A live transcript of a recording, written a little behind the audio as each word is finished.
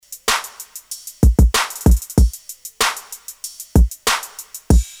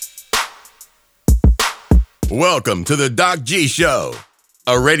Welcome to the Doc G Show,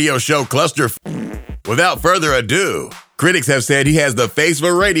 a radio show cluster. Without further ado, critics have said he has the face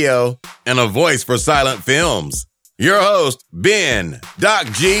for radio and a voice for silent films. Your host, Ben Doc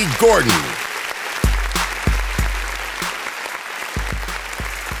G Gordon.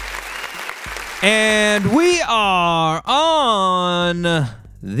 And we are on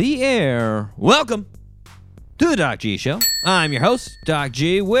the air. Welcome to the Doc G Show. I'm your host, Doc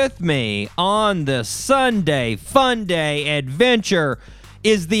G. With me on this Sunday fun day adventure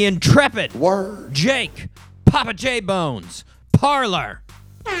is the intrepid Jake Papa J Bones Parlor.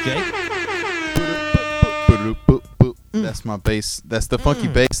 Jake? That's my bass. That's the funky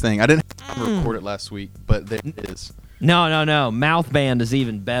bass thing. I didn't record it last week, but there it is. No. Mouth band is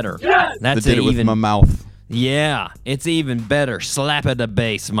even better. Yes! That's I did it with my mouth. Yeah, it's even better. Slap at the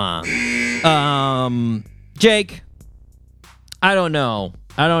bass, man. Jake, I don't know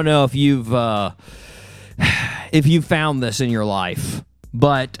if you've found this in your life,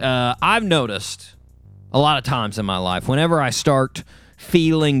 but I've noticed a lot of times in my life, whenever I start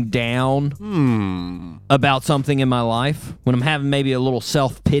feeling down about something in my life, when I'm having maybe a little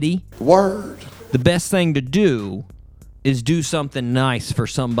self-pity, the best thing to do is do something nice for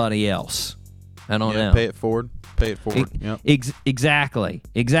somebody else. I don't know. Pay it forward. Yep. Exactly.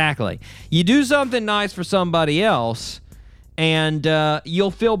 You do something nice for somebody else, and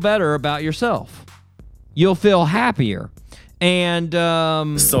you'll feel better about yourself. You'll feel happier. And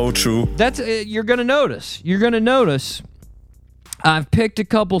so true. That's you're gonna notice. I've picked a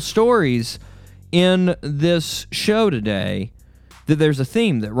couple stories in this show today that there's a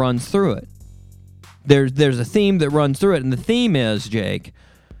theme that runs through it. There's a theme that runs through it, and the theme is, Jake,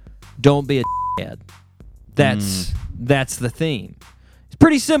 don't be a head. That's the theme. It's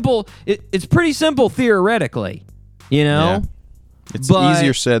pretty simple. It's pretty simple theoretically, you know? Yeah. It's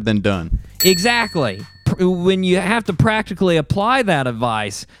easier said than done. Exactly. When you have to practically apply that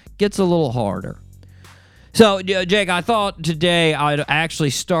advice, it gets a little harder. So, Jake, I thought today I'd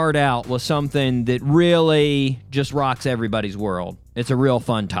actually start out with something that really just rocks everybody's world. It's a real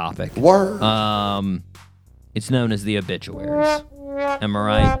fun topic. It's known as the obituaries. Am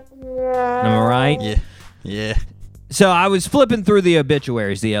I right? Yeah. So I was flipping through the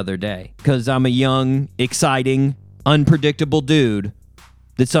obituaries the other day because I'm a young, exciting, unpredictable dude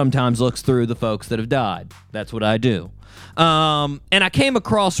that sometimes looks through the folks that have died. That's what I do. And I came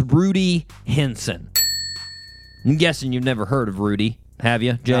across Rudy Henson. I'm guessing you've never heard of Rudy, have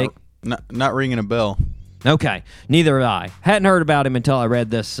you, Jake? Not ringing a bell. Okay, neither have I. Hadn't heard about him until I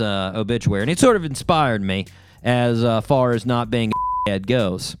read this obituary, and it sort of inspired me as far as not being a head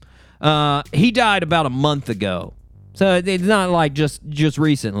goes. He died about a month ago, so it's not like just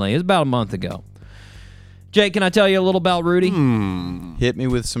recently. It's about a month ago. Jake, can I tell you a little about Rudy? Hit me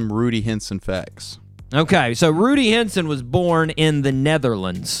with some Rudy Henson facts. Okay, so Rudy Henson was born in the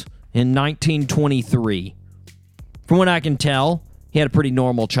Netherlands in 1923. From what I can tell, he had a pretty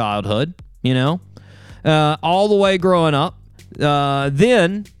normal childhood, you know, all the way growing up.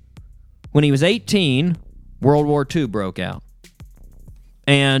 Then, when he was 18, World War II broke out.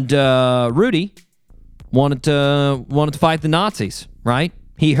 And Rudy wanted to fight the Nazis, right?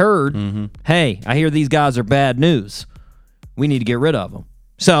 He heard, hey, I hear these guys are bad news. We need to get rid of them.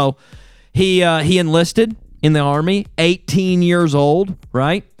 So he enlisted in the Army, 18 years old,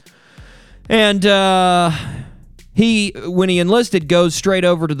 right? And when he enlisted, goes straight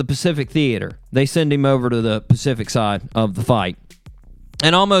over to the Pacific Theater. They send him over to the Pacific side of the fight.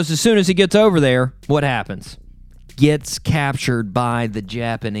 And almost as soon as he gets over there, what happens? Gets captured by the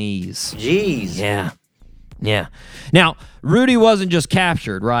Japanese. Jeez. Yeah. Now, Rudy wasn't just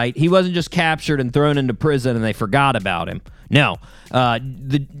captured, right? He wasn't just captured and thrown into prison and they forgot about him. No,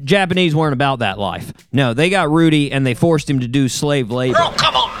 the Japanese weren't about that life. No, they got Rudy and they forced him to do slave labor. Oh,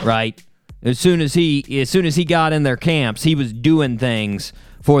 come on. Right? As soon as he got in their camps, he was doing things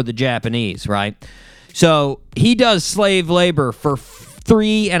for the Japanese, right? So he does slave labor for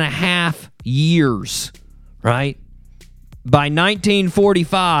 3.5 years, right? By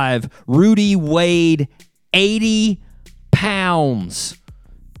 1945, Rudy weighed 80 pounds.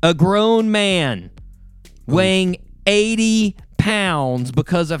 A grown man weighing 80 pounds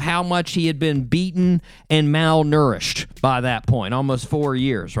because of how much he had been beaten and malnourished by that point, almost 4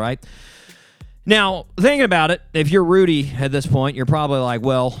 years, right? Now, thinking about it, if you're Rudy at this point, you're probably like,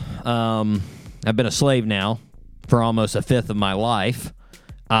 well, I've been a slave now for almost a fifth of my life.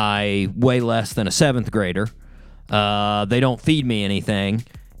 I weigh less than a seventh grader. They don't feed me anything,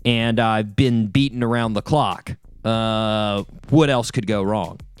 and I've been beaten around the clock. What else could go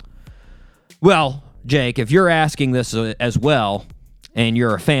wrong? Well, Jake, if you're asking this as well, and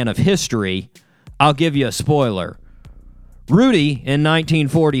you're a fan of history, I'll give you a spoiler. Rudy, in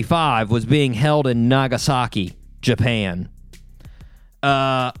 1945, was being held in Nagasaki, Japan.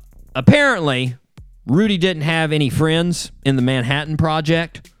 Apparently, Rudy didn't have any friends in the Manhattan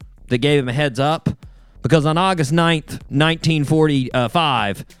Project that gave him a heads up, because on August 9th,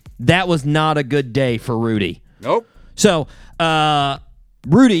 1945, that was not a good day for Rudy. Nope. So,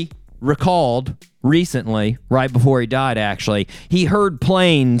 Rudy recalled recently, right before he died actually, he heard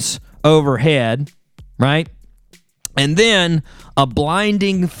planes overhead, right? And then a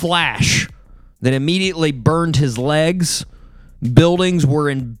blinding flash that immediately burned his legs. Buildings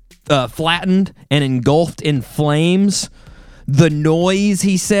were flattened and engulfed in flames. The noise,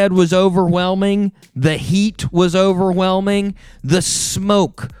 he said, was overwhelming. The heat was overwhelming. The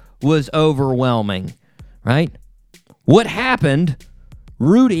smoke was overwhelming, right? What happened?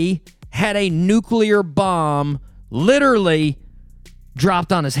 Rudy had a nuclear bomb literally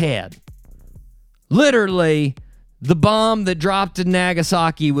dropped on his head. Literally, the bomb that dropped in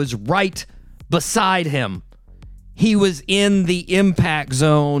Nagasaki was right beside him. He was in the impact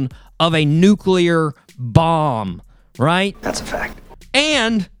zone of a nuclear bomb, right? That's a fact.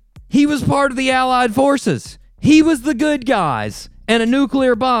 And he was part of the Allied forces. He was the good guys. And a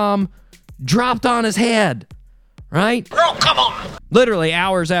nuclear bomb dropped on his head, right? Oh, come on! Literally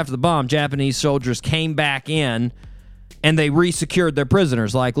hours after the bomb, Japanese soldiers came back in and they resecured their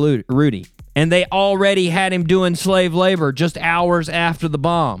prisoners like Rudy. And they already had him doing slave labor just hours after the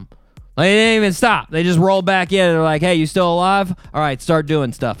bomb. They didn't even stop. They just rolled back in and they're like, hey, you still alive? All right, start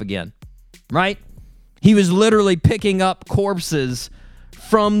doing stuff again. Right? He was literally picking up corpses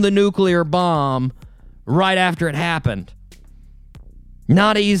from the nuclear bomb right after it happened.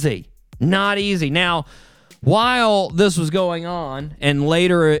 Not easy. Not easy. Now, while this was going on and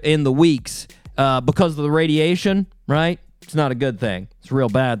later in the weeks, because of the radiation, right? It's not a good thing. It's a real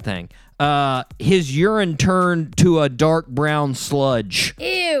bad thing. His urine turned to a dark brown sludge.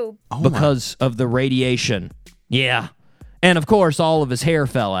 Ew. Because of the radiation. Yeah. And of course, all of his hair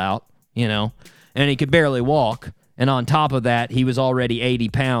fell out, and he could barely walk. And on top of that, he was already 80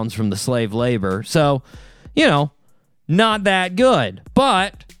 pounds from the slave labor. So, not that good.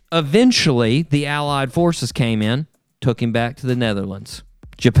 But eventually, the Allied forces came in, took him back to the Netherlands.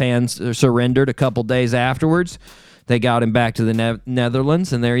 Japan surrendered a couple days afterwards. They got him back to the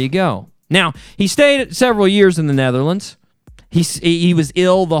Netherlands, and there you go. Now, he stayed several years in the Netherlands. He was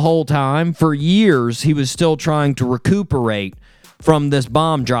ill the whole time. For years, he was still trying to recuperate from this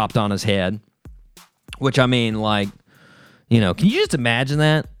bomb dropped on his head. Which, I mean, can you just imagine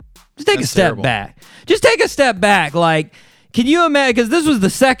that? Just take a step back. Just take a step back. Can you imagine? Because this was the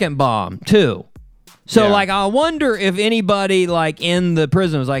second bomb, too. So, I wonder if anybody, in the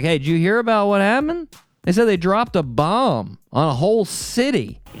prison was like, hey, did you hear about what happened? They said they dropped a bomb on a whole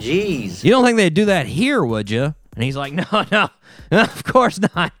city. Jeez. You don't think they'd do that here, would you? And he's like, no, of course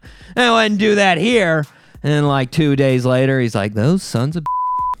not. I wouldn't do that here. And then 2 days later, he's like, those sons of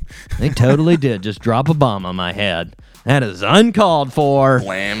they totally did just drop a bomb on my head. That is uncalled for.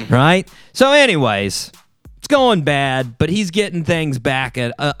 Wham. Right? So anyways, it's going bad, but he's getting things back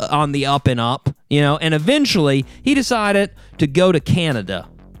on the up and up, and eventually he decided to go to Canada.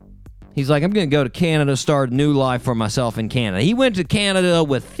 He's like, I'm going to go to Canada, start a new life for myself in Canada. He went to Canada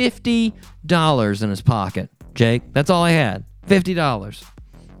with $50 in his pocket. Jake, that's all I had, $50.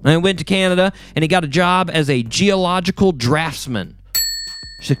 And he went to Canada, and he got a job as a geological draftsman.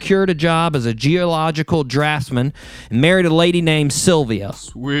 Secured a job as a geological draftsman and married a lady named Sylvia.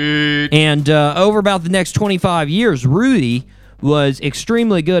 Sweet. And over about the next 25 years, Rudy was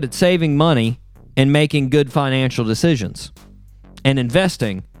extremely good at saving money and making good financial decisions and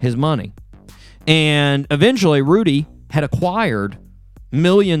investing his money. And eventually, Rudy had acquired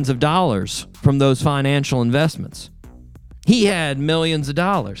millions of dollars from those financial investments. He had millions of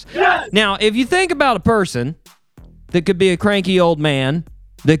dollars. Yes! Now, if you think about a person that could be a cranky old man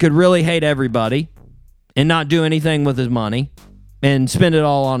that could really hate everybody and not do anything with his money and spend it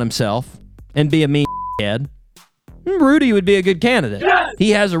all on himself and be a mean head, Rudy would be a good candidate. Yes! He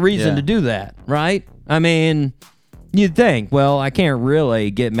has a reason to do that, right? I mean, you'd think, well, I can't really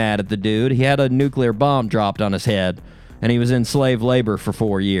get mad at the dude. He had a nuclear bomb dropped on his head, and he was in slave labor for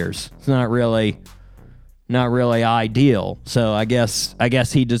 4 years. It's not really ideal. So I guess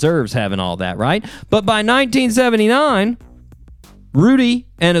he deserves having all that, right? But by 1979, Rudy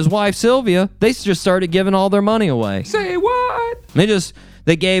and his wife Sylvia, they just started giving all their money away. Say what?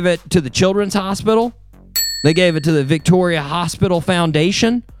 They gave it to the Children's Hospital. They gave it to the Victoria Hospital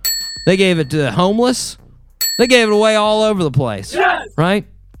Foundation. They gave it to the homeless. They gave it away all over the place. Yes! Right?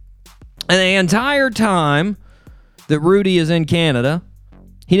 And the entire time that Rudy is in Canada,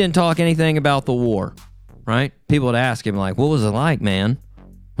 he didn't talk anything about the war, right? People would ask him, like, what was it like, man?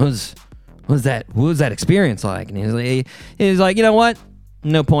 What was that experience like? And he was like, you know what?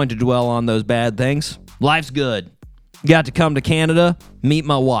 No point to dwell on those bad things. Life's good. Got to come to Canada, meet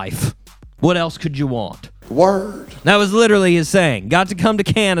my wife. What else could you want? Word. That was literally his saying. Got to come to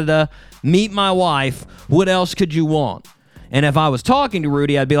Canada, meet my wife. What else could you want? And if I was talking to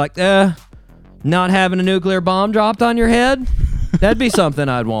Rudy, I'd be like, not having a nuclear bomb dropped on your head? That'd be something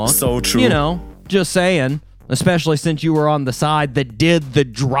I'd want. So true. You know, just saying. Especially since you were on the side that did the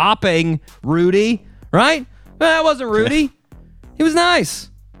dropping, Rudy. Right? That wasn't Rudy. He was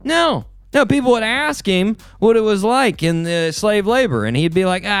nice. No, people would ask him what it was like in slave labor, and he'd be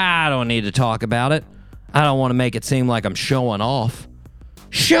like, I don't need to talk about it. I don't want to make it seem like I'm showing off.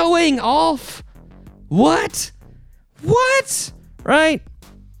 Showing off? What? Right?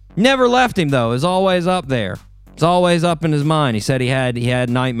 Never left him, though. It was always up there. It's always up in his mind. He said he had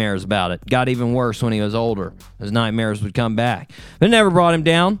nightmares about it. Got even worse when he was older. His nightmares would come back. But it never brought him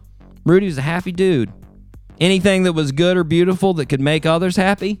down. Rudy was a happy dude. Anything that was good or beautiful that could make others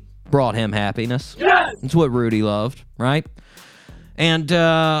happy brought him happiness. Yes! That's what Rudy loved, right? And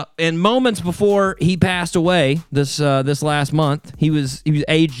in moments before he passed away this last month, he was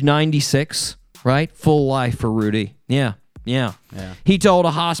aged 96, right? Full life for Rudy. Yeah. He told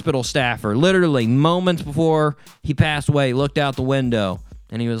a hospital staffer, literally moments before he passed away, he looked out the window,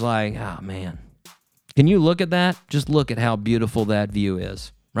 and he was like, oh, man, can you look at that? Just look at how beautiful that view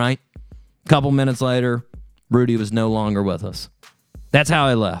is, right? A couple minutes later, Rudy was no longer with us. That's how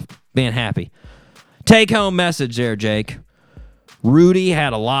he left, being happy. Take-home message there, Jake. Rudy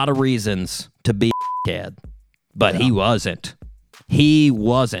had a lot of reasons to be a kid, but he wasn't.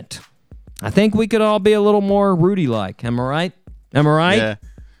 I think we could all be a little more Rudy-like. Am I right?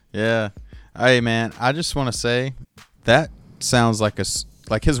 Yeah. Hey, man, I just want to say that sounds like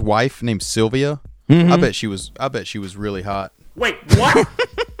his wife named Sylvia. Mm-hmm. I bet she was really hot. Wait, what?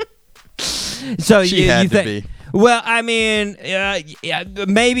 So She had to be. Well, I mean,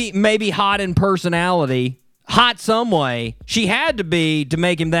 maybe hot in personality, hot some way. She had to be to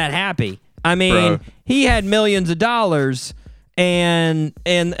make him that happy. I mean, he had millions of dollars and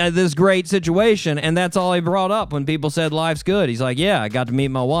this great situation, and that's all he brought up when people said life's good. He's like, yeah, I got to meet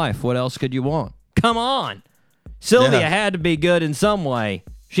my wife. What else could you want? Come on. Sylvia had to be good in some way.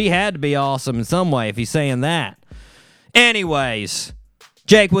 She had to be awesome in some way if he's saying that. Anyways,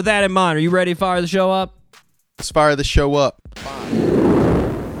 Jake, with that in mind, are you ready to fire the show up? Let's fire the show up.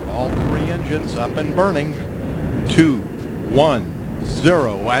 All 3 engines up and burning. 2, 1,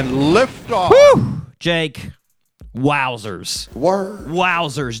 0, and lift off. Whew! Jake, wowzers. Word.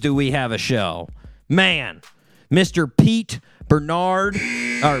 Wowzers, do we have a show. Man, Mr. Pete Bernhard.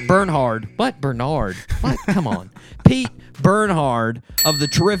 What? Bernard? What? Come on. Pete Bernhard of the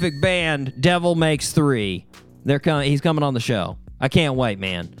terrific band Devil Makes 3. He's coming on the show. I can't wait,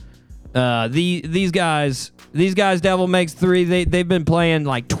 man. These guys, Devil Makes 3, they've been playing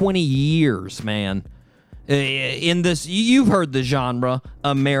like 20 years, man. In this, you've heard the genre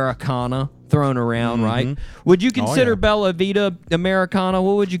Americana thrown around, right? Would you consider Bella Vita Americana?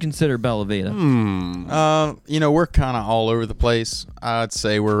 What would you consider Bella Vita? We're kind of all over the place. I'd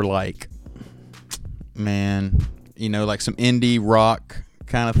say we're like, like some indie rock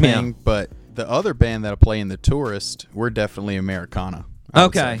kind of thing. Yeah. But the other band that'll play in The Tourist, we're definitely Americana. I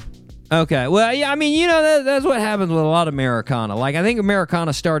would say. Okay. Well, yeah, I mean, that's what happens with a lot of Americana. Like, I think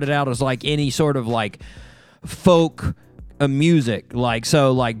Americana started out as like any sort of like folk music, like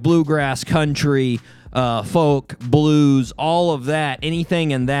bluegrass, country, folk, blues, all of that.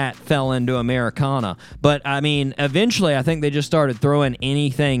 Anything in that fell into Americana. But I mean, eventually, I think they just started throwing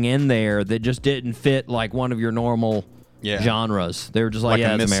anything in there that just didn't fit like one of your normal genres. They were just like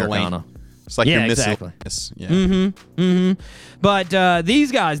it's Americana. It's like your exactly. Yeah. But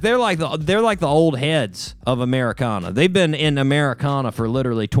these guys, they're like the old heads of Americana. They've been in Americana for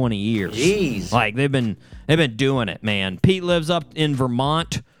literally 20 years. Jeez. Like they've been doing it, man. Pete lives up in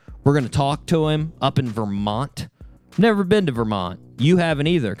Vermont. We're gonna talk to him up in Vermont. Never been to Vermont. You haven't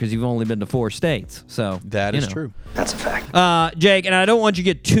either, because you've only been to 4 states. So that is true. That's a fact. Jake, and I don't want you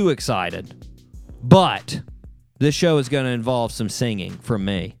to get too excited, but this show is going to involve some singing from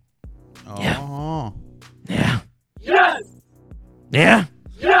me. Oh. Yeah. Yes! Yeah?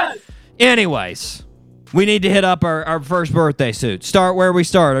 Yes! Anyways, we need to hit up our first birthday suit. Start where we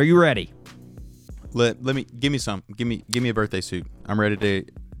start. Are you ready? Let me give me a birthday suit. I'm ready to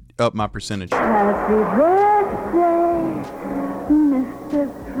up my percentage. Happy birthday, Mr.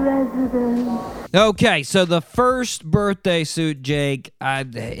 President. Okay, so the first birthday suit, Jake,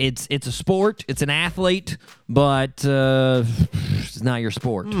 it's a sport. It's an athlete, but it's not your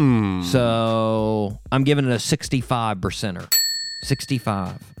sport. So I'm giving it a 65%er.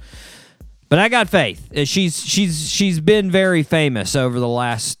 65. But I got faith. She's been very famous over the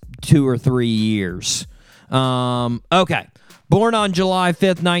last 2 or 3 years. Okay. Born on July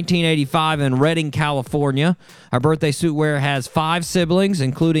 5th, 1985 in Redding, California, our birthday suit wearer has 5 siblings,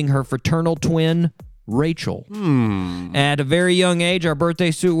 including her fraternal twin, Rachel. At a very young age, our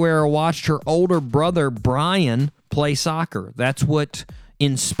birthday suit wearer watched her older brother, Brian, play soccer. That's what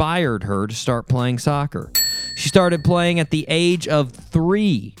inspired her to start playing soccer. She started playing at the age of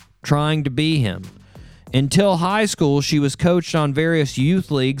 3, trying to be him. Until high school, she was coached on various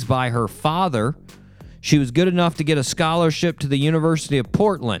youth leagues by her father. She was good enough to get a scholarship to the University of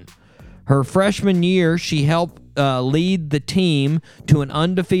Portland. Her freshman year, she helped lead the team to an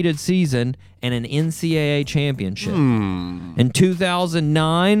undefeated season and an NCAA championship. In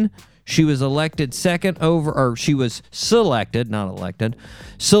 2009, she was selected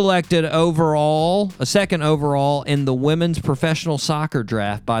overall, a second overall in the women's professional soccer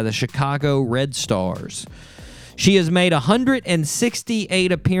draft by the Chicago Red Stars. She has made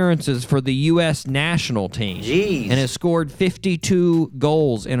 168 appearances for the U.S. national team and has scored 52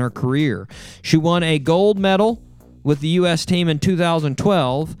 goals in her career. She won a gold medal with the U.S. team in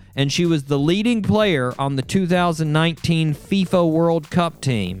 2012, and she was the leading player on the 2019 FIFA World Cup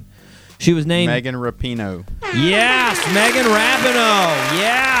team. She was named... Megan Rapinoe. Yes, Megan Rapinoe.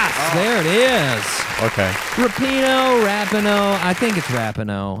 Yes, there it is. Okay. Rapinoe. I think it's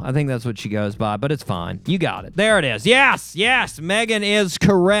Rapinoe. I think that's what she goes by, but it's fine. You got it. There it is. Yes, Megan is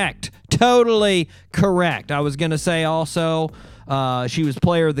correct. Totally correct. I was going to say also she was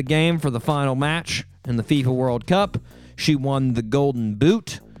player of the game for the final match in the FIFA World Cup. She won the Golden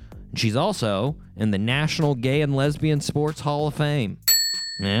Boot. She's also in the National Gay and Lesbian Sports Hall of Fame.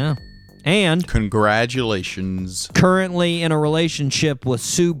 Yeah. And congratulations. Currently in a relationship with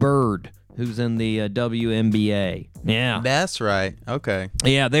Sue Bird, who's in the WNBA. Yeah, that's right. Okay.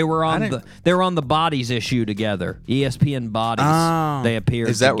 Yeah, they were on the Bodies issue together. ESPN Bodies. Oh, they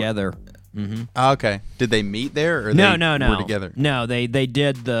appeared together. Mm-hmm. Okay. Did they meet there? Or no. Were together. No, they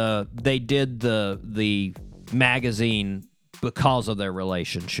did the magazine because of their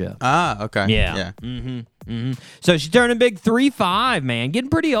relationship. Okay. Yeah. So she's turning big 3'5", man.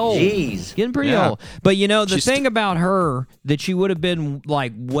 Getting pretty old. Jeez. Getting pretty old. But, the thing about her that she would have been,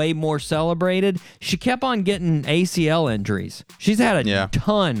 way more celebrated, she kept on getting ACL injuries. She's had a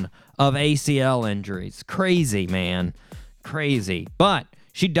ton of ACL injuries. Crazy, man. Crazy. But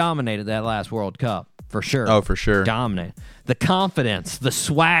she dominated that last World Cup, for sure. Oh, for sure. Dominated. The confidence, the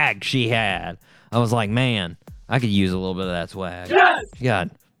swag she had. I was like, man, I could use a little bit of that swag. Yes! She got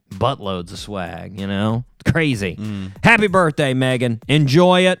buttloads of swag, Crazy. Happy birthday, Megan.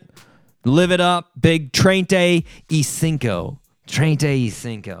 Enjoy it. Live it up. Big Trente y Cinco.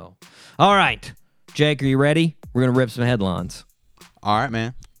 All right. Jake, are you ready? We're going to rip some headlines. All right,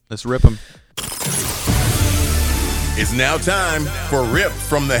 man. Let's rip them. It's now time for Rip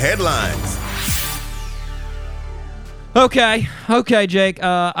from the Headlines. Okay, Jake.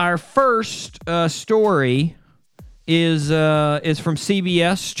 Our first story is from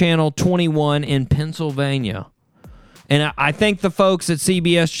CBS Channel 21 in Pennsylvania. And I think the folks at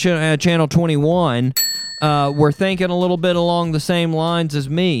CBS Channel 21 were thinking a little bit along the same lines as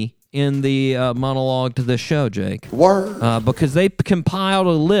me in the monologue to this show, Jake. Word. Because they compiled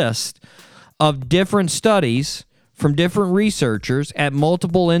a list of different studies from different researchers at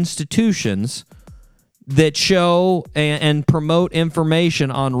multiple institutions that show and promote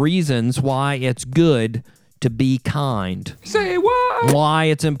information on reasons why it's good to be kind. Say what? Why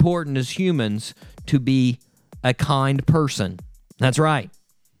it's important as humans to be a kind person. That's right.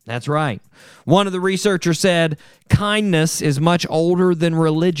 One of the researchers said, kindness is much older than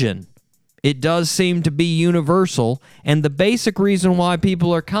religion. It does seem to be universal, and the basic reason why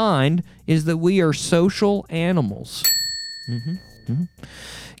people are kind is that we are social animals.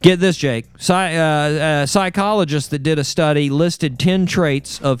 Get this, Jake. Psychologists that did a study listed 10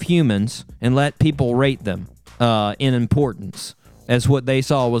 traits of humans and let people rate them in importance as what they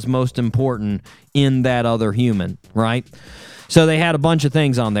saw was most important in that other human, right? So they had a bunch of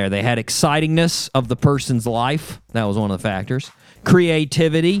things on there. They had excitingness of the person's life. That was one of the factors.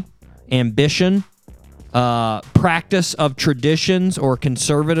 Creativity, ambition, practice of traditions or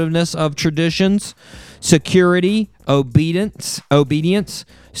conservativeness of traditions, security, obedience,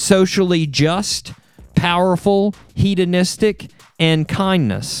 socially just, powerful, hedonistic, and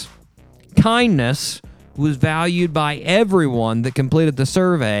kindness. Kindness was valued by everyone that completed the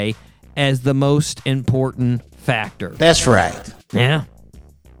survey as the most important factor. That's right. Yeah.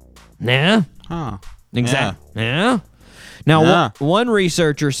 Yeah. Huh. Exactly. Yeah. Now, Yeah. one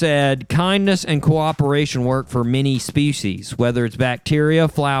researcher said kindness and cooperation work for many species, whether it's bacteria,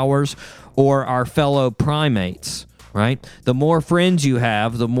 flowers, or our fellow primates, right? The more friends you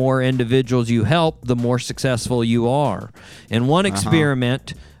have, the more individuals you help, the more successful you are. In one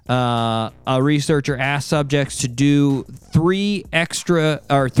experiment, a researcher asked subjects to do 3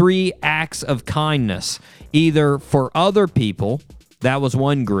 acts of kindness, either for other people. That was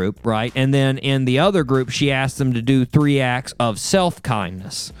one group, right? And then in the other group, she asked them to do 3 acts of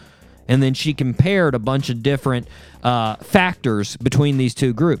self-kindness. And then she compared a bunch of different factors between these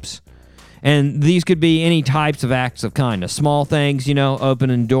two groups. And these could be any types of acts of kindness. Small things,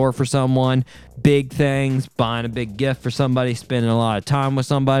 opening a door for someone. Big things, buying a big gift for somebody, spending a lot of time with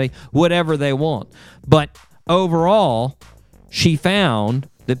somebody, whatever they want. But overall, she found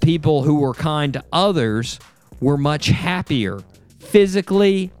that people who were kind to others were much happier,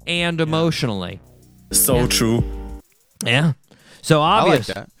 physically and emotionally. So true. Yeah. So like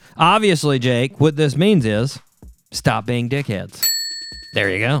that. obviously, Jake, what this means is stop being dickheads. There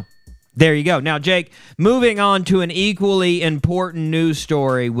you go. There you go. Now, Jake, moving on to an equally important news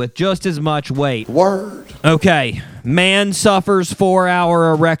story with just as much weight. Word. Okay. Man suffers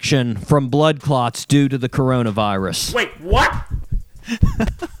 4-hour erection from blood clots due to the coronavirus. Wait, what?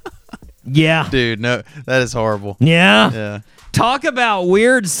 Yeah. Dude, no, that is horrible. Yeah. Yeah. Talk about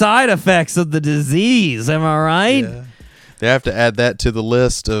weird side effects of the disease. Am I right? Yeah. They have to add that to the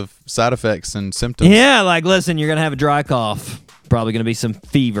list of side effects and symptoms. Yeah, like, listen, you're going to have a dry cough. Probably going to be some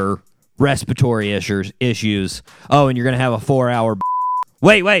fever, respiratory issues. Oh, and you're going to have a 4-hour...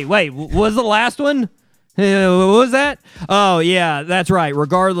 Wait. What was the last one? What was that? Oh, yeah, that's right.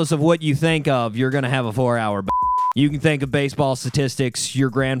 Regardless of what you think of, you're going to have a 4-hour... You can think of baseball statistics, your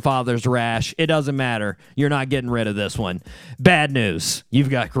grandfather's rash. It doesn't matter. You're not getting rid of this one. Bad news. You've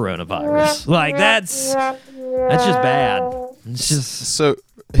got coronavirus. Like, that's just bad. It's just... So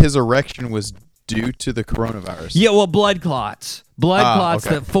his erection was due to the coronavirus. Yeah, well, blood clots. Blood clots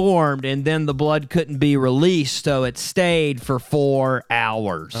okay. that formed, and then the blood couldn't be released, so it stayed for 4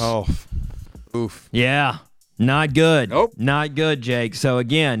 hours. Oh, oof. Yeah. Not good. Nope. Not good, Jake. So,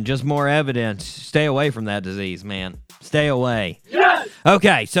 again, just more evidence. Stay away from that disease, man. Stay away. Yes!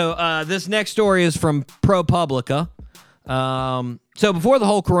 Okay, so this next story is from ProPublica. So, before the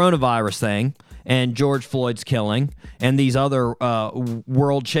whole coronavirus thing and George Floyd's killing and these other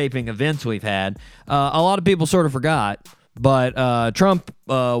world-shaping events we've had, a lot of people sort of forgot. But Trump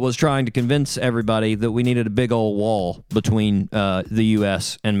was trying to convince everybody that we needed a big old wall between the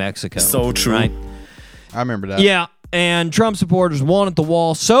U.S. and Mexico. So true. Right? I remember that. Yeah, and Trump supporters wanted the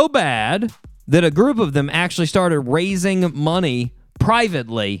wall so bad that a group of them actually started raising money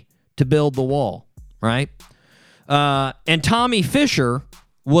privately to build the wall, right? And Tommy Fisher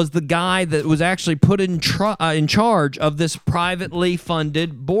was the guy that was actually put in charge of this privately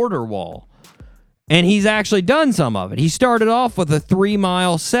funded border wall. And he's actually done some of it. He started off with a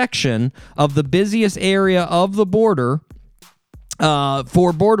 3-mile section of the busiest area of the border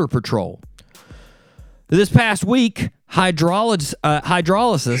for Border Patrol. This past week, hydrologists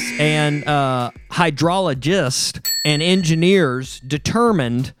and engineers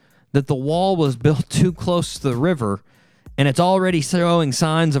determined that the wall was built too close to the river, and it's already showing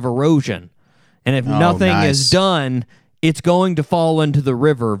signs of erosion. And if nothing is done, it's going to fall into the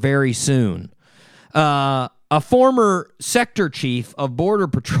river very soon. A former sector chief of Border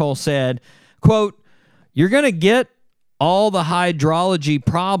Patrol said, quote, "You're going to get all the hydrology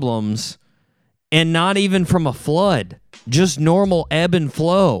problems and not even from a flood, just normal ebb and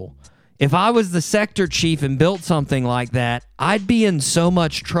flow. If I was the sector chief and built something like that, I'd be in so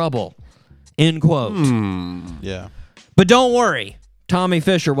much trouble," end quote. Yeah. But don't worry, Tommy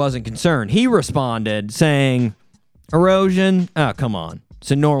Fisher wasn't concerned. He responded saying, "Erosion? Oh, come on.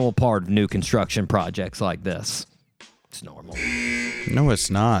 It's a normal part of new construction projects like this. It's normal." No, it's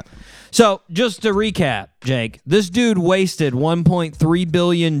not. So, just to recap, Jake, this dude wasted $1.3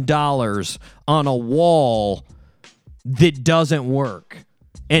 billion on a wall that doesn't work.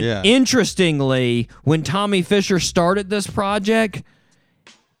 And interestingly, when Tommy Fisher started this project,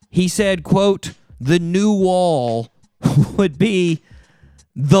 he said, quote, "The new wall would be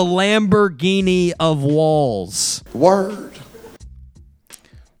the Lamborghini of walls." Word.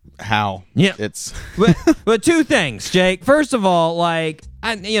 How? Yeah. It's But two things, Jake. First of all,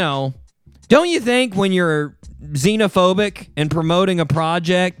 don't you think when you're xenophobic and promoting a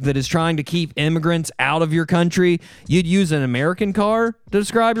project that is trying to keep immigrants out of your country, you'd use an American car to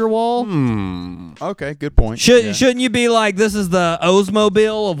describe your wall? Okay, good point. Shouldn't you be like, this is the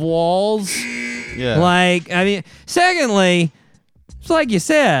Oldsmobile of walls? Yeah. Like, I mean, secondly, it's like you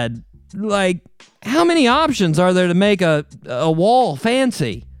said, like, how many options are there to make a wall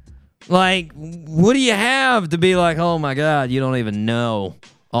fancy? Like, what do you have to be like, oh my God, you don't even know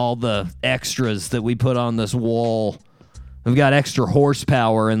all the extras that we put on this wall. We've got extra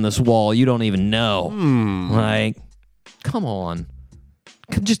horsepower in this wall. You don't even know. Like, come on.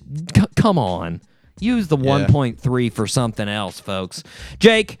 Come on. Use the 1.3 for something else, folks.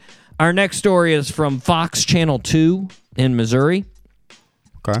 Jake, our next story is from Fox Channel 2 in Missouri.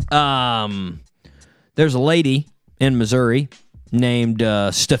 Okay. There's a lady in Missouri named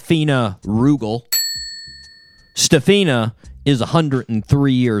Stefina Rugel. Stefina is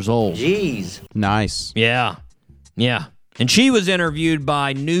 103 years old. Jeez. Nice. Yeah. And she was interviewed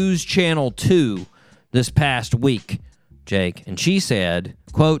by News Channel 2 this past week, Jake. And she said,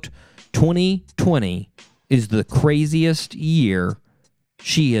 quote, 2020 is the craziest year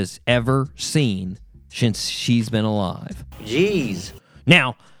she has ever seen since she's been alive. Jeez.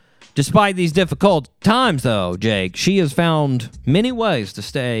 Now, despite these difficult times, though, Jake, she has found many ways to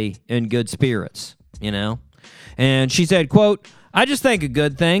stay in good spirits, you know? And she said, quote, I just think of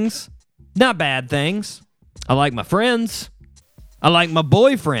good things, not bad things. I like my friends. I like my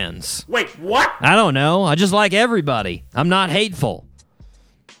boyfriends. Wait, what? I don't know. I just like everybody. I'm not hateful.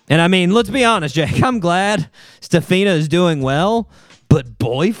 And I mean, let's be honest, Jake. I'm glad Stefina is doing well, but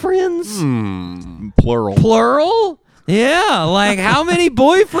boyfriends? Plural. Plural? Yeah, like how many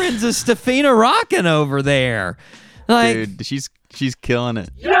boyfriends is Stefina rocking over there? Like, Dude, she's killing it.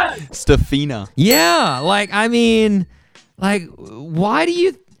 Yes! Stefina. yeah, like I mean, like why do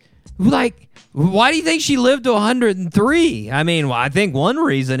you think she lived to 103? I mean, well, I think one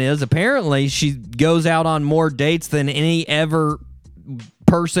reason is apparently she goes out on more dates than any ever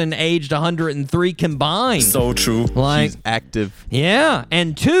person aged 103 combined. So true. Like, She's active. yeah,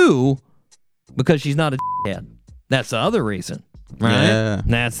 and two, because she's not a head. That's the other reason, right? Yeah.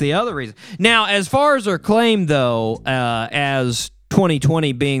 That's the other reason. Now, as far as her claim, though, as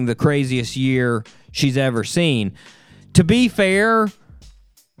 2020 being the craziest year she's ever seen, to be fair,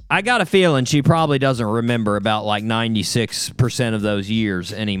 I got a feeling she probably doesn't remember about like 96% of those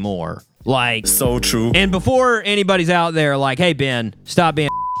years anymore. Like, So true. and before anybody's out there like, hey, Ben, stop being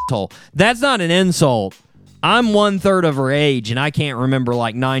an asshole, that's not an insult. I'm 1/3 of her age, and I can't remember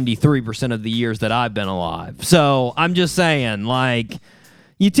like 93% of the years that I've been alive. So I'm just saying, like,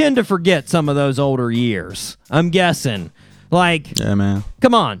 you tend to forget some of those older years. I'm guessing. Like, Yeah, man.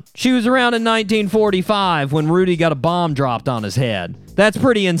 come on. She was around in 1945 when Rudy got a bomb dropped on his head. That's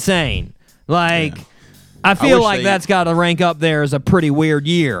pretty insane. Like, I feel wish like they- that's got to rank up there as a pretty weird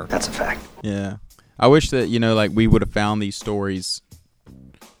year. That's a fact. Yeah. I wish that, like we would have found these stories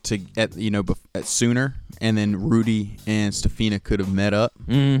at sooner, and then Rudy and Stefina could have met up.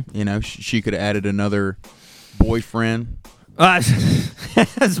 She could have added another boyfriend. I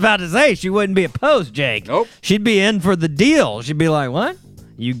was about to say, she wouldn't be opposed, Jake. Nope. She'd be in for the deal. She'd be like, what?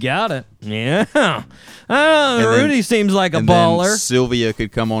 You got it. Yeah. Rudy seems like a And then baller. Sylvia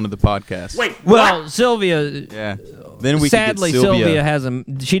could come onto the podcast. Wait, Well, Sylvia, Yeah. Then we sadly, could get Sylvia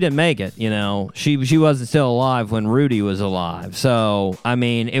hasn't. She didn't make it. She wasn't still alive when Rudy was alive. So I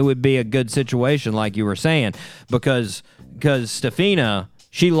mean, it would be a good situation, like you were saying, because Stefina,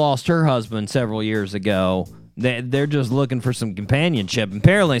 she lost her husband several years ago. They're just looking for some companionship.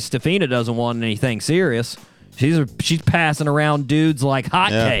 Apparently, Stefina doesn't want anything serious. She's passing around dudes like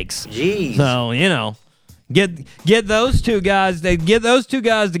hotcakes. Jeez. So get those two guys. They get those two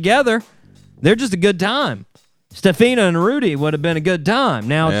guys together. They're just a good time. Stefina and Rudy would have been a good time.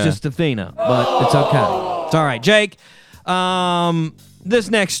 Now it's just Stefina, but it's okay. It's all right, Jake. This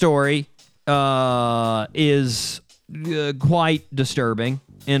next story is quite disturbing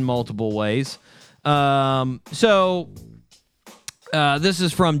in multiple ways. This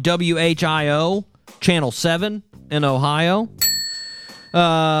is from WHIO, Channel 7 in Ohio.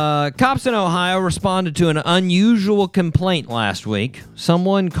 Cops in Ohio responded to an unusual complaint last week.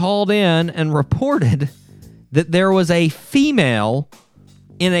 Someone called in and reported that there was a female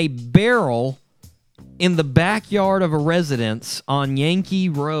in a barrel in the backyard of a residence on Yankee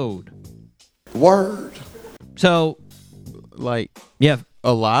Road. Word. So, Like, yeah,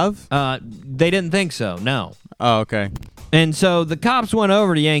 alive? they didn't think so, no. Oh, okay. And so the cops went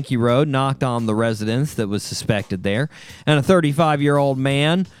over to Yankee Road, knocked on the residence that was suspected there, and a 35-year-old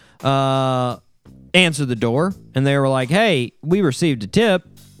man answered the door, and they were like, hey, we received a tip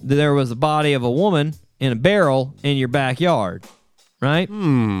that there was the body of a woman in a barrel in your backyard, right?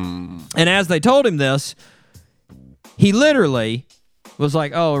 And as they told him this, he literally was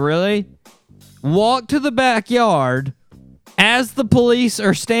like, oh, really? Walked to the backyard as the police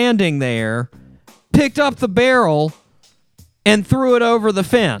are standing there, picked up the barrel, and threw it over the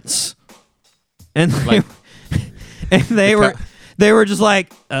fence. And they were just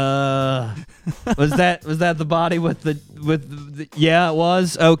like, was that the body with the yeah, it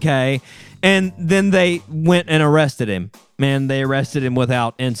was? Okay. And then they went and arrested him. Man, they arrested him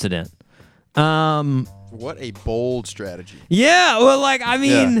without incident. What a bold strategy. Yeah, well, like, I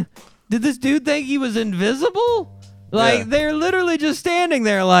mean, did this dude think he was invisible? Like, Yeah. they're literally just standing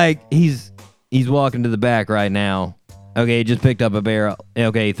there like, he's walking to the back right now. Okay, he just picked up a barrel.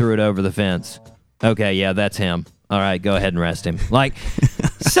 Okay, he threw it over the fence. Okay, yeah, that's him. All right, go ahead and arrest him. Like,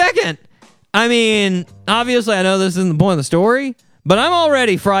 second, I mean, obviously I know this isn't the point of the story, but I'm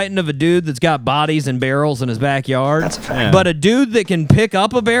already frightened of a dude that's got bodies and barrels in his backyard. That's a fact. Yeah. But a dude that can pick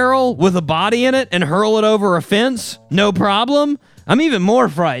up a barrel with a body in it and hurl it over a fence, no problem, I'm even more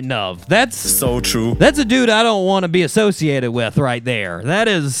frightened of. That's So true. That's a dude I don't want to be associated with right there. That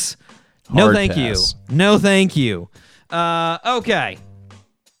is... No, Hard thank pass. you. No, thank you. Okay.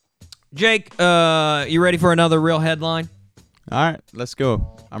 Jake, you ready for another real headline? All right, let's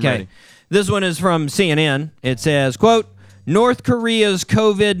go. I'm ready. This one is from CNN. It says, quote, North Korea's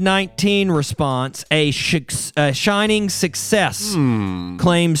COVID-19 response, a shining success,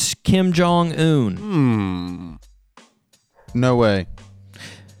 claims Kim Jong-un. No way.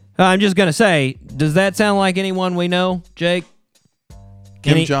 I'm just going to say, does that sound like anyone we know, Jake?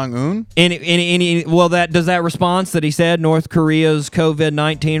 Kim Jong-un? Does that response that he said, North Korea's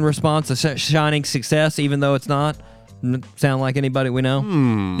COVID-19 response, a shining success, even though it's not, sound like anybody we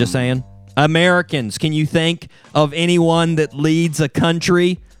know? Just saying. Americans, can you think of anyone that leads a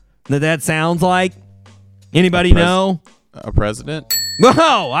country that sounds like? Anybody know? A president?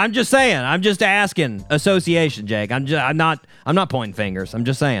 Whoa! I'm just saying. I'm just asking. Association, Jake. I'm not pointing fingers. I'm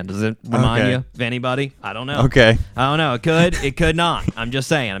just saying. Does it remind Okay. you of anybody? I don't know. Okay. I don't know. It could. It could not. I'm just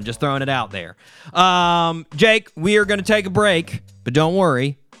saying. I'm just throwing it out there. Jake, we are going to take a break, but don't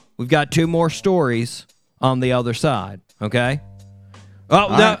worry. We've got 2 more stories on the other side. Okay. Oh,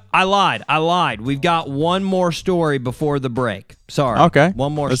 no, right. I lied. We've got 1 more story before the break. Sorry. Okay.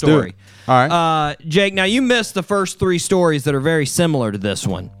 1 more Let's do story. it. All right. Jake, now you missed the first 3 stories that are very similar to this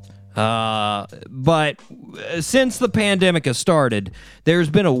one. But since the pandemic has started, there's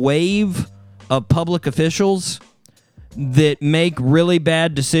been a wave of public officials that make really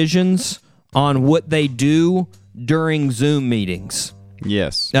bad decisions on what they do during Zoom meetings.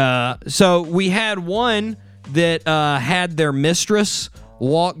 Yes. So we had one that had their mistress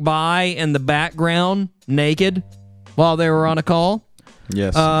walk by in the background naked while they were on a call.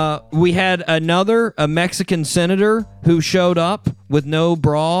 Yes. We had a Mexican senator who showed up with no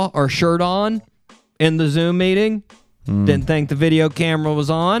bra or shirt on in the Zoom meeting. Didn't think the video camera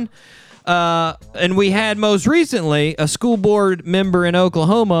was on. And we had most recently a school board member in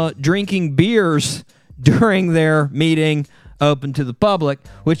Oklahoma drinking beers during their meeting open to the public,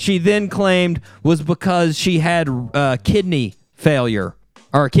 which she then claimed was because she had kidney failure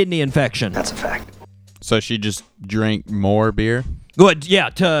or a kidney infection. That's a fact. So she just drank more beer? Good, yeah,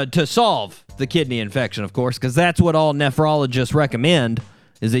 to solve the kidney infection, of course, because that's what all nephrologists recommend,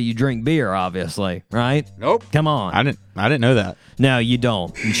 is that you drink beer, obviously, right? Nope. Come on. I didn't know that. No, you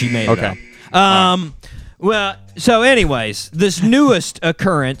don't. And she made Okay. it up. Well, so anyways, this newest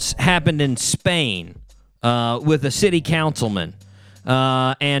occurrence happened in Spain with a city councilman,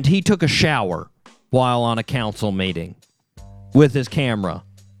 and he took a shower while on a council meeting with his camera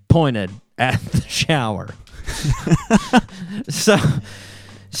pointed at the shower.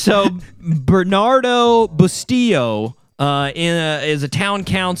 So Bernardo Bustillo is a town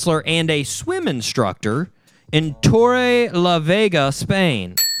councilor and a swim instructor in Torre la Vega,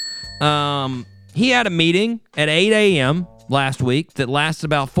 Spain. He had a meeting at 8 a.m. last week that lasted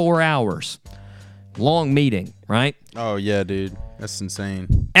about 4 hours. Long meeting, right? Oh, yeah, dude. That's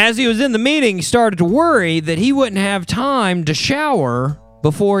insane. As he was in the meeting, he started to worry that he wouldn't have time to shower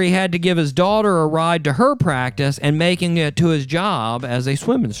before he had to give his daughter a ride to her practice and making it to his job as a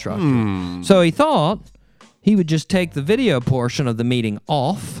swim instructor. So he thought he would just take the video portion of the meeting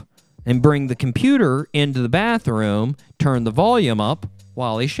off and bring the computer into the bathroom, turn the volume up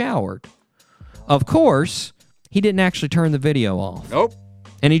while he showered. Of course, he didn't actually turn the video off. Nope.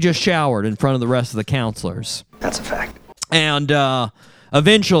 And he just showered in front of the rest of the counselors. That's a fact. And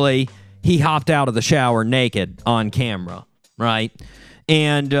eventually, he hopped out of the shower naked on camera, right?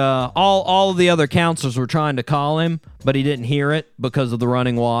 And all of the other counselors were trying to call him, but he didn't hear it because of the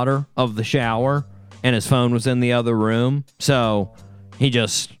running water of the shower. and his phone was in the other room. So he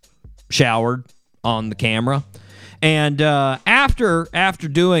just showered on the camera. And after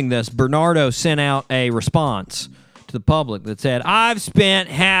doing this, Bernardo sent out a response to the public that said, "I've spent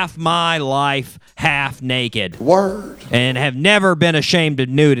half my life half naked. Word. And have never been ashamed of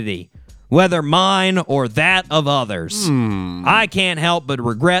nudity, whether mine or that of others. I can't help but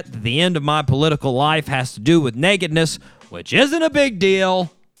regret that the end of my political life has to do with nakedness, which isn't a big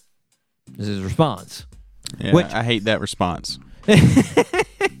deal." This is his response. Yeah, Which- I hate that response.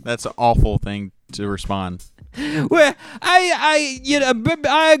 That's an awful thing to respond. Well,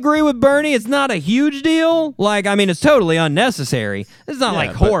 I agree with Bernie. It's not a huge deal. Like, I mean, it's totally unnecessary. It's not Yeah, like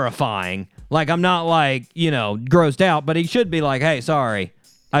but- horrifying. Like, I'm not like, grossed out, but he should be like, "Hey, sorry.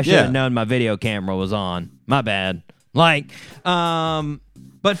 I should have Yeah. known my video camera was on. My bad." Like,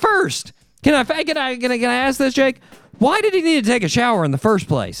 but first, can I ask this, Jake? Why did he need to take a shower in the first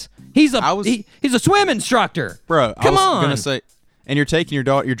place? He's a swim instructor. Bro, Come I was on. gonna say, and you're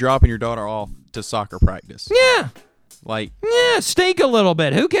dropping your daughter off to soccer practice. Yeah. Like, Yeah, stink a little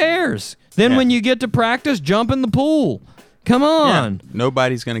bit. Who cares? Then Yeah. when you get to practice, jump in the pool. Come yeah, on.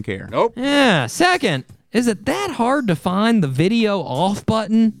 nobody's gonna care. Nope. Yeah. Second, is it that hard to find the video off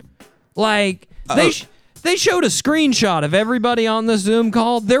button? Like, they showed a screenshot of everybody on the Zoom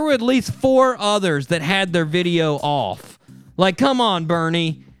call. There were at least 4 others that had their video off. Like, come on,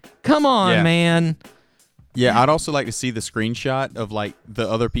 Bernie. Come on, Yeah. man. Yeah, I'd also like to see the screenshot of like the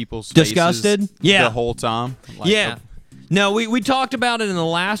other people's Disgusted? faces Yeah. the whole time. Like, Yeah. No, we talked about it in the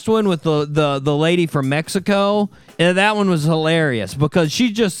last one with the lady from Mexico, and that one was hilarious because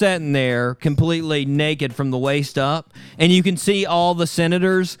she's just sitting there completely naked from the waist up, and you can see all the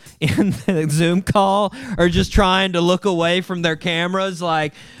senators in the Zoom call are just trying to look away from their cameras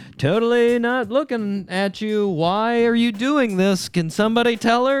like, "Totally not looking at you. Why are you doing this? Can somebody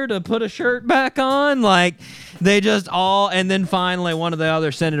tell her to put a shirt back on?" Like, they just all, and then finally one of the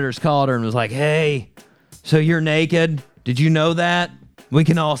other senators called her and was like, "Hey, so you're naked? Did you know that? We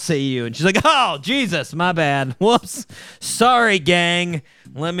can all see you." And she's like, "Oh, Jesus, my bad. Whoops. Sorry, gang.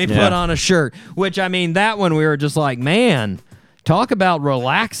 Let me put on a shirt." Which, I mean, that one we were just like, man, talk about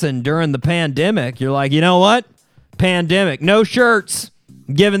relaxing during the pandemic. You're like, you know what? Pandemic. No shirts.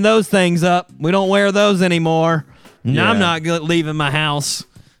 Giving those things up. We don't wear those anymore. No, I'm Yeah. not leaving my house.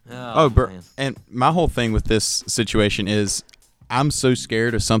 man. Man. And my whole thing with this situation is I'm so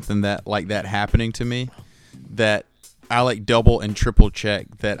scared of something that happening to me that I like double and triple check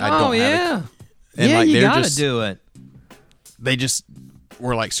that I don't Oh, have yeah. it. And Yeah, like you they're gotta just do it. they just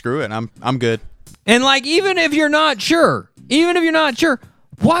were like, screw it, I'm good. And like, even if you're not sure,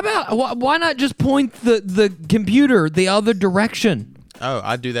 why not just point the computer the other direction? Oh,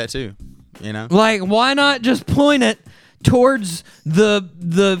 I'd do that too. You know? Like, why not just point it towards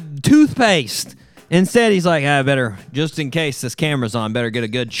the toothpaste? Instead, he's like, I better, just in case this camera's on, better get a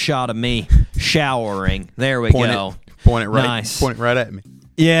good shot of me showering. There we go. Point it right Nice. point it right at me.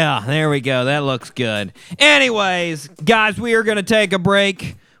 Yeah, there we go. That looks good. Anyways, guys, we are going to take a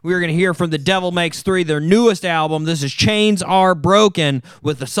break. We are going to hear from The Devil Makes Three, their newest album. This is Chains Are Broken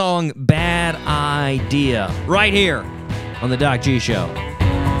with the song Bad Idea. Right here on The Doc G Show.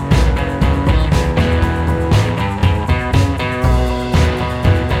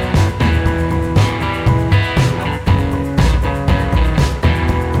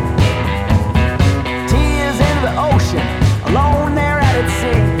 Tears into the ocean, alone there out at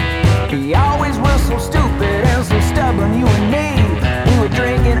sea. He always was so stupid and so stubborn, you and me. We were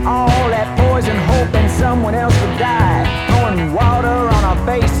drinking all that poison, hoping someone else would die. Throwing water on our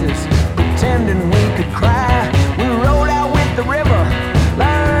faces, pretending we could cry. We rolled out with the river,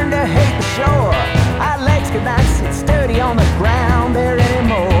 learned to hate the shore. Our legs could not sit sturdy on the ground there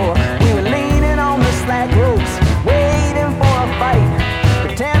anymore. We were leaning on the slack ropes, waiting for a fight.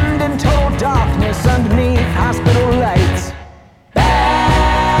 Pretending total darkness underneath hospital lights.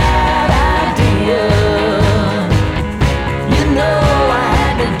 Bad idea. You know I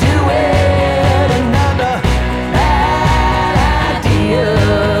had to do it. Another bad idea.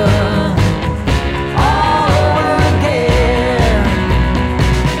 All over again.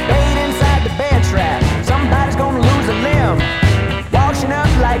 Bait inside the bear trap. Somebody's gonna lose a limb. Washing up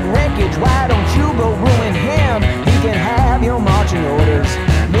like wreckage. Why don't you go ruin him? He can have your marching orders.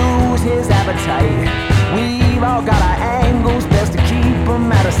 Lose his appetite. We've all got our angles, best to keep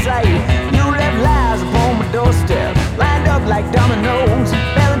them out of sight. You left lies upon my doorstep, lined up like dominoes.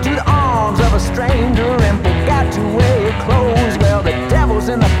 Fell into the arms of a stranger and forgot to wear your clothes. Well, the devil's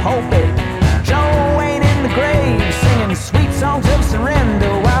in the pulpit, Joe ain't in the grave, singing sweet songs of surrender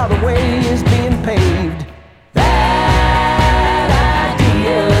while the way is being paved. Bad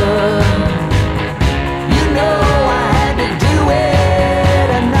idea.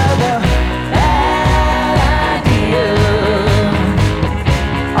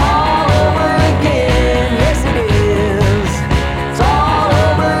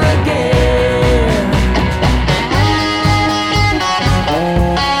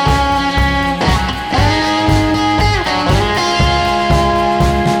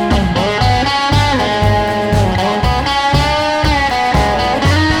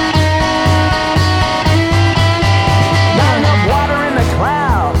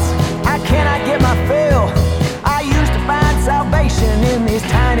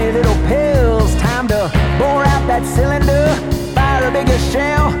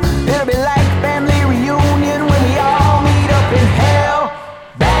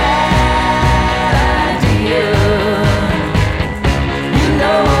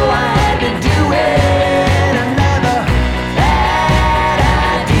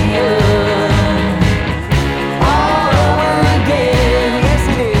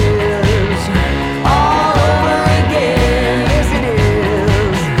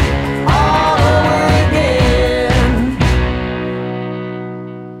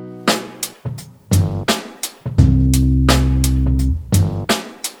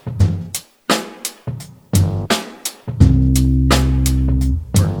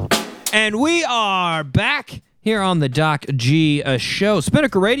 And we are back here on the Doc G Show.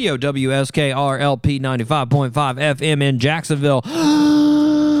 Spinnaker Radio, WSKRLP 95.5 FM in Jacksonville,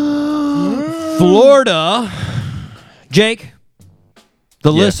 Florida. Jake,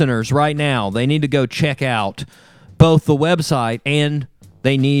 the listeners right now, they need to go check out both the website and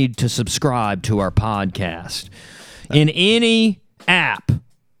they need to subscribe to our podcast. In any app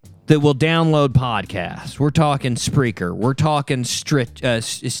that will download podcasts. We're talking Spreaker. We're talking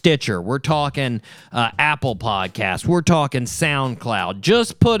Stitcher. We're talking Apple Podcasts. We're talking SoundCloud.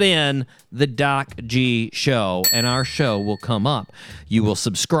 Just put in the Doc G Show, and our show will come up. You will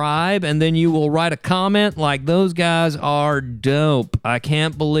subscribe, and then you will write a comment like, those guys are dope. I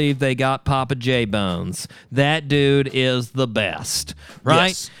can't believe they got Papa J Bones. That dude is the best, right?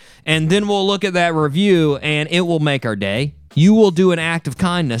 Yes. And then we'll look at that review, and it will make our day. You will do an act of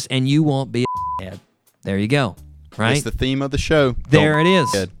kindness, and you won't be a head. There you go. Right? That's the theme of the show. There it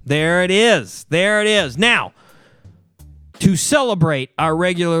is. There it is. There it is. Now, to celebrate our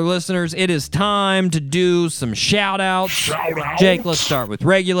regular listeners, it is time to do some shout-outs. Jake, let's start with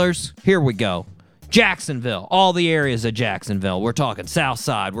regulars. Here we go. Jacksonville, all the areas of Jacksonville. We're talking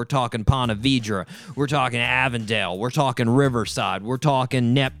Southside. We're talking Ponte Vedra. We're talking Avondale. We're talking Riverside. We're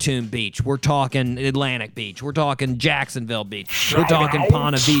talking Neptune Beach. We're talking Atlantic Beach. We're talking Jacksonville Beach. We're talking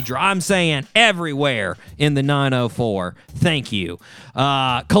Ponte Vedra. I'm saying everywhere in the 904. Thank you.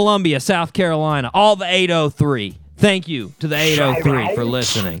 Columbia, South Carolina, all the 803. Thank you to the 803 for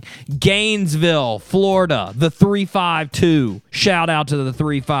listening. Gainesville, Florida, the 352. Shout out to the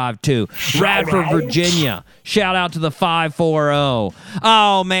 352. Radford, Virginia. Shout out to the 540.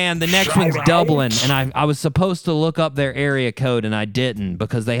 Oh, man, the next one's Dublin, and I was supposed to look up their area code, and I didn't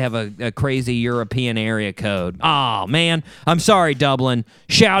because they have a crazy European area code. Oh, man, I'm sorry, Dublin.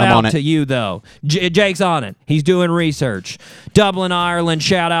 Shout out to you, though. Jake's on it. He's doing research. Dublin, Ireland,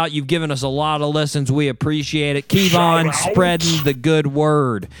 shout out. You've given us a lot of listens. We appreciate it. Keep on spreading the good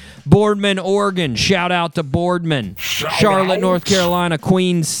word. Boardman, Oregon, shout out to Boardman. Charlotte, North Carolina,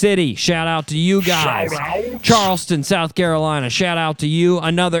 Queen City, shout out to you guys. Charleston, South Carolina, shout out to you.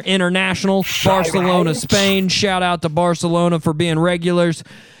 Another international, Barcelona, Spain, shout out to Barcelona for being regulars.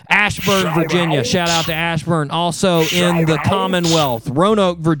 Ashburn, Virginia, shout out to Ashburn. Also in the Commonwealth,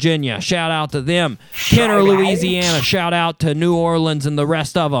 Roanoke, Virginia, shout out to them. Kenner, Louisiana, shout out to New Orleans and the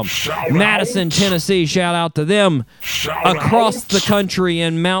rest of them. Madison, Tennessee, shout out to them. Across the country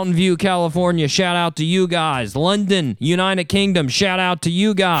in Mountain View, California, shout out to you guys. London, United Kingdom, shout out to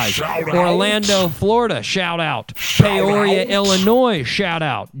you guys. Orlando, Florida, shout out. Peoria, Illinois, shout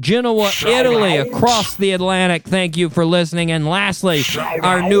out. Genoa, Italy, across the Atlantic, thank you for listening. And lastly,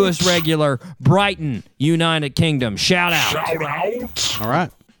 our newest regular, Brighton, United Kingdom. Shout out. All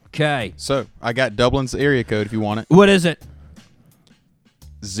right. Okay. So I got Dublin's area code if you want it. What is it?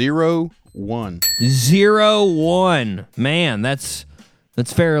 01. 01. Man, that's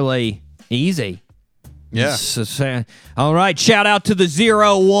fairly easy. Yeah. All right. Shout out to the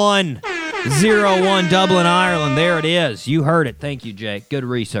 01. 01 Dublin, Ireland. There it is. You heard it. Thank you, Jake. Good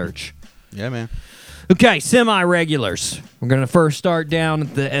research. Yeah, man. Okay, semi-regulars. We're going to first start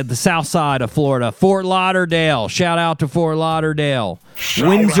down at the south side of Florida. Fort Lauderdale. Shout out to Fort Lauderdale.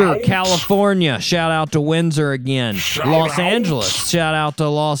 Windsor, California. Shout out to Windsor again. Los Angeles. Shout out to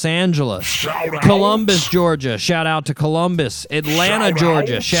Los Angeles. Columbus, Georgia. Shout out to Columbus. Atlanta,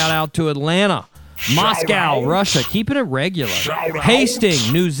 Georgia. Shout out to Atlanta. Moscow, Russia, keeping it regular.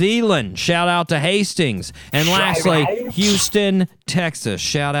 Hastings, New Zealand, shout out to Hastings. And lastly, Houston, Texas,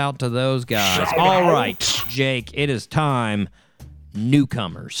 shout out to those guys. All right, Jake, it is time.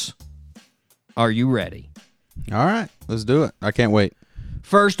 Newcomers. Are you ready? All right, let's do it. I can't wait.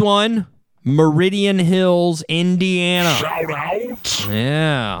 First one, Meridian Hills, Indiana.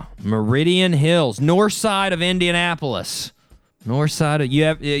 Yeah, Meridian Hills, north side of Indianapolis. North side of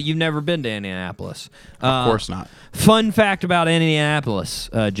you've never been to Indianapolis. Of course not. Fun fact about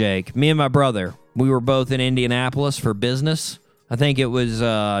Indianapolis, Jake. Me and my brother, we were both in Indianapolis for business. I think it was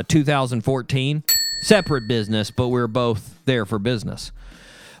 2014. Separate business, but we were both there for business.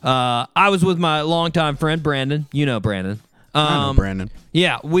 I was with my longtime friend Brandon. You know Brandon. I know Brandon.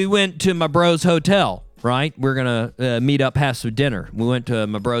 Yeah, we went to my bro's hotel. Right? We're going to meet up, have some dinner. We went to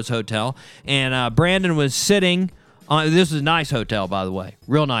my bro's hotel, and Brandon was sitting. This is a nice hotel, by the way.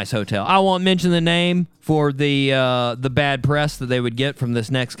 Real nice hotel. I won't mention the name for the bad press that they would get from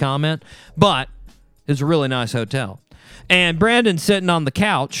this next comment, but it's a really nice hotel. And Brandon's sitting on the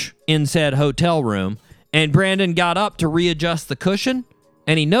couch in said hotel room, and Brandon got up to readjust the cushion,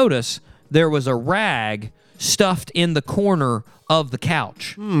 and he noticed there was a rag stuffed in the corner of the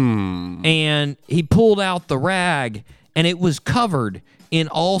couch. And he pulled out the rag, and it was covered in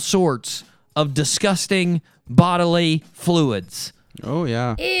all sorts of disgusting bodily fluids. Oh,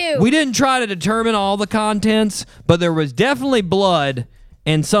 yeah. Ew. We didn't try to determine all the contents, but there was definitely blood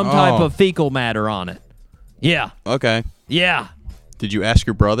and some type of fecal matter on it. Yeah. Okay. Yeah. Did you ask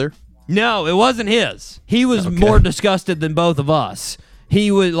your brother? No, it wasn't his. He was more disgusted than both of us.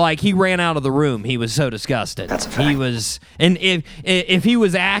 He was he ran out of the room. He was so disgusted. That's a fact. He was, and if he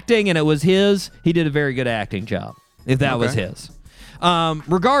was acting and it was his, he did a very good acting job. If that was his,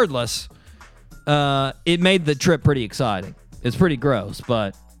 regardless, it made the trip pretty exciting. It's pretty gross,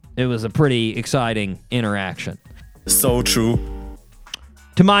 but it was a pretty exciting interaction. So true.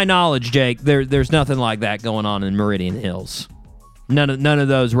 To my knowledge, Jake, there's nothing like that going on in Meridian Hills. None of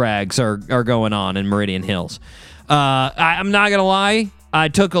those rags are going on in Meridian Hills. I'm not gonna lie. I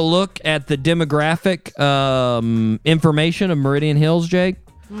took a look at the demographic information of Meridian Hills, Jake.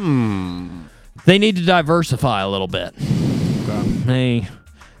 They need to diversify a little bit. Okay.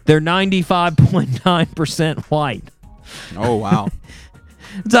 They're 95.9% white. Oh, wow.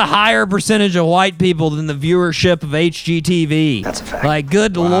 It's a higher percentage of white people than the viewership of HGTV. That's a fact. Like,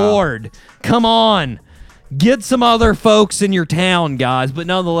 good Lord. Come on. Get some other folks in your town, guys. But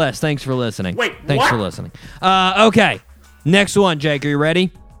nonetheless, thanks for listening. Wait, thanks for listening. Okay. Next one, Jake. Are you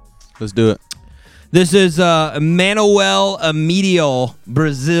ready? Let's do it. This is Manuel Amidio,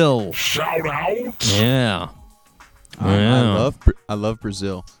 Brazil. Shout out. Yeah. I love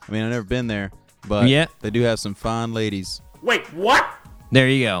Brazil. I mean, I've never been there, but they do have some fine ladies. Wait, what? There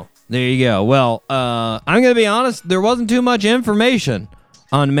you go. There you go. Well, I'm going to be honest. There wasn't too much information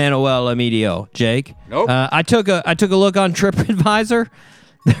on Manuel Amidio, Jake. Nope. I took a look on TripAdvisor.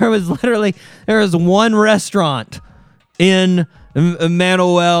 There was one restaurant in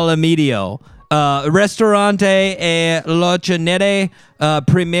Manuel Amidio. Restaurante Locanete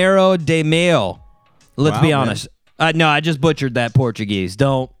Primero de Mayo. Let's be honest. No, I just butchered that Portuguese.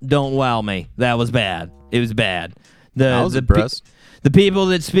 Don't wow me. That was bad. It was bad. I was impressed. The people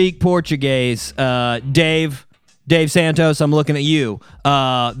that speak Portuguese, Dave Santos, I'm looking at you.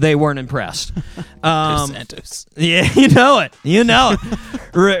 They weren't impressed. Dave Santos. Yeah, you know it.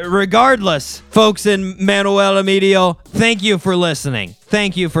 Regardless, folks in Manuel Amidio, thank you for listening.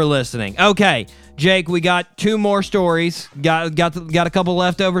 Okay, Jake, we got two more stories. Got a couple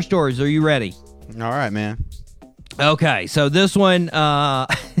leftover stories. Are you ready? All right, man. Okay, so this one,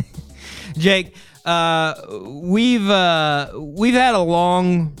 Jake, we've had a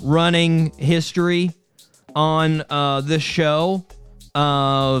long running history on this show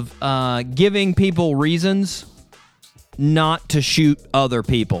of giving people reasons not to shoot other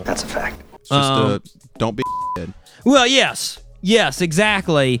people. That's a fact. It's just don't be a Well, yes,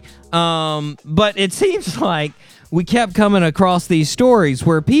 exactly. But it seems like we kept coming across these stories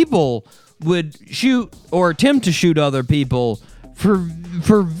where people would shoot or attempt to shoot other people for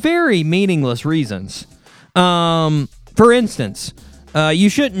very meaningless reasons. For instance, you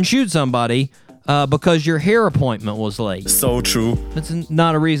shouldn't shoot somebody because your hair appointment was late. So true. That's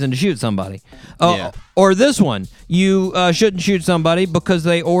not a reason to shoot somebody. Or this one, you shouldn't shoot somebody because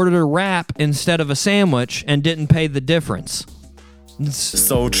they ordered a wrap instead of a sandwich and didn't pay the difference.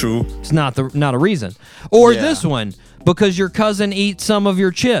 So true. It's not a reason. Or this one, because your cousin eats some of your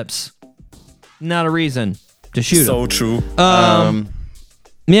chips. Not a reason to shoot so him. True.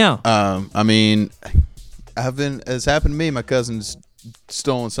 Yeah. I mean, it's happened to me. My cousin's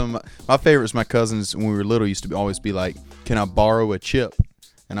stolen some of my favorites. My cousins, when we were little, used to always be like, "Can I borrow a chip?"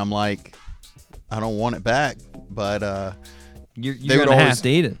 And I'm like, "I don't want it back," but you're gonna have to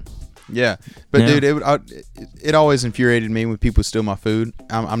eat it. Yeah, but dude, it always infuriated me when people steal my food.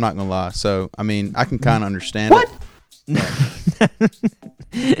 I'm not gonna lie. So I mean, I can kind of understand it.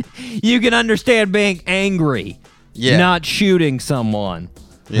 You can understand being angry, not shooting someone.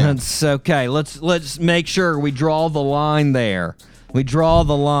 Yeah. That's okay. Let's make sure we draw the line there. We draw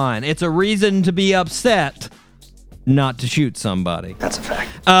the line. It's a reason to be upset, not to shoot somebody. That's a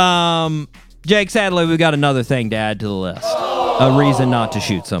fact. Jake, sadly, we've got another thing to add to the list. A reason not to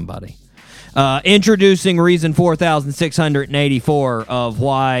shoot somebody. Introducing reason 4,684 of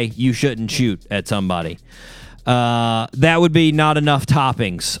why you shouldn't shoot at somebody. That would be not enough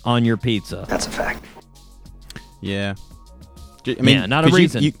toppings on your pizza. That's a fact. Yeah. I mean, not a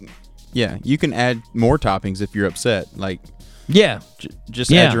reason. You can add more toppings if you're upset. Like,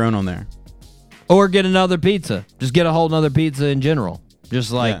 just add your own on there. Or get another pizza. Just get a whole nother pizza in general.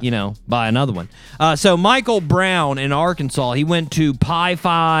 Just buy another one. So Michael Brown in Arkansas, he went to Pie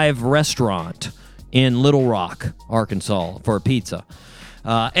 5 restaurant in Little Rock, Arkansas for a pizza.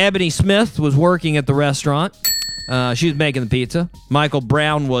 Ebony Smith was working at the restaurant. She was making the pizza. Michael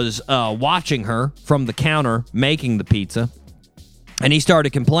Brown was watching her from the counter making the pizza, and he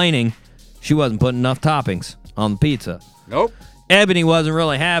started complaining she wasn't putting enough toppings on the pizza. Nope. Ebony wasn't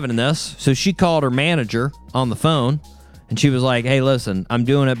really having this, so she called her manager on the phone, and she was like, hey, listen, I'm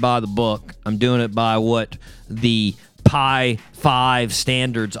doing it by the book. I'm doing it by what the Pi 5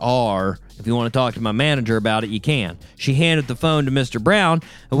 standards are. If you want to talk to my manager about it, you can. She handed the phone to Mr. Brown,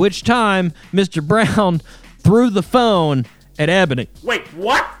 at which time Mr. Brown threw the phone at Ebony. Wait,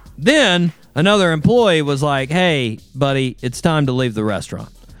 what? Then another employee was like, hey, buddy, it's time to leave the restaurant,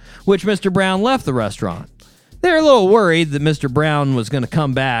 which Mr. Brown left the restaurant. They're a little worried that Mr. Brown was going to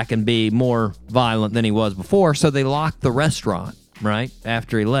come back and be more violent than he was before, so they locked the restaurant, right,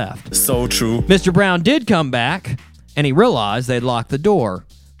 after he left. So true. Mr. Brown did come back, and he realized they'd locked the door.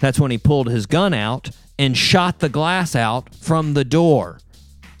 That's when he pulled his gun out and shot the glass out from the door,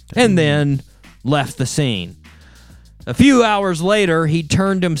 and then left the scene. A few hours later, he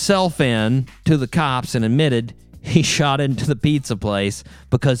turned himself in to the cops and admitted he shot into the pizza place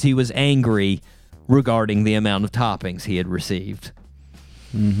because he was angry regarding the amount of toppings he had received.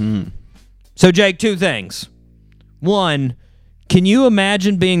 So, Jake, two things. One, can you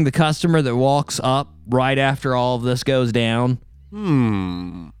imagine being the customer that walks up right after all of this goes down?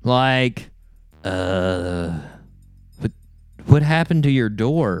 Like, what happened to your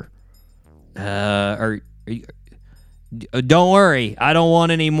door? Don't worry, I don't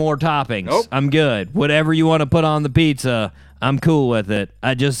want any more toppings. Nope. I'm good. Whatever you want to put on the pizza, I'm cool with it.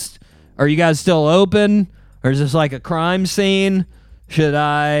 Are you guys still open? Or is this like a crime scene?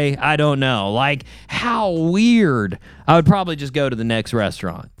 I don't know. Like, how weird. I would probably just go to the next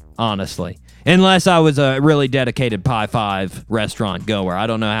restaurant, honestly. Unless I was a really dedicated Pi 5 restaurant goer. I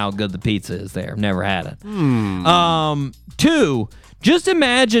don't know how good the pizza is there. Never had it. Two, just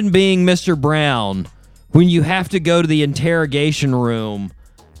imagine being Mr. Brown when you have to go to the interrogation room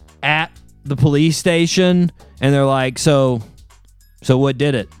at the police station, and they're like, so what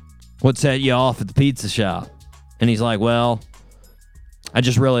did it? What set you off at the pizza shop? And he's like, well, I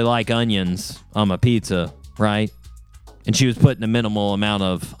just really like onions on my pizza, right? And she was putting a minimal amount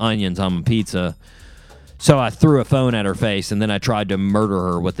of onions on my pizza. So I threw a phone at her face, and then I tried to murder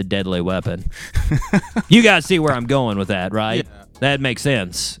her with a deadly weapon. You guys see where I'm going with that, right? Yeah. That makes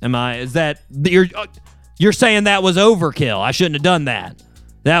sense. You're saying that was overkill. I shouldn't have done that.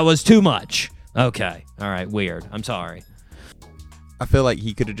 That was too much. Okay. All right. Weird. I'm sorry. I feel like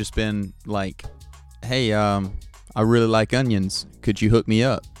he could have just been like, hey, I really like onions. Could you hook me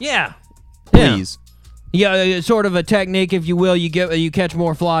up? Yeah. Please. Yeah, sort of a technique, if you will. You catch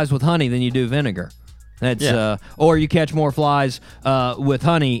more flies with honey than you do vinegar. That's or you catch more flies with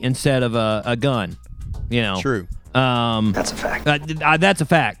honey instead of a gun. You know. True. That's a fact. That's a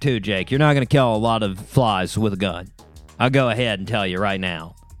fact too, Jake. You're not going to kill a lot of flies with a gun. I'll go ahead and tell you right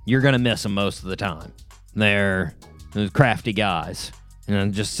now. You're going to miss them most of the time. They're crafty guys.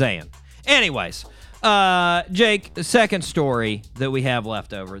 I'm just saying. Anyways, Jake, the second story that we have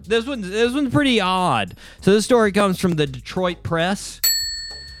left over. This one's pretty odd. So this story comes from the Detroit Press.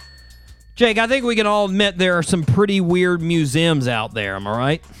 Jake, I think we can all admit there are some pretty weird museums out there. Am I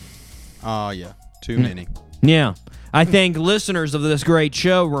right? Yeah. Too many. Yeah. I think listeners of this great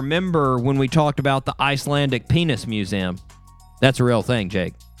show remember when we talked about the Icelandic Penis Museum. That's a real thing,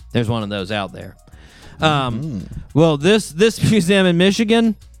 Jake. There's one of those out there. Well, this museum in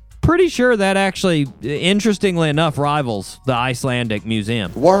Michigan, pretty sure that actually, interestingly enough, rivals the Icelandic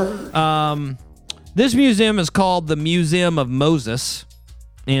Museum. Word. This museum is called the Museum of Moses,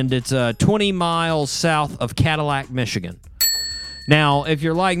 and it's 20 miles south of Cadillac, Michigan. Now, if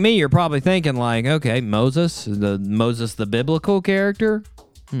you're like me, you're probably thinking like, okay, Moses the biblical character?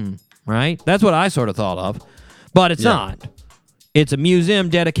 Right? That's what I sort of thought of. But it's not. It's a museum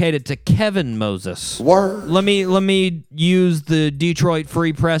dedicated to Kevin Moses. Word. Let me use the Detroit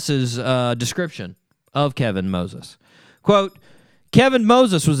Free Press's description of Kevin Moses. Quote, Kevin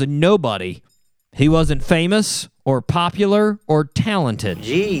Moses was a nobody. He wasn't famous or popular or talented.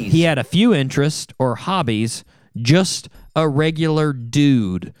 Jeez. He had a few interests or hobbies, just a regular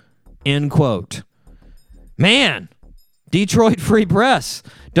dude. End quote. Man, Detroit Free Press,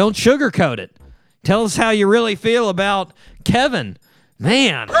 don't sugarcoat it. Tell us how you really feel about Kevin.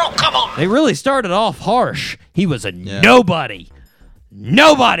 Man, Oh, come on. they really started off harsh. He was a nobody.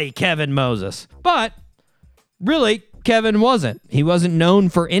 Nobody, Kevin Moses. But really, Kevin wasn't. He wasn't known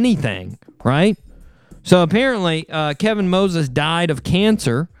for anything, right? So apparently, Kevin Moses died of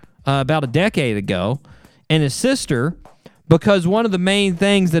cancer about a decade ago, and his sister, because one of the main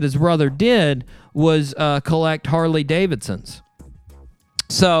things that his brother did was collect Harley Davidsons.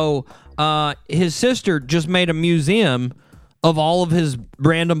 So his sister just made a museum of all of his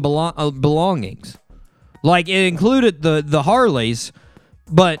random belongings. Like, it included the Harleys,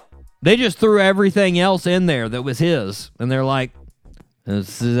 but they just threw everything else in there that was his. And they're like,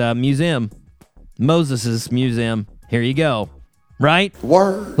 this is a museum. Moses' museum. Here you go. Right?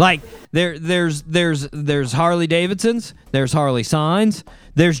 Word. Like, there's Harley Davidsons. There's Harley signs.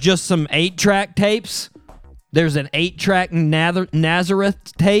 There's just some 8-track tapes. There's an 8-track Nazareth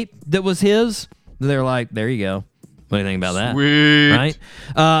tape that was his. They're like, there you go. What do you think about that? Sweet. Right?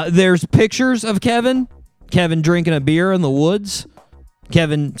 There's pictures of Kevin drinking a beer in the woods.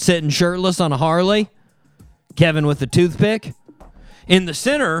 Kevin sitting shirtless on a Harley. Kevin with a toothpick. In the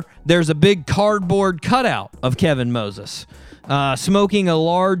center, there's a big cardboard cutout of Kevin Moses smoking a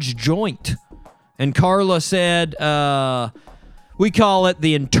large joint. And Carla said, we call it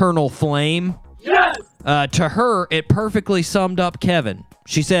the internal flame. Yes! To her, it perfectly summed up Kevin.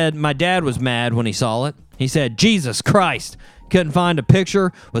 She said, my dad was mad when he saw it. He said, Jesus Christ, couldn't find a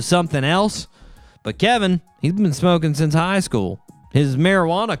picture with something else. But Kevin, he's been smoking since high school. His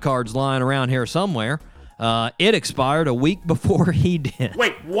marijuana card's lying around here somewhere. It expired a week before he did.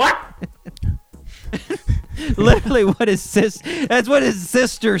 Wait, what? Literally that's what his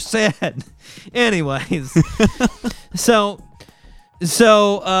sister said. Anyways. This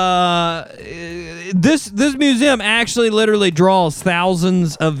museum actually literally draws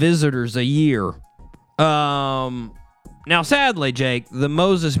thousands of visitors a year. Now sadly, Jake, the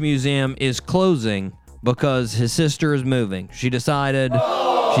Moses Museum is closing because his sister is moving. She decided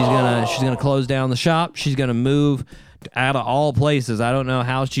she's gonna close down the shop. She's gonna move out of all places. I don't know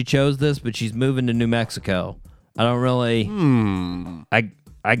how she chose this, but she's moving to New Mexico. I don't really.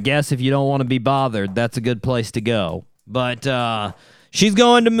 I guess if you don't want to be bothered, that's a good place to go. But she's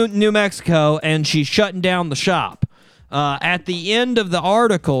going to New Mexico, and she's shutting down the shop. At the end of the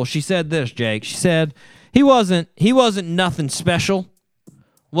article, she said this, Jake. She said he wasn't nothing special.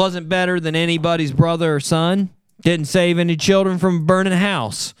 Wasn't better than anybody's brother or son. Didn't save any children from a burning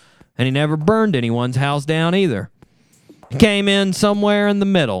house. And he never burned anyone's house down either. He came in somewhere in the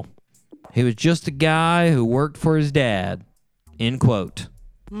middle. He was just a guy who worked for his dad. End quote.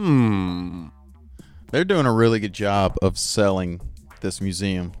 They're doing a really good job of selling this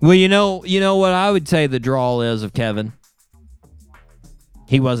museum. Well, you know what I would say the draw is of Kevin?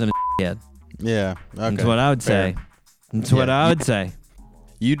 He wasn't a kid. Yeah. Okay. That's what I would say. That's what I would say.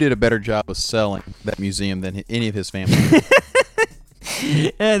 You did a better job of selling that museum than any of his family.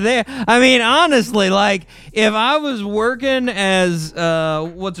 I mean, honestly, like, if I was working as,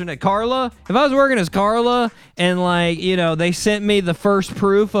 what's her name, Carla? If I was working as Carla and, like, they sent me the first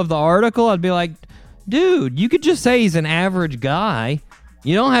proof of the article, I'd be like, dude, you could just say he's an average guy.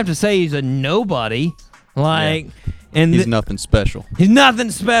 You don't have to say he's a nobody. Like, and he's nothing special. He's nothing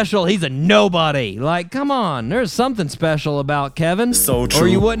special. He's a nobody. Like, come on. There's something special about Kevin. So true. Or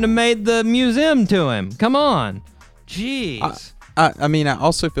you wouldn't have made the museum to him. Come on. Jeez. I mean, I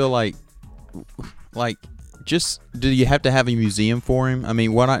also feel like, just do you have to have a museum for him? I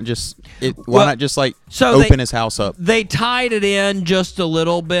mean, why not just open his house up? They tied it in just a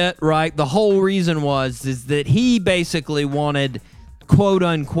little bit, right? The whole reason is that he basically wanted, quote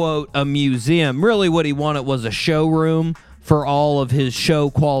unquote, a museum. Really, what he wanted was a showroom for all of his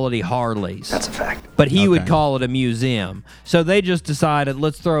show quality Harleys. That's a fact. But he would call it a museum. So they just decided,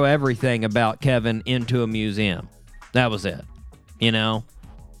 let's throw everything about Kevin into a museum. That was it.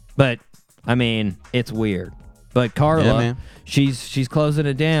 But I mean, it's weird. But Carla, she's closing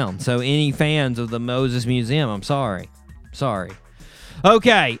it down. So any fans of the Moses Museum, I'm sorry.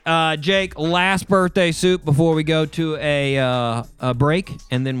 Okay, Jake, last birthday soup before we go to a break,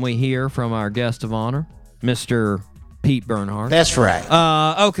 and then we hear from our guest of honor, Mr. Pete Bernhardt. That's right.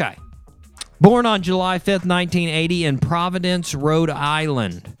 Okay. Born on July 5th, 1980 in Providence, Rhode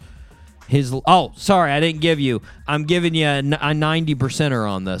Island. I didn't give you. I'm giving you a 90%er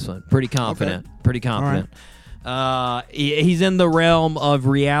on this one. Pretty confident. Okay. Pretty confident. Right. He's in the realm of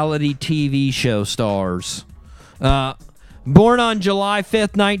reality TV show stars. Born on July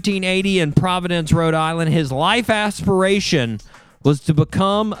 5th, 1980 in Providence, Rhode Island, his life aspiration was to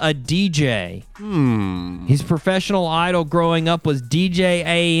become a DJ. His professional idol growing up was DJ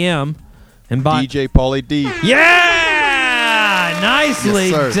AM. And DJ Pauly D. Yeah!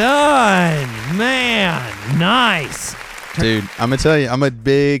 Nicely done. Man, nice. Dude, I'm going to tell you, I'm a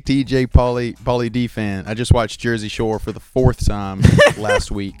big DJ Pauly D fan. I just watched Jersey Shore for the 4th time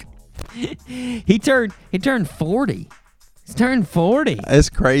last week. He turned 40. He's turned 40. It's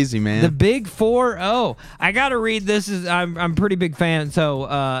crazy, man. The big 4-0. I got to read this. I'm a pretty big fan, so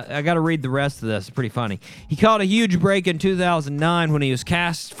I got to read the rest of this. It's pretty funny. He caught a huge break in 2009 when he was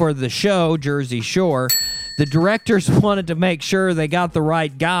cast for the show Jersey Shore. The directors wanted to make sure they got the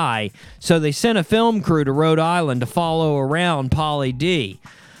right guy, so they sent a film crew to Rhode Island to follow around Pauly D.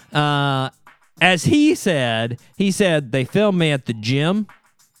 As he said they filmed me at the gym,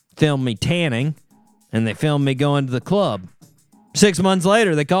 filmed me tanning, and they filmed me going to the club. 6 months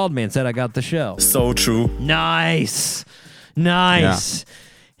later, they called me and said I got the show. So true. Nice.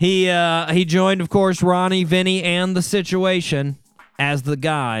 He joined, of course, Ronnie, Vinny, and The Situation as the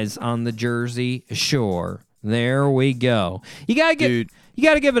guys on the Jersey Shore. There we go. You gotta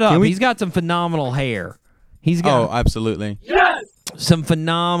give it up. He's got some phenomenal hair. He's got absolutely. some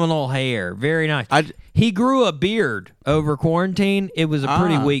phenomenal hair. Very nice. He grew a beard over quarantine. It was a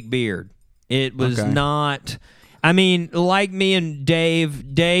pretty weak beard. It was not. I mean, like me and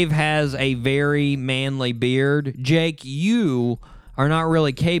Dave has a very manly beard. Jake, you are not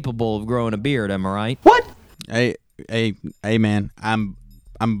really capable of growing a beard, am I right? What? Hey, man, I'm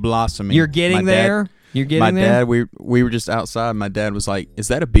blossoming. You're getting there? You're getting there? My dad, we were just outside. My dad was like, "Is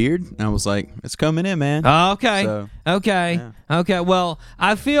that a beard?" And I was like, "It's coming in, man." Oh, okay. So, okay. yeah. Okay. Well,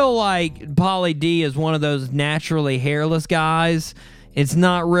 I feel like Pauly D is one of those naturally hairless guys. It's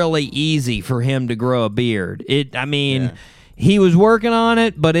not really easy for him to grow a beard. He was working on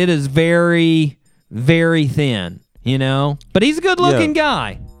it, but it is very, very thin, you know? But he's a good-looking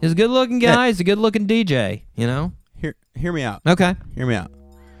guy. He's a good-looking guy. He's a good-looking DJ, you know? Hear me out. Okay. Hear me out.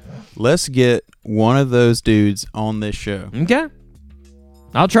 Let's get one of those dudes on this show. Okay.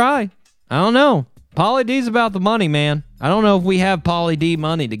 I'll try. I don't know. Pauly D's about the money, man. I don't know if we have Pauly D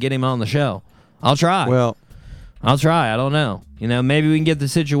money to get him on the show. I'll try. Well, I'll try. I don't know. You know, maybe we can get the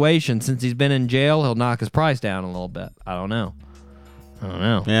situation. Since he's been in jail, he'll knock his price down a little bit. I don't know.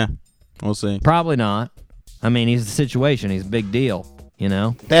 Yeah, we'll see. Probably not. I mean, he's the situation. He's a big deal, you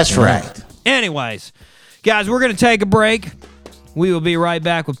know? That's right. Anyways, guys, we're going to take a break. We will be right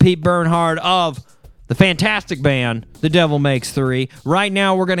back with Pete Bernhard of the fantastic band, The Devil Makes Three. Right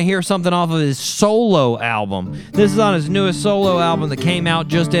now, we're going to hear something off of his solo album. This is on his newest solo album that came out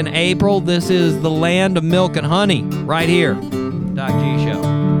just in April. This is The Land of Milk and Honey, right here. Doc G Show.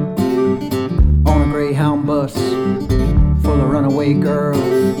 On a Greyhound bus full of runaway girls,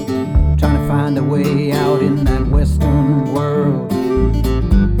 trying to find a way out in that western world.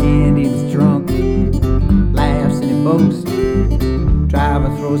 And he's drunk, laughs and he boasts.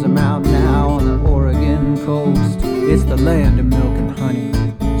 Driver throws him out now on the Oregon coast. It's the land of milk and honey.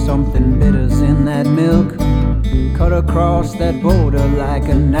 Something bitter's in that milk. Cut across that border like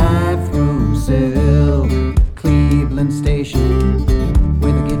a knife through silk. Cleveland Station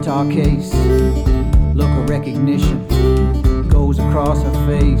with a guitar case. Look of recognition goes across her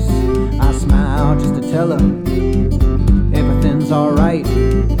face. I smile just to tell her everything's alright.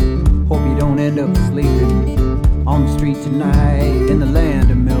 Hope you don't end up sleeping on the street tonight. In the land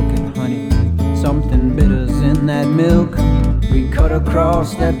of milk and honey, something bitter's in that milk. We cut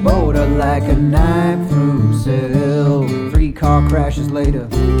across that border like a knife through silk. 3 car crashes later,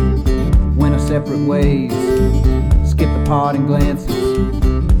 went our separate ways. Skip the parting glances,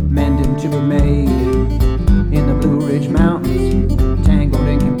 mending to be made. In the Blue Ridge Mountains, tangled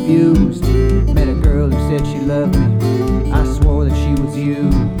and confused. Met a girl who said she loved me. I swore that she was you.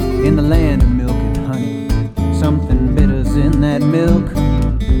 In the land of milk and honey, something bitter's in that milk.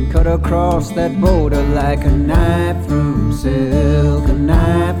 Cut across that border like a knife through silk. A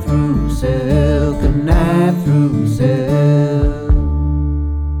knife through silk. A knife through silk.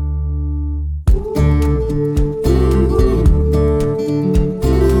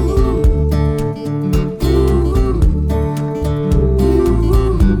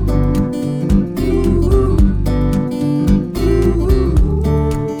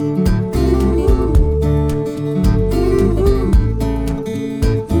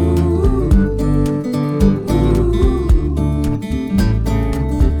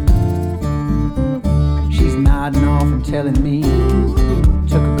 Telling me,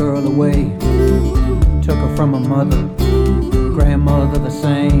 took a girl away, took her from her mother, grandmother the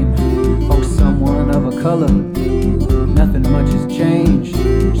same, oh someone of a color, nothing much has changed,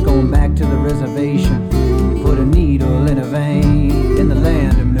 just going back to the reservation, put a needle in a vein, in the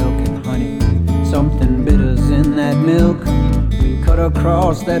land of milk and honey, something bitter's in that milk, we cut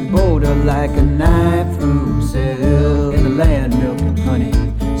across that border like a knife through silk, in the land of milk and honey,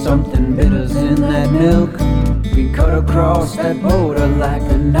 something bitter's in that milk. We cut across that border like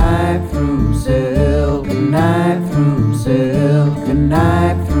a knife through silk. A knife through silk. A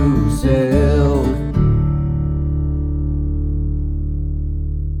knife through silk.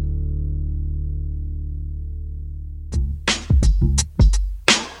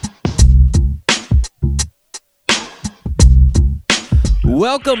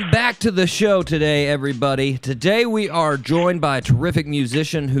 Welcome back to the show today, everybody. Today we are joined by a terrific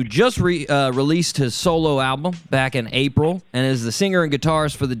musician who just released his solo album back in April and is the singer and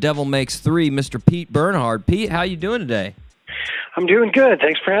guitarist for The Devil Makes Three, Mr. Pete Bernhard. Pete, how you doing today? I'm doing good.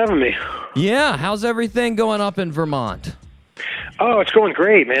 Thanks for having me. Yeah, how's everything going up in Vermont? Oh, it's going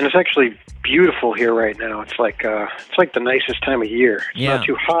great, man. It's actually beautiful here right now. It's like the nicest time of year. It's not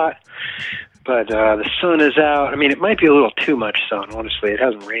too hot, but the sun is out. I mean, it might be a little too much sun, honestly. It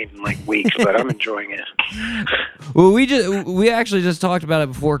hasn't rained in like weeks, but I'm enjoying it. Well, we actually just talked about it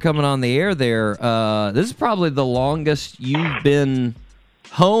before coming on the air there. This is probably the longest you've been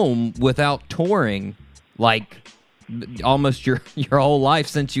home without touring, like almost your whole life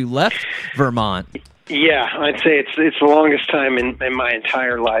since you left Vermont. Yeah, I'd say it's the longest time in my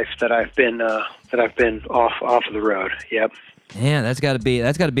entire life that I've been off of the road. Yep. Yeah, that's got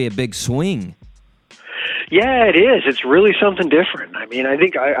to be a big swing. Yeah, it is. It's really something different. I mean, I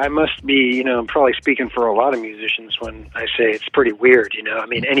think I must be, I'm probably speaking for a lot of musicians when I say it's pretty weird, I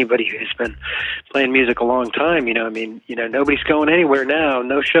mean, anybody who's been playing music a long time, nobody's going anywhere now,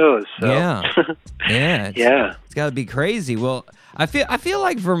 no shows. So. Yeah. It's got to be crazy. Well, I feel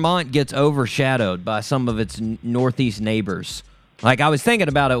like Vermont gets overshadowed by some of its northeast neighbors. Like I was thinking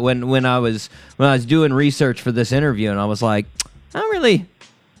about it when I was doing research for this interview, and I was like, I don't really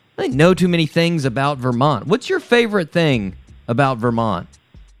know too many things about Vermont. What's your favorite thing about Vermont?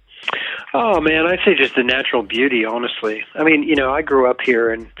 Oh, man, I'd say just the natural beauty, honestly. I mean, I grew up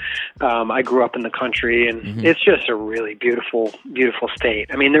here, and I grew up in the country, and it's just a really beautiful, beautiful state.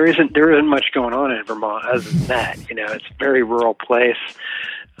 I mean, there isn't much going on in Vermont other than that. It's a very rural place.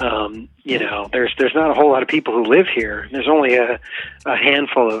 There's not a whole lot of people who live here. There's only a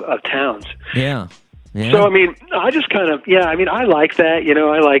handful of towns. Yeah. So, I mean, I just kind of, I like that.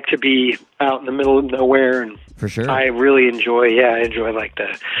 I like to be out in the middle of nowhere, and for sure, I really enjoy like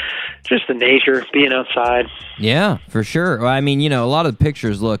just the nature, being outside. Yeah, for sure. Well, I mean, a lot of the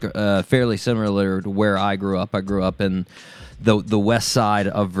pictures look fairly similar to where I grew up. I grew up in the west side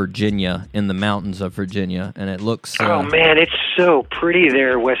of Virginia, in the mountains of Virginia, and it looks. Oh man, it's so pretty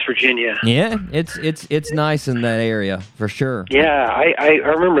there, West Virginia. Yeah, it's nice in that area for sure. Yeah, I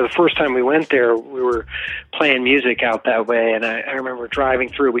remember the first time we went there, we were playing music out that way, and I remember driving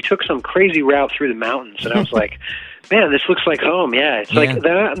through. We took some crazy route through the mountains, and I was like, man, this looks like home. Yeah, it's like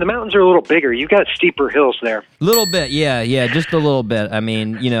the mountains are a little bigger. You've got steeper hills there. Little bit, yeah, just a little bit. I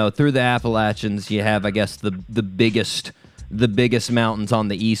mean, through the Appalachians, you have, I guess, the biggest mountains on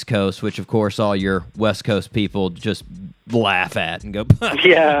the East Coast, which of course all your West Coast people just laugh at and go,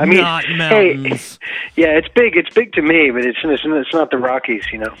 yeah, I mean, not mountains. Hey, it's big to me, but it's not the Rockies,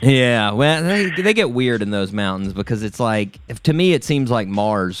 Yeah, well, they get weird in those mountains because it's like, to me, it seems like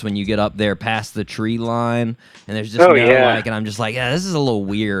Mars when you get up there past the tree line, and there's just and I'm just like, this is a little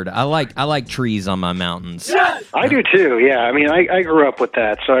weird. I like trees on my mountains. I do too. Yeah, I mean, I grew up with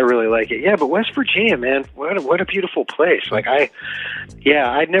that, so I really like it. Yeah, but West Virginia, man, what a beautiful place. Like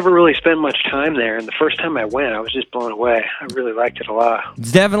I'd never really spent much time there, and the first time I went, I was just blown away. I really liked it a lot.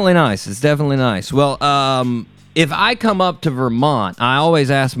 It's definitely nice. Well, if I come up to Vermont, I always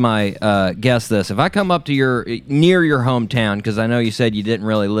ask my guests this. If I come up to near your hometown, because I know you said you didn't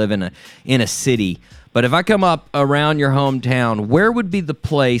really live in a city, but if I come up around your hometown, where would be the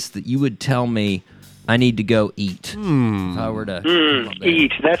place that you would tell me I need to go eat? If I were to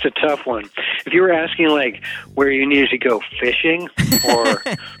eat, that's a tough one. If you were asking like where you needed to go fishing, or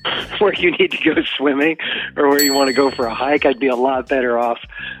where you need to go swimming, or where you want to go for a hike, I'd be a lot better off.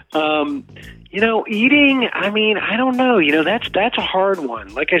 Eating, I mean, I don't know. That's a hard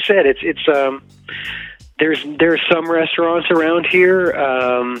one. Like I said, it's there's some restaurants around here.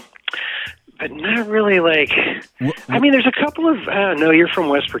 But not really like, I mean, there's a couple of, no, you're from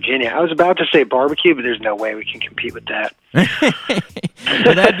West Virginia. I was about to say barbecue, but there's no way we can compete with that. But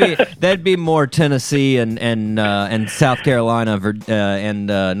that'd be more Tennessee and South Carolina and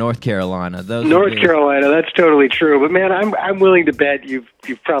North Carolina. North Carolina, that's totally true. But man, I'm willing to bet you've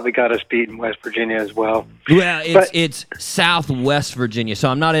probably got us beat in West Virginia as well. Well, it's Southwest Virginia, so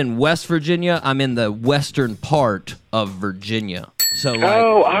I'm not in West Virginia. I'm in the western part of Virginia. So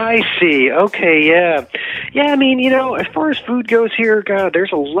I see. Okay, yeah. I mean, as far as food goes here, God,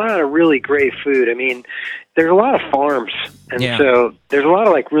 there's a lot of really great food. I mean, there's a lot of farms, and so there's a lot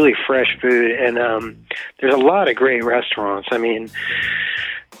of like really fresh food, and there's a lot of great restaurants. I mean,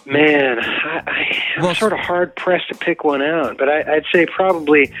 man, I'm sort of hard pressed to pick one out, but I'd say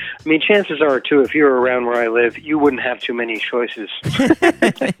probably. I mean, chances are too, if you were around where I live, you wouldn't have too many choices.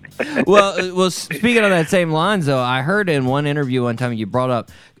 Well, speaking of that same lines, though, I heard in one interview one time you brought up,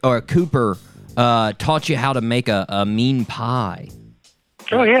 or Cooper taught you how to make a mean pie.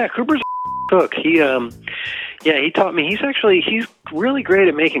 Oh yeah, Cooper's a cook. He taught me. He's really great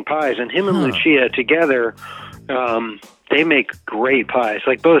at making pies, and him and Lucia together, they make great pies.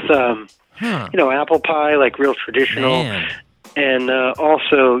 Like both, apple pie, like real traditional. Man. And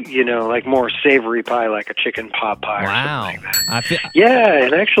also, like more savory pie, like a chicken pot pie. Wow. Or something like that. Yeah,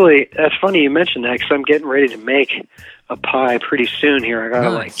 and actually, that's funny you mentioned that because I'm getting ready to make a pie pretty soon here. I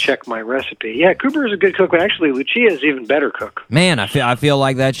gotta check my recipe. Yeah, Cooper is a good cook, but actually, Lucia is even better cook. Man, I feel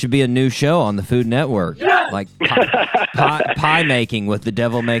like that should be a new show on the Food Network. Yes! Like pie making with the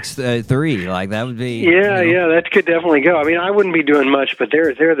Devil Makes 3. Like that would be. Yeah, yeah, that could definitely go. I mean, I wouldn't be doing much, but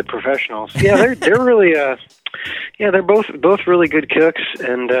they're the professionals. Yeah, they're really. Yeah, they're both really good cooks,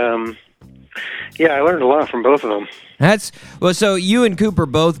 and I learned a lot from both of them. So you and Cooper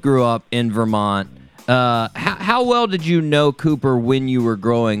both grew up in Vermont. How well did you know Cooper when you were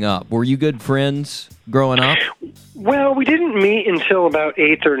growing up? Were you good friends growing up? Well, we didn't meet until about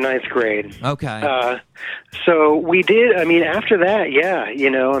 8th or 9th grade. Okay. So we did, after that, yeah,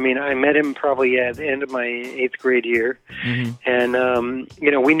 I met him probably at the end of my 8th grade year. Mm-hmm. And,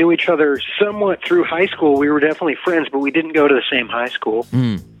 we knew each other somewhat through high school. We were definitely friends, but we didn't go to the same high school.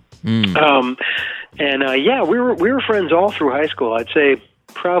 We were friends all through high school. I'd say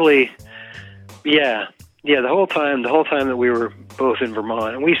probably, the whole time that we were both in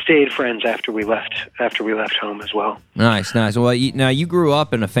Vermont, and we stayed friends after we left home as well. Nice. Well, now you grew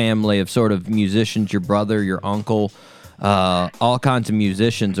up in a family of sort of musicians. Your brother, your uncle, all kinds of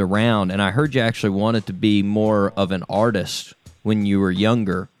musicians around, and I heard you actually wanted to be more of an artist when you were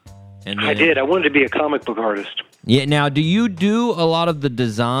younger. And then, I did. I wanted to be a comic book artist. Yeah. Now, do you do a lot of the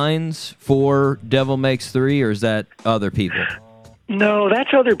designs for Devil Makes 3, or is that other people? No, that's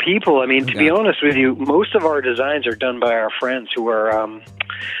other people. To be honest with you, most of our designs are done by our friends who are,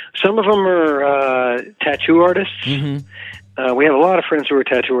 some of them are tattoo artists. Mm-hmm. We have a lot of friends who are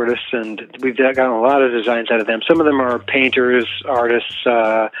tattoo artists, and we've gotten a lot of designs out of them. Some of them are painters, artists,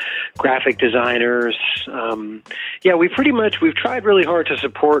 graphic designers. We've tried really hard to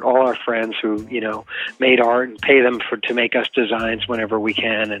support all our friends who, made art and pay them to make us designs whenever we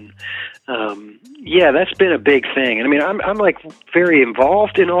can. And, that's been a big thing. And I'm like very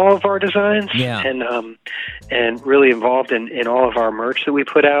involved in all of our designs and really involved in all of our merch that we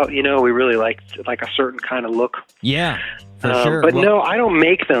put out. We really like a certain kind of look. Yeah. For sure. But no, I don't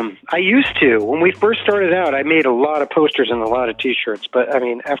make them. I used to. When we first started out, I made a lot of posters and a lot of T-shirts. But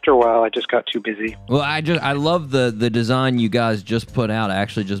after a while, I just got too busy. Well, I love the design you guys just put out. I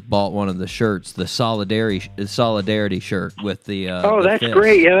actually just bought one of the shirts, the solidarity shirt with the. That's fist.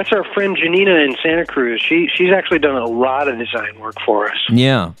 Great. Yeah, that's our friend Janina in Santa Cruz. She's actually done a lot of design work for us.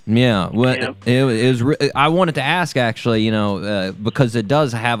 Yeah. Well, it was. I wanted to ask actually, because it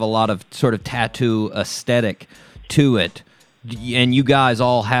does have a lot of sort of tattoo aesthetic to it. And you guys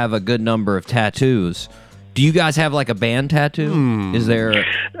all have a good number of tattoos. Do you guys have like a band tattoo? Is there?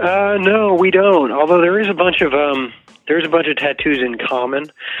 No, we don't. Although there is a bunch of tattoos in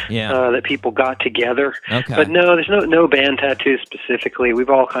common that people got together. Okay. But no, there's no band tattoos specifically. We've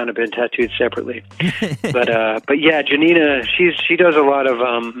all kind of been tattooed separately. but yeah, Janina, she does a lot of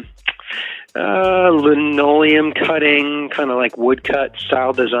linoleum cutting, kind of like woodcut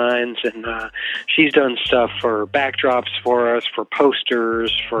style designs, and she's done stuff for backdrops for us, for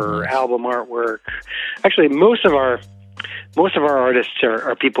posters, for album artwork. Actually, most of our artists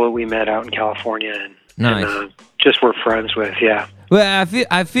are people that we met out in California and just we're friends with. Yeah. Well,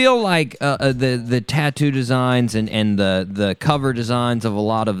 I feel like the tattoo designs and the cover designs of a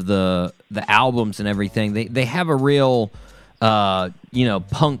lot of the albums and everything, they have a real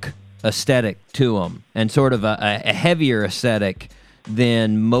punk aesthetic to them, and sort of a heavier aesthetic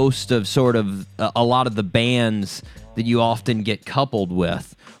than most of sort of a lot of the bands that you often get coupled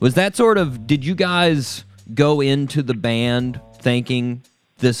with. Was that sort of, did you guys go into the band thinking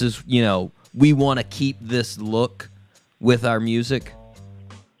this is, we want to keep this look with our music?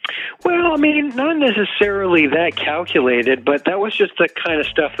 Well, not necessarily that calculated, but that was just the kind of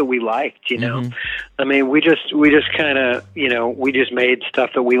stuff that we liked, Mm-hmm. We just kind of, we just made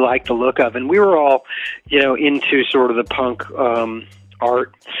stuff that we liked the look of, and we were all, into sort of the punk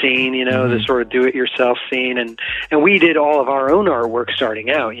art scene, mm-hmm. the sort of do-it-yourself scene, and we did all of our own artwork starting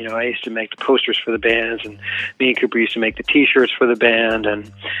out. I used to make the posters for the bands, and me and Cooper used to make the T-shirts for the band,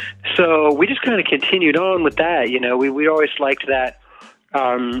 and so we just kind of continued on with that. We always liked that.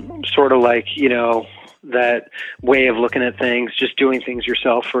 Sort of like, that way of looking at things, just doing things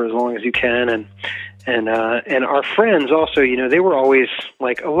yourself for as long as you can. And our friends also, they were always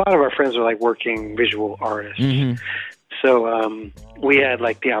like, a lot of our friends are like working visual artists. Mm-hmm. So, we had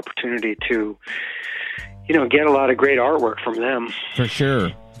like the opportunity to, get a lot of great artwork from them.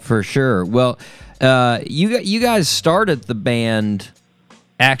 For sure. Well, you guys started the band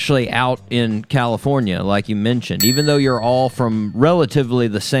actually out in California, like you mentioned, even though you're all from relatively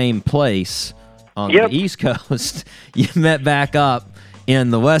the same place on the East Coast. You met back up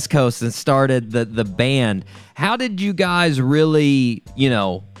in the West Coast and started the band. How did you guys really,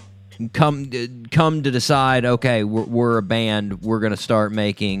 come to decide, okay, we're a band, we're going to start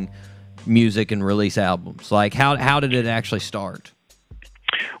making music and release albums? Like, how did it actually start?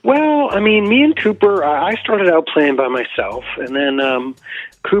 Well, I mean, me and Cooper, I started out playing by myself, and then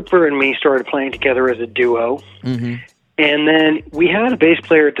Cooper and me started playing together as a duo. Mm-hmm. And then we had a bass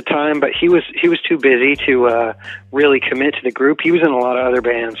player at the time, but he was too busy to really commit to the group. He was in a lot of other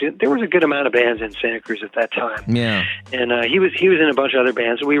bands. There was a good amount of bands in Santa Cruz at that time. Yeah. And he was in a bunch of other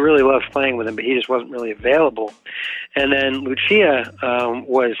bands. We really loved playing with him, but he just wasn't really available. And then Lucia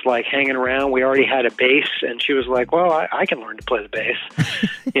was like hanging around. We already had a bass, and she was like, "Well, I can learn to play the bass,"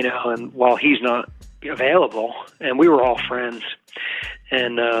 And while he's not available, and we were all friends,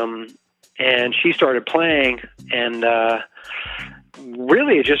 and she started playing, and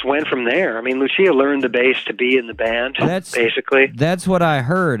really it just went from there. I mean, Lucia learned the bass to be in the band, basically. That's what I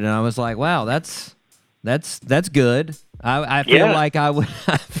heard, and I was like, wow, that's good. I feel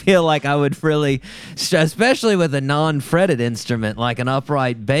like I would really, especially with a non-fretted instrument like an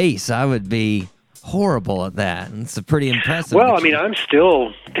upright bass, I would be horrible at that. And it's pretty impressive. Well, I mean, I'm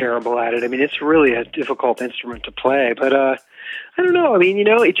still terrible at it. I mean, it's really a difficult instrument to play, but I don't know. I mean,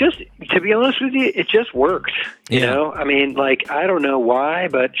 it just, to be honest with you, it just worked. You know, I mean, like, I don't know why,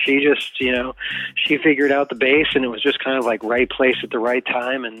 but she just, she figured out the bass, and it was just kind of like right place at the right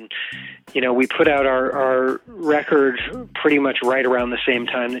time. And, we put out our record pretty much right around the same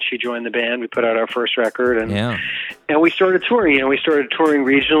time that she joined the band. We put out our first record, and we started touring. We started touring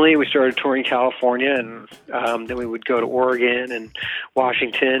regionally. We started touring California, and then we would go to Oregon and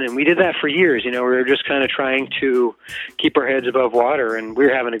Washington, and we did that for years. We were just kind of trying to keep our heads above water, and we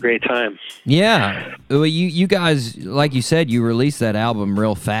were having a great time. Yeah. Well, you guys, like you said, you released that album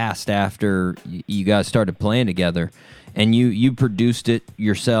real fast after you guys started playing together, and you produced it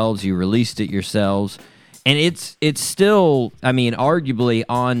yourselves, you released it yourselves, and it's still, I mean, arguably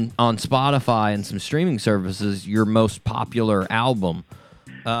on Spotify and some streaming services, your most popular album.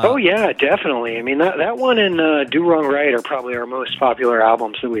 Oh yeah, definitely. I mean, that one and Do Wrong Right are probably our most popular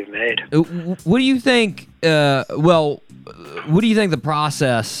albums that we've made. What do you think? What do you think the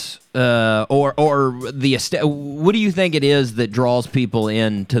process or what do you think it is that draws people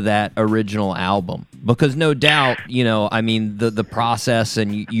into that original album? Because no doubt, I mean, the process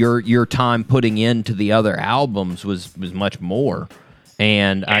and your time putting into the other albums was much more,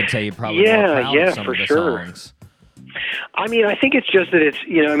 and I'd say you're probably more proud of some of the songs. I mean, I think it's just that it's,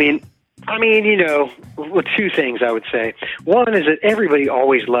 well, two things I would say. One is that everybody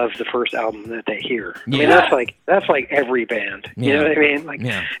always loves the first album that they hear. I mean, that's like every band. You know what I mean? Like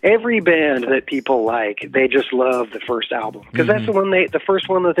every band that people like, they just love the first album because that's the first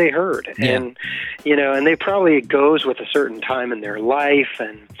one that they heard. And and they probably, it goes with a certain time in their life,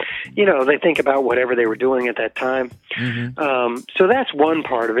 and they think about whatever they were doing at that time. So that's one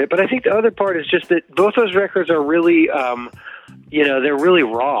part of it. But I think the other part is just that both those records are really they're really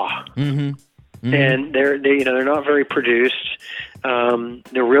raw, and they're not very produced.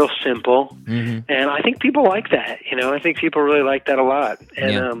 They're real simple, and I think people like that. I think people really like that a lot,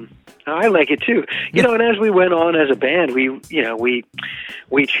 and I like it too. And as we went on as a band, we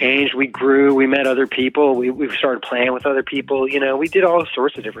changed, we grew, we met other people, we started playing with other people. We did all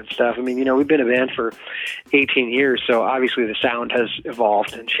sorts of different stuff. I mean, we've been a band for 18 years, so obviously the sound has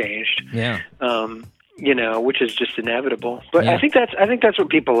evolved and changed. Which is just inevitable. But I think that's what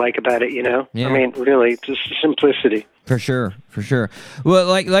people like about it, I mean, really, just simplicity. For sure. Well,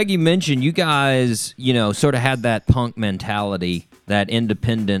 like you mentioned, you guys, sort of had that punk mentality, that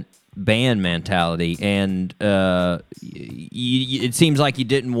independent band mentality, and it seems like you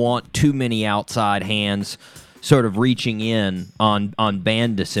didn't want too many outside hands sort of reaching in on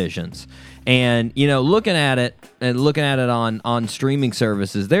band decisions. And looking at it on streaming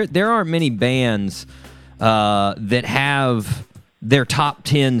services, there aren't many bands that have their top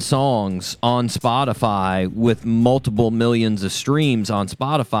 10 songs on Spotify with multiple millions of streams on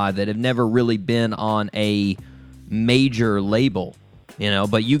Spotify that have never really been on a major label.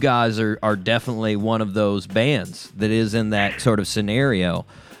 But you guys are definitely one of those bands that is in that sort of scenario.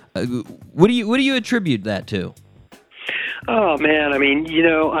 What do you attribute that to? Oh man, I mean,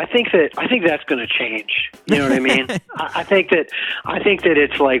 I think that's going to change. You know what I mean? I think that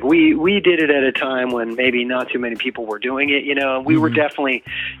it's like we did it at a time when maybe not too many people were doing it. And we were definitely,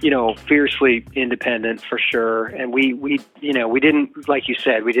 fiercely independent for sure. And we didn't, like you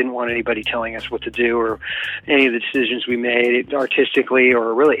said, we didn't want anybody telling us what to do or any of the decisions we made artistically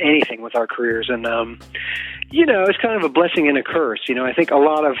or really anything with our careers. And it's kind of a blessing and a curse. I think a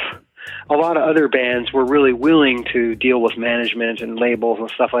lot of other bands were really willing to deal with management and labels and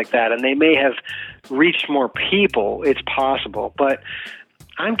stuff like that, and they may have reached more people. It's possible, but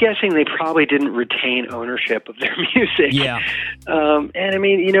I'm guessing they probably didn't retain ownership of their music. Yeah. And I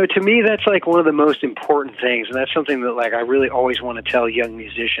mean, to me, that's like one of the most important things, and that's something that like I really always want to tell young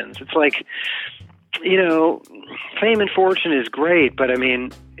musicians. It's like, fame and fortune is great, but I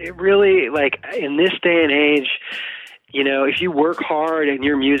mean, it really, like, in this day and age, if you work hard and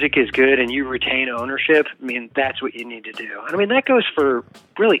your music is good and you retain ownership, I mean, that's what you need to do. And I mean, that goes for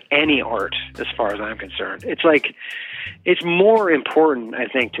really any art as far as I'm concerned. It's like, it's more important, I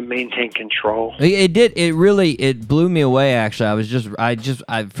think, to maintain control. It blew me away, actually.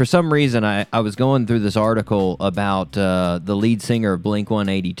 I for some reason, I was going through this article about the lead singer of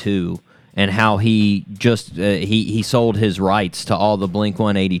Blink-182 and how he just, he sold his rights to all the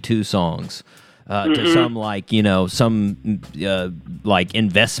Blink-182 songs. To some like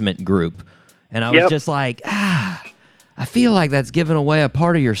investment group, and I was just like, I feel like that's giving away a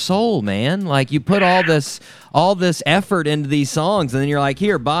part of your soul, man. Like you put all this effort into these songs, and then you're like,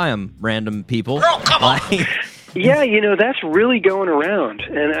 here, buy them, random people. Oh, come on. Yeah, that's really going around.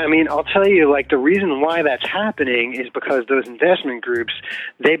 And I mean, I'll tell you, like, the reason why that's happening is because those investment groups,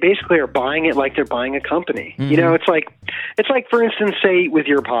 they basically are buying it like they're buying a company. Mm-hmm. It's like, for instance, say with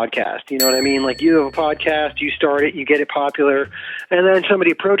your podcast, you know what I mean? Like you have a podcast, you start it, you get it popular, and then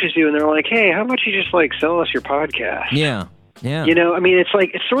somebody approaches you and they're like, hey, how much you just like sell us your podcast? Yeah. Yeah. I mean,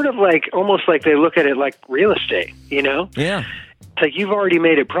 it's sort of like, almost like they look at it like real estate, Yeah. It's like you've already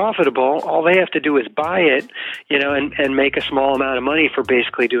made it profitable. All they have to do is buy it, and make a small amount of money for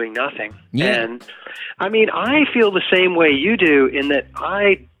basically doing nothing. Yeah. And I mean, I feel the same way you do in that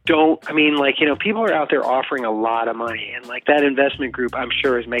people are out there offering a lot of money, and like that investment group, I'm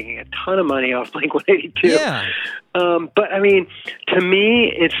sure, is making a ton of money off Blink-182. Yeah. But I mean, to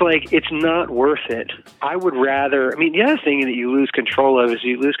me, it's like, it's not worth it. I would rather, the other thing that you lose control of is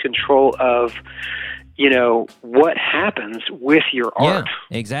you lose control of, what happens with your art.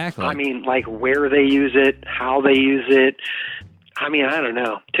 Yeah, exactly. I mean, like where they use it, how they use it. I mean, I don't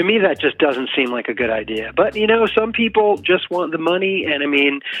know. To me, that just doesn't seem like a good idea. But, some people just want the money, and I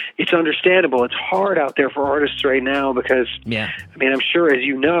mean, it's understandable. It's hard out there for artists right now because, I'm sure, as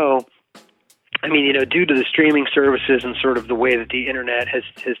you know, due to the streaming services and sort of the way that the internet has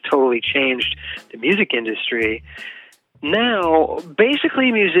totally changed the music industry, now,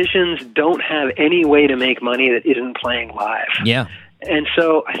 basically, musicians don't have any way to make money that isn't playing live. Yeah. And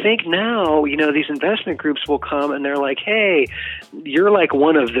so I think now, these investment groups will come and they're like, hey, you're like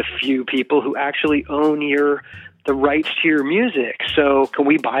one of the few people who actually own the rights to your music. So can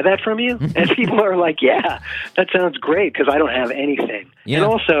we buy that from you? And people are like, yeah, that sounds great because I don't have anything. Yeah. And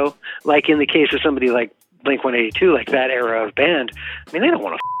also, like in the case of somebody like Blink-182, like that era of band, they don't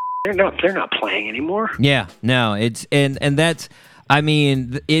want to they're not playing anymore. Yeah, no, it's and that's,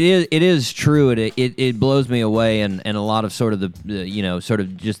 it is true. It blows me away, and a lot of sort of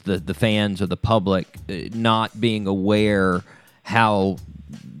the fans or the public not being aware how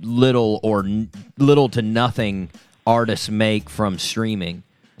little to nothing artists make from streaming.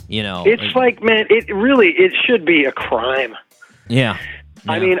 It's like, man, it should be a crime. Yeah.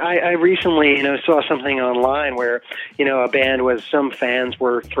 Yeah. I recently, saw something online where, some fans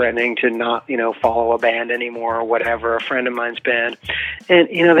were threatening to not, follow a band anymore or whatever, a friend of mine's band. And,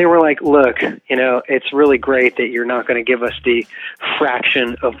 they were like, look, it's really great that you're not going to give us the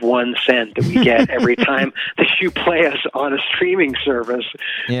fraction of 1 cent that we get every time that you play us on a streaming service.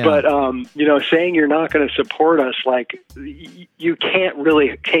 Yeah. But, saying you're not going to support us, like, you can't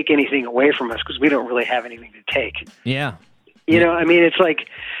really take anything away from us because we don't really have anything to take. Yeah. It's like,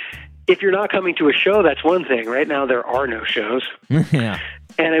 if you're not coming to a show, that's one thing. Right now, there are no shows. Yeah.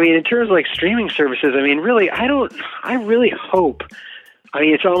 And in terms of like streaming services, really, I really hope,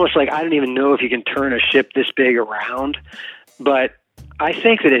 it's almost like I don't even know if you can turn a ship this big around, but I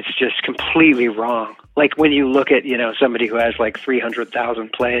think that it's just completely wrong. Like when you look at, somebody who has like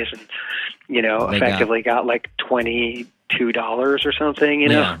 300,000 plays and, effectively got like $22 or something,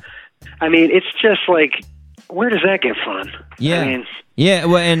 Yeah. It's just like, where does that get fun? Yeah. I mean, yeah,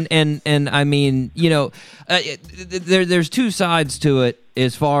 well, and I mean, you know, there's two sides to it.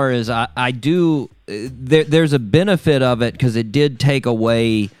 As far as I do, there's a benefit of it because it did take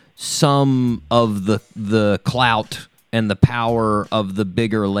away some of the clout and the power of the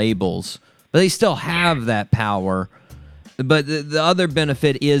bigger labels, but they still have that power. But the other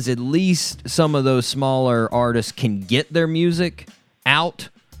benefit is at least some of those smaller artists can get their music out.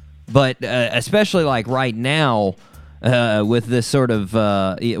 But especially like right now, with this sort of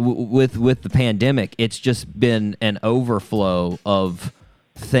with the pandemic, it's just been an overflow of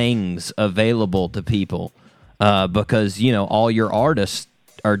things available to people because you know all your artists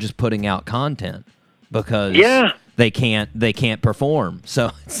are just putting out content because they can't perform.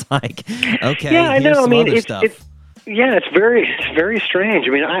 So it's like okay, yeah, I here's know. some I mean, other stuff. It's very strange.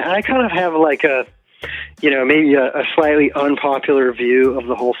 I mean, I kind of have like a, you know, maybe a slightly unpopular view of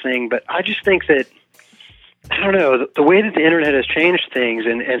the whole thing, but I just think that, I don't know, the way that the internet has changed things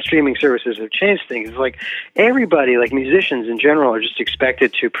and streaming services have changed things is like everybody, like musicians in general, are just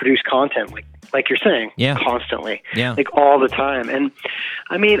expected to produce content like you're saying, constantly, like all the time. And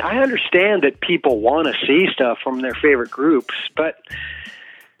I mean, I understand that people want to see stuff from their favorite groups, but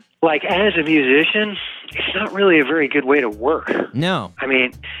like as a musician, it's not really a very good way to work. No. I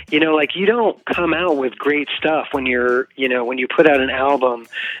mean, you know, like you don't come out with great stuff when you're, you know, when you put out an album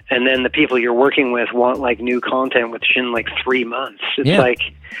and then the people you're working with want like new content within like 3 months. It's like,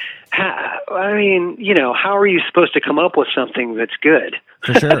 I mean, you know, how are you supposed to come up with something that's good?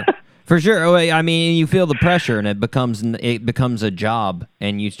 For sure. For sure. I mean, you feel the pressure and it becomes a job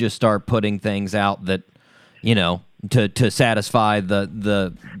and you just start putting things out that, you know, to satisfy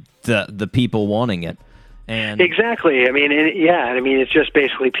the people wanting it. And exactly. I mean, it's just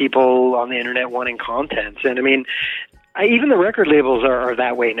basically people on the internet wanting content. And I mean, even the record labels are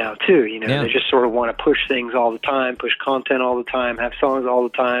that way now too. You know, they just sort of want to push things all the time, push content all the time, have songs all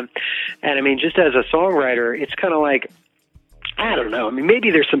the time. And I mean, just as a songwriter, it's kind of like, I don't know. I mean,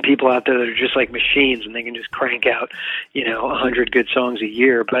 maybe there's some people out there that are just like machines and they can just crank out, you know, 100 good songs a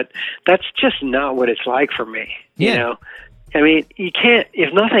year. But that's just not what it's like for me. You know, I mean, you can't,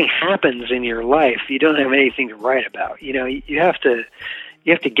 if nothing happens in your life, you don't have anything to write about. You know, you have to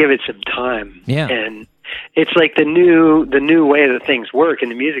give it some time. Yeah. And it's like the new way that things work in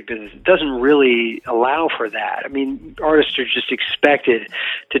the music business. It doesn't really allow for that. I mean, artists are just expected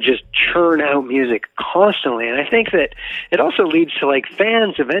to just churn out music constantly. And I think that it also leads to like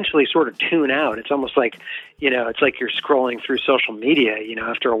fans eventually sort of tune out. It's almost like, you know, it's like you're scrolling through social media, you know,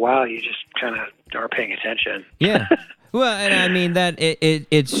 after a while you just kind of aren't paying attention. Yeah. Well, and I mean that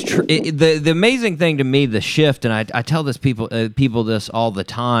it's true. The amazing thing to me, the shift, and I tell this people this all the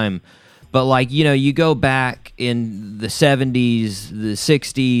time, but like, you know, you go back in the 70s, the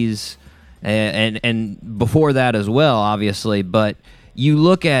 60s, and before that as well, obviously, but you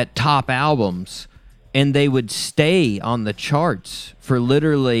look at top albums and they would stay on the charts for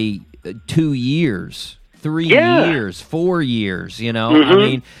literally 2 years. 3 years, 4 years, you know? I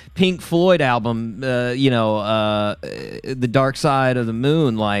mean, Pink Floyd album, you know, The Dark Side of the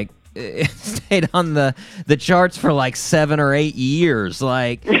Moon, like, it stayed on the charts for like 7 or 8 years.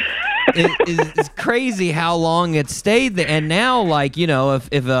 Like, it's crazy how long it stayed there. And now, like, you know, if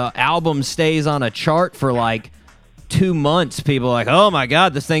an album stays on a chart for like 2 months, people are like, oh my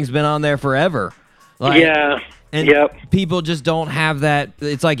God, this thing's been on there forever. Like, and people just don't have that.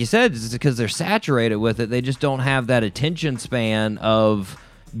 It's like you said, it's because they're saturated with it. They just don't have that attention span of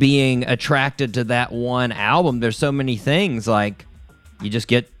being attracted to that one album. There's so many things, like you just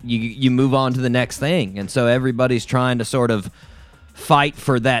get, you move on to the next thing. And so everybody's trying to sort of fight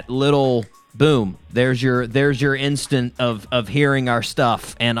for that little boom. There's your instant of hearing our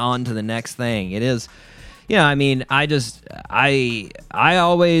stuff and on to the next thing. It is. Yeah, I mean, I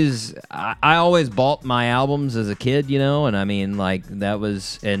always bought my albums as a kid, you know, and I mean, like that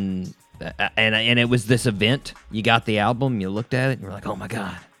was and it was this event. You got the album, you looked at it, and you're like, oh my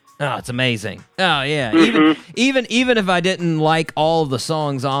God, oh, it's amazing. Oh yeah, even if I didn't like all the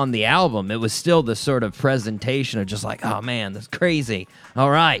songs on the album, it was still this sort of presentation of just like, oh man, that's crazy.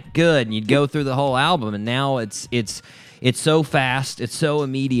 All right, good, and you'd go through the whole album, and now it's so fast, it's so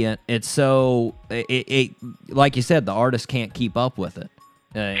immediate, it's so it like you said, the artist can't keep up with it.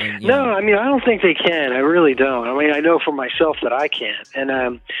 I mean, I don't think they can. I really don't. I mean, I know for myself that I can't.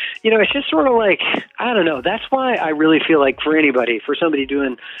 And, you know, it's just sort of like, I don't know. That's why I really feel like for somebody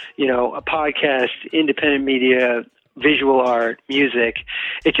doing, you know, a podcast, independent media, visual art, music,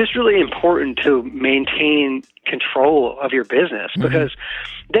 it's just really important to maintain control of your business because,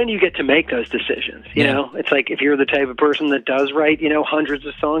 then you get to make those decisions. You know, it's like if you're the type of person that does write, hundreds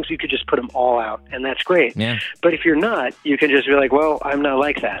of songs, you could just put them all out, and that's great. Yeah. But if you're not, you can just be like, well, I'm not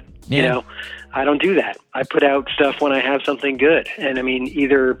like that. Yeah. I don't do that. I put out stuff when I have something good. And I mean,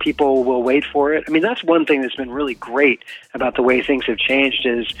 either people will wait for it. I mean, that's one thing that's been really great about the way things have changed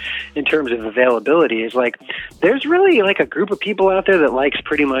is in terms of availability is like, there's really like a group of people out there that likes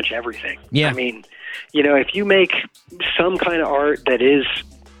pretty much everything. Yeah. I mean, if you make some kind of art that is,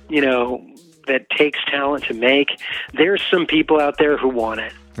 that takes talent to make, there's some people out there who want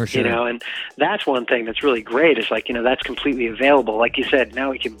it. For sure. And that's one thing that's really great is like, that's completely available. Like you said,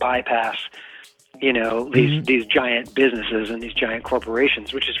 now we can bypass, these giant businesses and these giant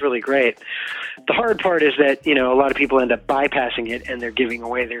corporations, which is really great. The hard part is that, a lot of people end up bypassing it and they're giving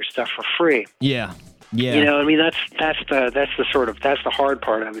away their stuff for free. Yeah. Yeah. That's the hard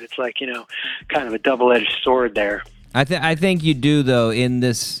part of it. It's like, kind of a double-edged sword there. I think you do though in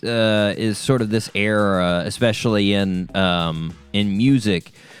this is sort of this era, especially in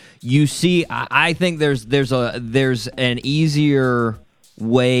music. You see, I think there's an easier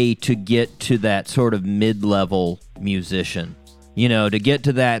way to get to that sort of mid-level musician. To get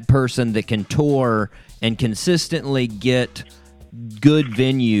to that person that can tour and consistently get good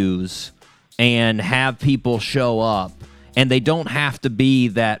venues and have people show up, and they don't have to be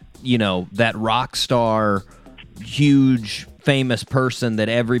that that rock star, huge famous person that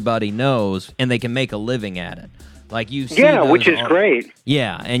everybody knows, and they can make a living at it. Like you see, which is great.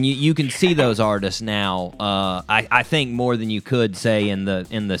 Yeah, and you can see those artists now. I think more than you could say in the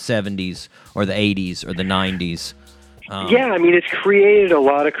 70s or the 80s or the 90s. I mean, it's created a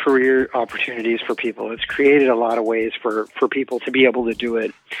lot of career opportunities for people. It's created a lot of ways for people to be able to do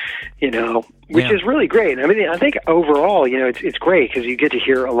it, which is really great. I mean, I think overall, it's great because you get to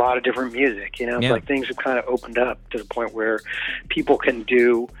hear a lot of different music. It's like things have kind of opened up to the point where people can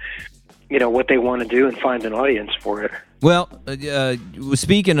do, what they want to do and find an audience for it. Well,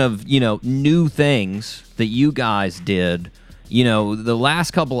 speaking of, new things that you guys did, the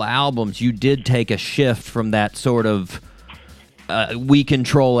last couple of albums, you did take a shift from that sort of we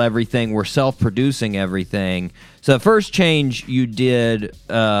control everything, we're self-producing everything. So the first change you did,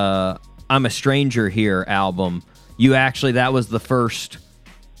 I'm a Stranger Here album, that was the first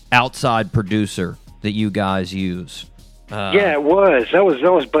outside producer that you guys used. It was. That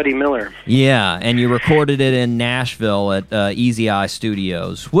was Buddy Miller. Yeah, and you recorded it in Nashville at Easy Eye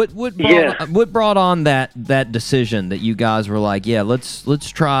Studios. What brought on that decision that you guys were like, let's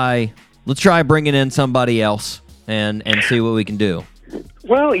try bringing in somebody else and see what we can do?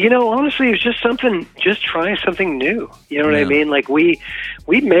 Well, honestly, it was just trying something new. You know what I mean? Like we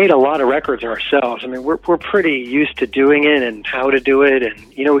made a lot of records ourselves. I mean, we're pretty used to doing it and how to do it,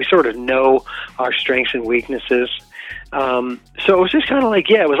 and we sort of know our strengths and weaknesses. So it was just kind of like,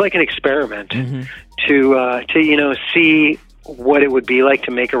 it was like an experiment to see what it would be like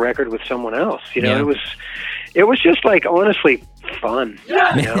to make a record with someone else. It was just like, honestly, fun.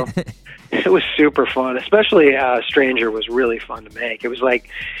 It was super fun, especially Stranger was really fun to make. It was like,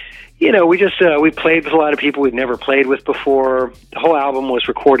 we just we played with a lot of people we'd never played with before. The whole album was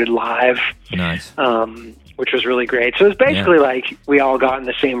recorded live. Nice. Which was really great. So it was basically like we all got in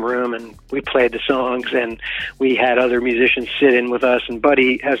the same room and we played the songs, and we had other musicians sit in with us. And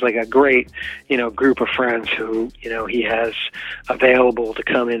Buddy has like a great, group of friends who, he has available to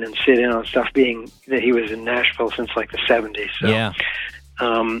come in and sit in on stuff, being that he was in Nashville since like the 70s. So,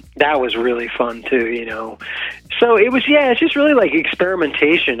 that was really fun too, So it was, it's just really like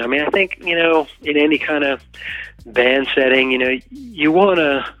experimentation. I mean, I think, in any kind of band setting, you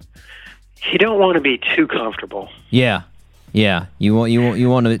don't want to be too comfortable. Yeah. You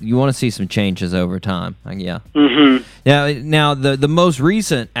want to see some changes over time. Yeah. Mm-hmm. Now the most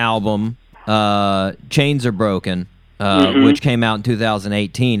recent album, Chains Are Broken, which came out in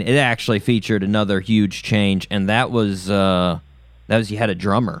 2018. It actually featured another huge change, and that was you had a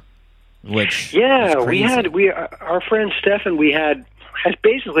drummer, which our friend Stefan has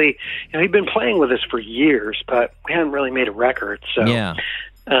basically, he'd been playing with us for years, but we hadn't really made a record. So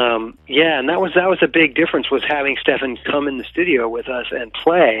and that was a big difference, was having Stefan come in the studio with us and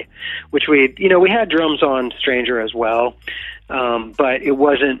play, which we had drums on Stranger as well, but it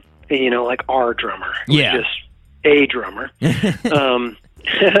wasn't like our drummer. It was just a drummer. And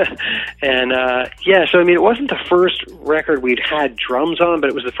so I mean, it wasn't the first record we'd had drums on, but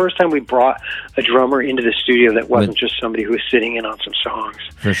it was the first time we brought a drummer into the studio that wasn't just somebody who was sitting in on some songs.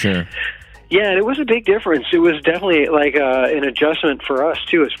 For sure. Yeah, it was a big difference. It was definitely like an adjustment for us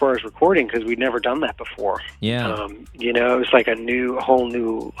too, as far as recording, because we'd never done that before. Yeah. You know, it was like a whole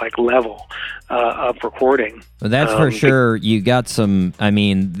new like level of recording. Well, that's for sure. You got some. I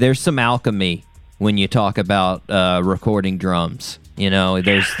mean, there's some alchemy when you talk about recording drums. You know,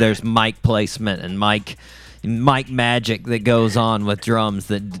 there's mic placement and mic magic that goes on with drums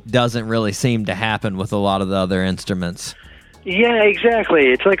that doesn't really seem to happen with a lot of the other instruments. Yeah,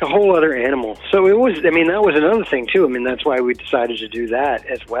 exactly. It's like a whole other animal. So it was, I mean, that was another thing too. I mean, that's why we decided to do that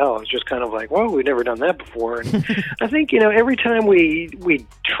as well. It was just kind of like, well, we've never done that before. And I think, you know, every time we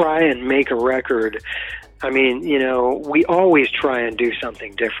try and make a record, I mean, you know, we always try and do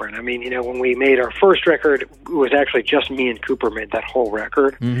something different. I mean, you know, when we made our first record, it was actually just me and Cooper made that whole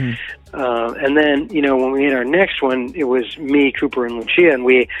record. Mm-hmm. And then, you know, when we made our next one, it was me, Cooper, and Lucia, and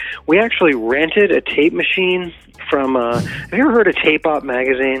we actually rented a tape machine from, have you ever heard of Tape Op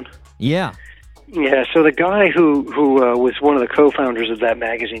magazine? Yeah. Yeah, so the guy who was one of the co-founders of that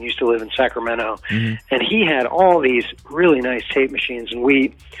magazine used to live in Sacramento, and he had all these really nice tape machines, and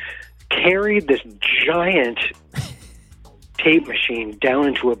we carried this giant tape machine down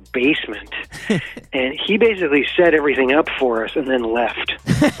into a basement, and he basically set everything up for us and then left.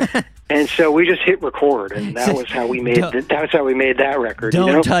 And so we just hit record, and that was how we made that record. Don't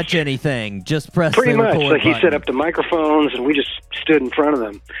you know? touch anything. Just press pretty the much. record Like he button. set up the microphones, and we just stood in front of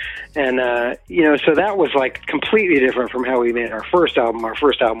them. And you know, so that was like completely different from how we made our first album. Our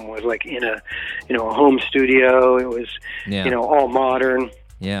first album was like in a home studio. It was all modern.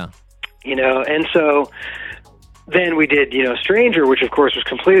 Yeah. You know, and so then we did, you know, Stranger, which of course was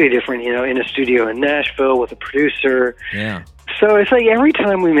completely different, you know, in a studio in Nashville with a producer. Yeah. So it's like every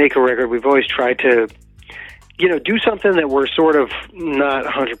time we make a record, we've always tried to, you know, do something that we're sort of not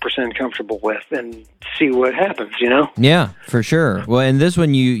 100% comfortable with and see what happens, you know? Yeah, for sure. Well, in this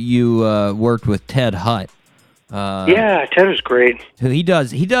one, you worked with Ted Hutt. Yeah, Ted was great. He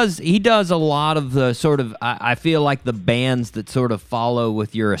does a lot of the sort of, I feel like the bands that sort of follow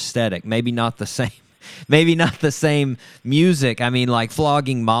with your aesthetic. Maybe not the same music. I mean, like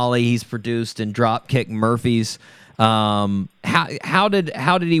Flogging Molly, he's produced, and Dropkick Murphys. How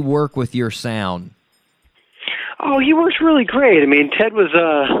did he work with your sound? Oh, he works really great. I mean, Ted was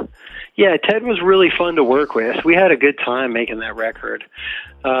really fun to work with. We had a good time making that record.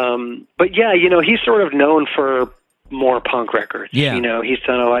 But yeah, you know, he's sort of known for more punk records. Yeah. You know, he's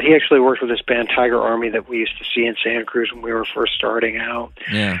done a lot. He actually worked with this band Tiger Army that we used to see in Santa Cruz when we were first starting out.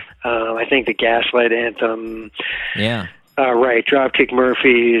 Yeah. I think the Gaslight Anthem. Yeah. Right, Dropkick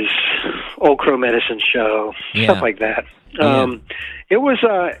Murphys, Old Crow Medicine Show, stuff like that. It was,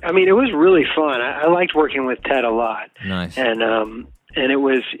 I mean, it was really fun. I liked working with Ted a lot. Nice. And it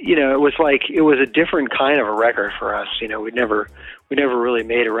was, you know, it was like, it was a different kind of a record for us. You know, we never really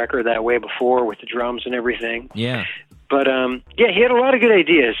made a record that way before with the drums and everything. Yeah. But, yeah, he had a lot of good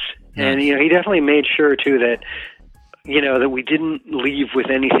ideas. Nice. And, you know, he definitely made sure, too, that, you know, that we didn't leave with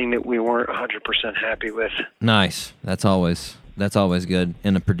anything that we weren't 100% happy with. Nice. That's always good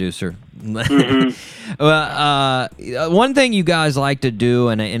in a producer. Mm-hmm. Well, one thing you guys like to do,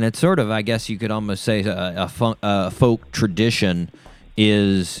 and it's sort of, I guess you could almost say a folk tradition,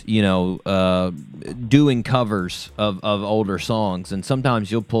 is, you know, doing covers of older songs. And sometimes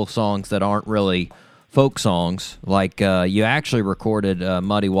you'll pull songs that aren't really folk songs. Like you actually recorded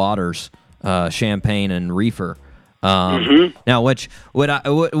Muddy Waters, Champagne and Reefer. Now,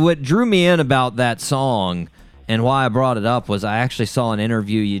 what drew me in about that song and why I brought it up was I actually saw an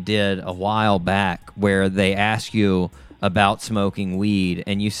interview you did a while back where they asked you about smoking weed,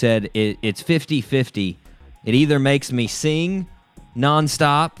 and you said it's 50-50. It either makes me sing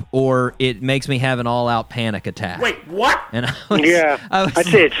nonstop or it makes me have an all-out panic attack. Wait, what? And I'd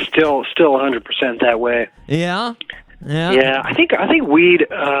say it's still 100% that way. Yeah. Yeah, I think weed.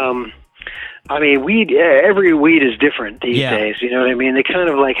 I mean, weed. Every weed is different these days. You know what I mean? They kind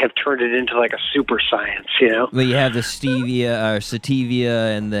of like have turned it into like a super science. You know? Well, you have the stevia or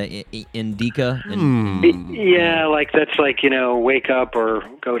sativia and the indica. Yeah, like that's like, you know, wake up or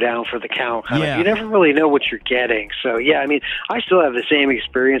go down for the count. Yeah. You never really know what you're getting. So yeah, I mean, I still have the same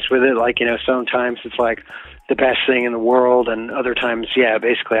experience with it. Like, you know, sometimes it's like the best thing in the world, and other times, yeah,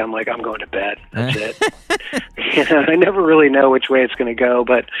 basically I'm like, I'm going to bed. That's it. You know, I never really know which way it's going to go,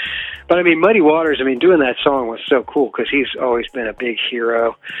 but I mean, Muddy Waters, I mean, doing that song was so cool because he's always been a big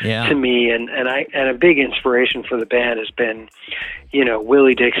hero to me, and a big inspiration for the band has been, you know,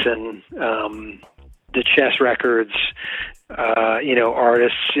 Willie Dixon, the Chess Records, you know,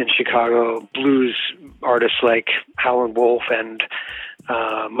 artists in Chicago, blues artists like Howlin' Wolf and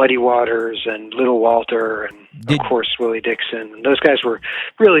Muddy Waters and Little Walter and, of course, Willie Dixon. And those guys were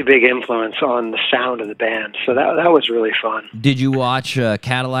really big influence on the sound of the band. So that was really fun. Did you watch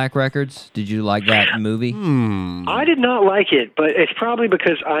Cadillac Records? Did you like that movie? I did not like it, but it's probably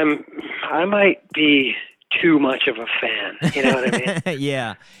because I might be too much of a fan. You know what I mean?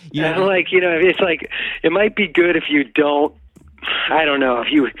 Yeah. And like, you know, it's like it might be good if you don't. I don't know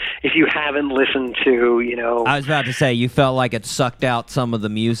if you haven't listened to, you know. I was about to say you felt like it sucked out some of the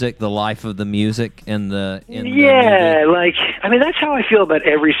music, the life of the music in the movie. Like I mean that's how I feel about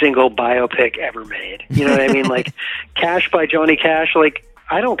every single biopic ever made. You know what I mean? Like Cash by Johnny Cash. Like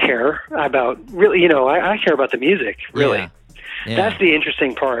I don't care about really. You know, I care about the music. Really, Yeah. That's the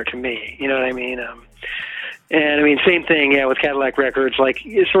interesting part to me. You know what I mean? And I mean, same thing, with Cadillac Records, like,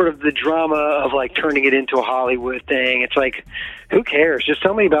 it's sort of the drama of, like, turning it into a Hollywood thing. It's like, who cares? Just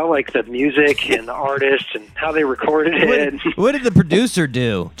tell me about, like, the music and the artists and how they recorded it. What did the producer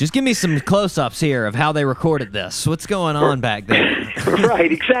do? Just give me some close-ups here of how they recorded this. What's going on back there?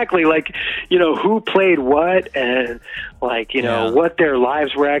 Right, exactly. Like, you know, who played what and, like, you know, what their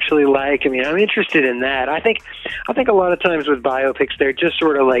lives were actually like. I mean, I'm interested in that. I think a lot of times with biopics, they're just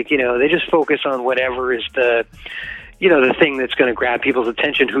sort of like, you know, they just focus on whatever is the thing that's going to grab people's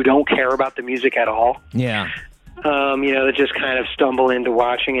attention who don't care about the music at all. Yeah. You know, that just kind of stumble into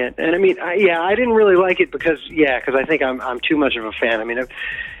watching it. And I mean, I didn't really like it because I think I'm too much of a fan. I mean,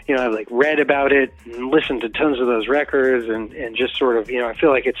 I've like read about it and listened to tons of those records and just sort of, you know, I feel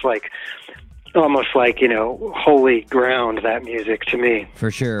like it's like almost like, you know, holy ground, that music to me.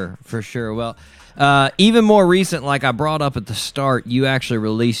 For sure. Well, even more recent, like I brought up at the start, you actually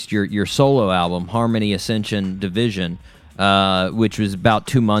released your solo album, Harmony Ascension Division, which was about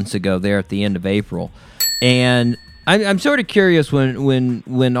 2 months ago there at the end of April. And I'm sort of curious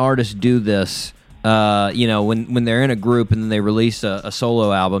when artists do this, you know, when they're in a group and then they release a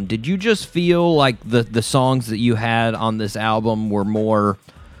solo album, did you just feel like the songs that you had on this album were more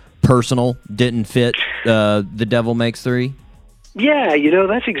personal, didn't fit The Devil Makes Three? Yeah, you know,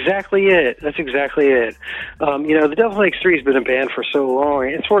 that's exactly it. You know, The Devil Makes Three has been a band for so long.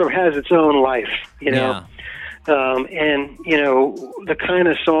 It sort of has its own life, you know. Yeah. And, you know, the kind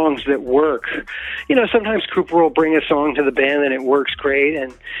of songs that work, you know, sometimes Cooper will bring a song to the band and it works great,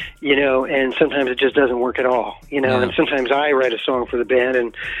 and, you know, and sometimes it just doesn't work at all, you know, and sometimes I write a song for the band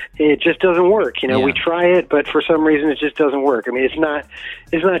and it just doesn't work, you know. We try it, but for some reason it just doesn't work. I mean, it's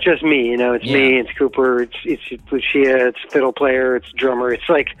not just me, you know, it's me, it's Cooper, it's Lucia, it's fiddle player, it's drummer. It's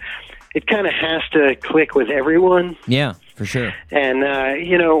like, it kind of has to click with everyone. Yeah. For sure. And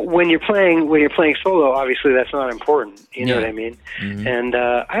you know, when you're playing solo, obviously that's not important. You know what I mean? Mm-hmm. And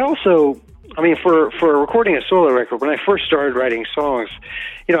I mean, for recording a solo record, when I first started writing songs,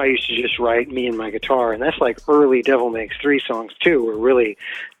 you know, I used to just write me and my guitar, and that's like early Devil Makes Three songs too, were really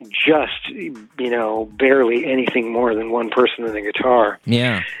just, you know, barely anything more than one person and a guitar.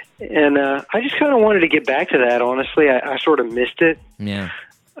 Yeah. And I just kind of wanted to get back to that. Honestly, I sort of missed it. Yeah.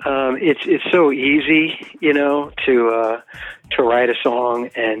 It's so easy, you know, to write a song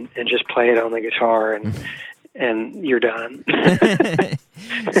and just play it on the guitar and you're done.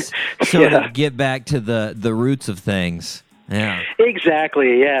 Sort of get back to the roots of things. Yeah.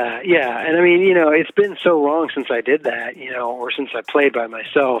 Exactly. Yeah. And I mean, you know, it's been so long since I did that, you know, or since I played by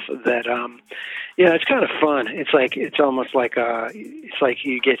myself that, yeah, it's kind of fun. It's almost like it's like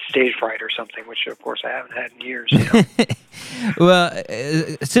you get stage fright or something, which of course I haven't had in years. You know? Well,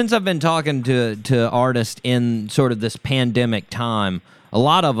 since I've been talking to artists in sort of this pandemic time, a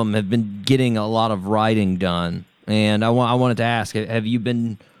lot of them have been getting a lot of writing done, and I wanted to ask: have you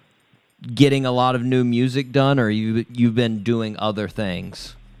been getting a lot of new music done, or you've been doing other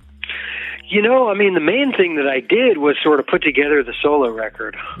things? You know, I mean, the main thing that I did was sort of put together the solo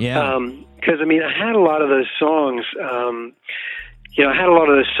record. Yeah. Because, I mean, I had a lot of those songs, you know, I had a lot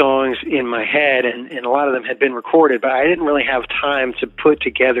of those songs in my head, and a lot of them had been recorded, but I didn't really have time to put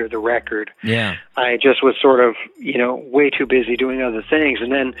together the record. Yeah. I just was sort of, you know, way too busy doing other things.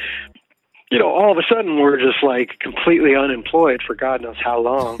 And then, you know, all of a sudden we're just like completely unemployed for God knows how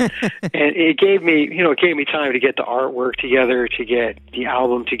long. And it gave me time to get the artwork together, to get the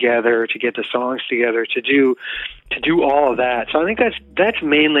album together, to get the songs together, to do all of that. So I think that's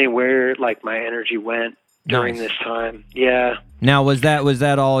mainly where like my energy went during this time. Yeah. Now, was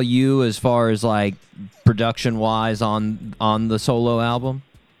that all you as far as like production wise on the solo album?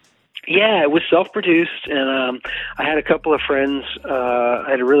 Yeah, it was self-produced, and I had a couple of friends. I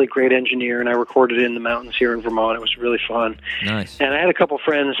had a really great engineer, and I recorded it in the mountains here in Vermont. It was really fun. Nice. And I had a couple of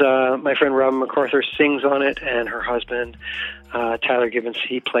friends. My friend Robin MacArthur sings on it, and her husband, Tyler Gibbons,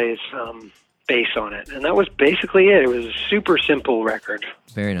 he plays bass on it, and that was basically it. It was a super simple record.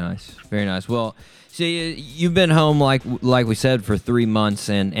 Very nice, very nice. Well, see, you've been home like we said for 3 months,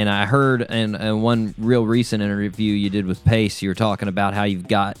 and I heard in one real recent interview you did with Pace, you were talking about how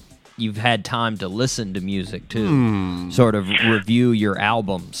you've had time to listen to music too, sort of review your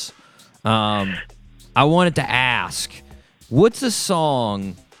albums. I wanted to ask, what's a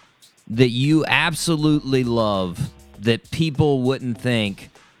song that you absolutely love that people wouldn't think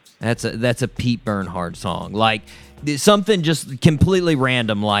that's a Pete Bernhard song? Like something just completely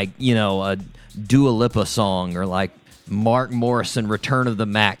random, like, you know, a Dua Lipa song, or like Mark Morrison, Return of the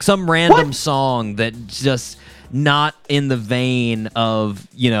Mac, some random song that's just not in the vein of,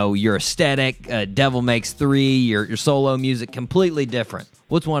 you know, your aesthetic, Devil Makes Three, your solo music, completely different.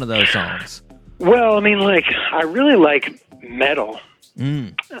 What's one of those songs? Well, I mean, like, I really like metal.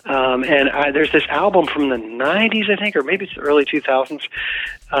 And there's this album from the 90s, I think, or maybe it's the early 2000s.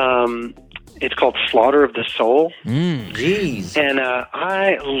 It's called Slaughter of the Soul. Jeez. And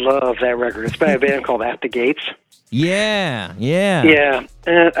I love that record. It's by a band called At the Gates. Yeah. Yeah.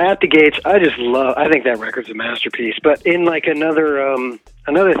 At the Gates, I think that record's a masterpiece. But in like another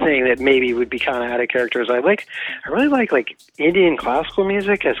thing that maybe would be kind of out of character is I really like Indian classical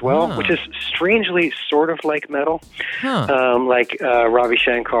music as well, which is strangely sort of like metal, like Ravi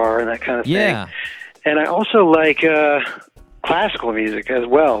Shankar and that kind of thing. Yeah. And I also like classical music as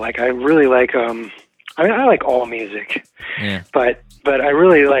well. Like I really like I like all music. Yeah. But I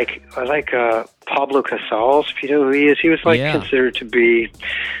really like Pablo Casals, if you know who he is. He was considered to be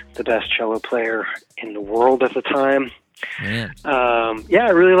the best cello player in the world at the time. Man. I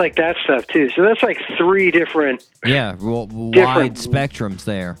really like that stuff too. So that's like three different wide spectrums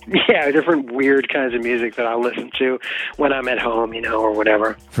there. Yeah, different weird kinds of music that I listen to when I'm at home, you know, or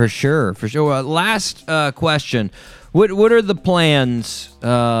whatever. For sure. Last question. What are the plans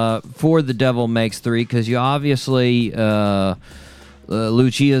for the Devil Makes Three? Because you obviously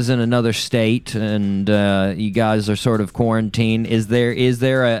Lucia's in another state, and you guys are sort of quarantined. Is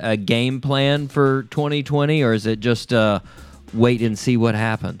there a game plan for 2020, or is it just wait and see what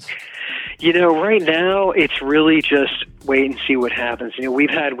happens? You know, right now it's really just wait and see what happens. You know,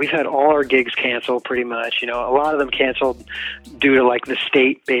 we've had all our gigs canceled pretty much. You know, a lot of them canceled due to like the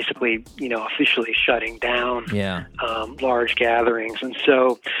state basically, you know, officially shutting down large gatherings. And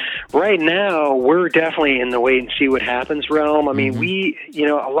so right now we're definitely in the wait and see what happens realm. I mean,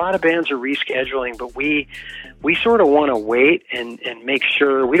 a lot of bands are rescheduling, but we sort of want to wait and make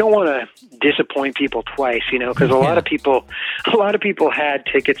sure we don't want to disappoint people twice, you know, because a lot of people had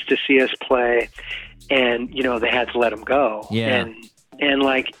tickets to see us play, and you know they had to let them go. Yeah. And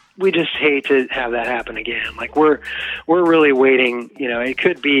like we just hate to have that happen again. Like we're really waiting. You know, it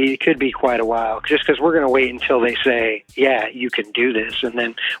could be quite a while, just because we're going to wait until they say, yeah, you can do this, and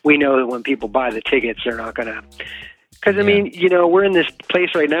then we know that when people buy the tickets, they're not going to. Because, I mean, you know, we're in this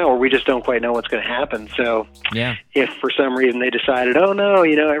place right now where we just don't quite know what's going to happen. So if for some reason they decided, oh, no,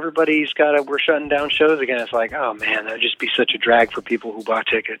 you know, we're shutting down shows again, it's like, oh, man, that would just be such a drag for people who bought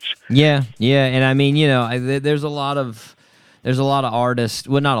tickets. Yeah. And I mean, you know, there's a lot of artists,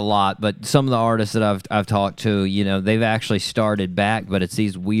 well, not a lot, but some of the artists that I've talked to, you know, they've actually started back, but it's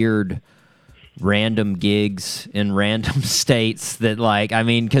these weird random gigs in random states that, like, I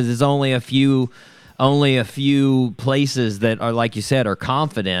mean, because it's only a few places that are, like you said, are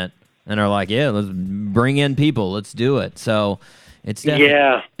confident and are like, yeah, let's bring in people, let's do it. So it's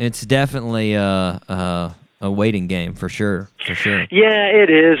definitely a waiting game for sure. Yeah,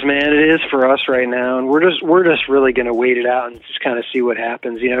 it is, man. It is for us right now, and we're just really going to wait it out and just kind of see what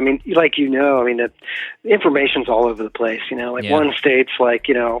happens. You know, I mean, the information's all over the place. You know, like one state's like,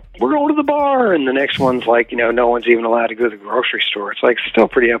 you know, we're going to the bar, and the next one's like, you know, no one's even allowed to go to the grocery store. It's like still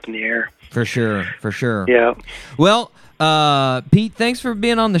pretty up in the air. For sure. Yeah. Well, Pete, thanks for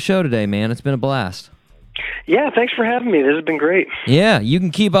being on the show today, man. It's been a blast. Yeah, thanks for having me. This has been great. Yeah, you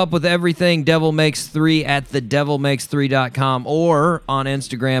can keep up with everything Devil Makes 3 at thedevilmakes3.com or on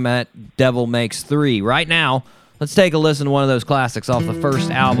Instagram at devilmakes3. Right now, let's take a listen to one of those classics off the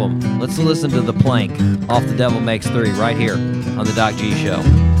first album. Let's listen to The Plank off The Devil Makes 3 right here on The Doc G Show.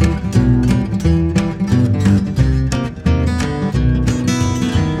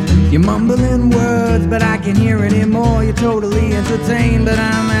 You're mumbling words, but I can hear anymore. You're totally entertained, but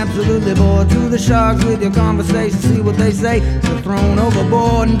I'm absolutely bored. To the sharks with your conversation, see what they say. You're thrown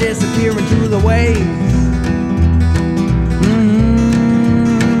overboard and disappear into the waves.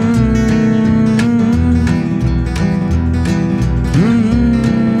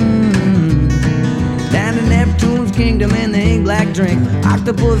 Down to Neptune's kingdom in the ink black can't drink.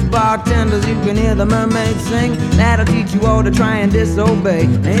 Octopus bartenders, you can hear the mermaids sing. That'll teach you all to try and disobey.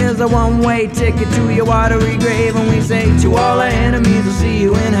 And here's a one-way ticket to your watery grave. And we say to all our enemies, we'll see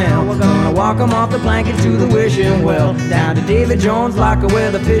you in hell. We're gonna walk them off the blanket to the wishing well. Down to David Jones' locker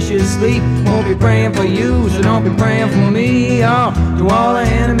where the fishes sleep. Won't be praying for you, so don't be praying for me. Oh, to all our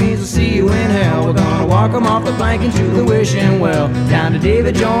enemies, we'll see you in hell. We're gonna walk them off the blanket to the wishing well. Down to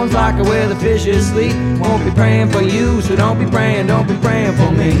David Jones' locker where the fishes sleep. Won't be praying for you, so don't be praying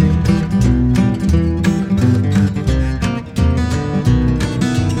for me.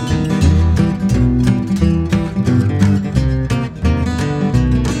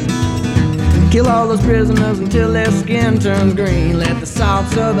 Kill all those prisoners until their skin turns green. Let the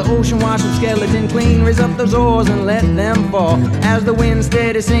salts of the ocean wash them skeleton clean. Raise up those oars and let them fall. As the wind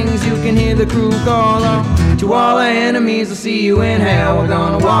steady sings, you can hear the crew call out. To all our enemies, I'll see you in hell. We're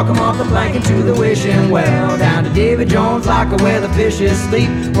gonna walk them off the blanket to the wishing well. Down to David Jones' locker where the fishes sleep.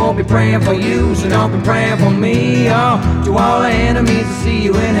 Won't be praying for you, so don't be praying for me. Oh, to all our enemies, I'll see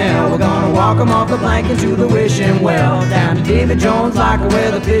you in hell. We're gonna walk them off the blanket to the wishing well. Down to David Jones' locker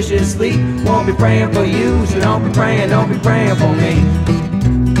where the fishes sleep. Won't be praying for you, so don't be praying for me.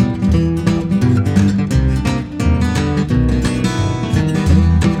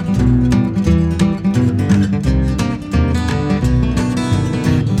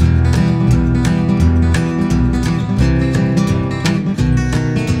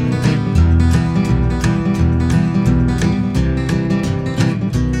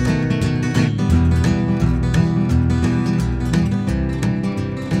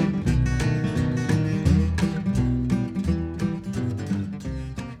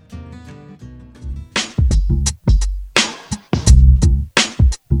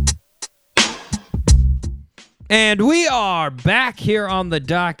 And we are back here on the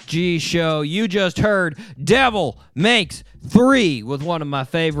Doc G Show. You just heard Devil Makes 3 with one of my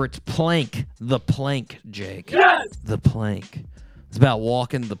favorites, Plank. The plank, Jake. Yes! The plank. It's about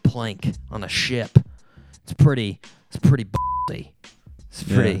walking the plank on a ship. It's pretty ballsy. It's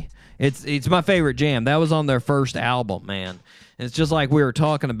pretty. Yeah. It's my favorite jam. That was on their first album, man. And it's just like we were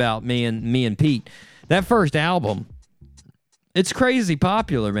talking about, me and Pete. That first album, it's crazy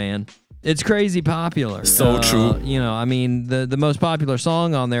popular, man. It's crazy popular. So true. You know, I mean, the most popular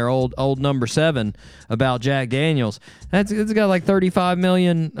song on there, old number 7, about Jack Daniels, it's got like 35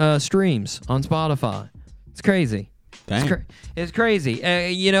 million streams on Spotify. It's crazy. Dang. It's crazy.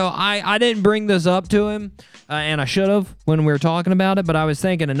 You know, I didn't bring this up to him, and I should have when we were talking about it, but I was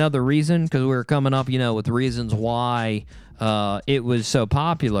thinking another reason, because we were coming up, you know, with reasons why it was so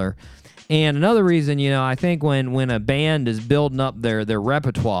popular. And another reason, you know, I think when a band is building up their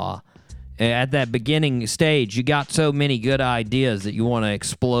repertoire, at that beginning stage, you got so many good ideas that you want to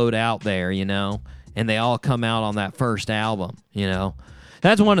explode out there, you know, and they all come out on that first album, you know.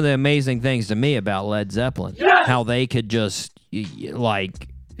 That's one of the amazing things to me about Led Zeppelin, how they could just, like,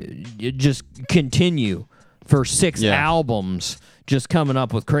 just continue for 6 albums just coming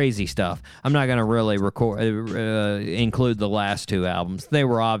up with crazy stuff. I'm not going to really include the last 2 albums. They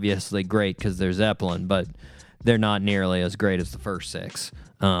were obviously great because they're Zeppelin, but they're not nearly as great as the first 6.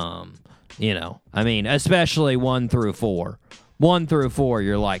 You know, I mean, especially 1 through 4. 1 through 4,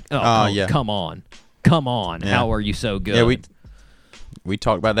 you're like, come on. Yeah. How are you so good? Yeah, we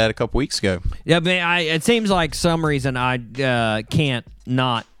talked about that a couple weeks ago. Yeah, but it seems like some reason I can't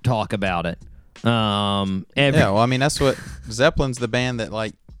not talk about it. Well, I mean, that's what Zeppelin's the band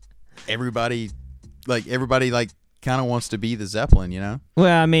that everybody kind of wants to be the Zeppelin, you know?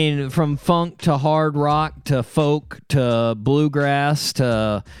 Well, I mean, from funk to hard rock to folk to bluegrass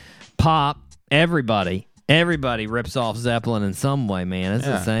to pop, everybody rips off Zeppelin in some way, man. It's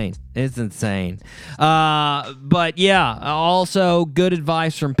insane. It's insane. But yeah, also good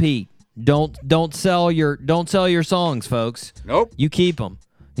advice from Pete. Don't sell your songs, folks. Nope. You keep them.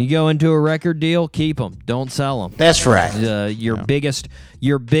 You go into a record deal, keep them. Don't sell them. That's right. Your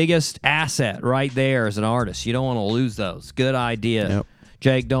biggest asset right there as an artist. You don't want to lose those. Good idea. Yep.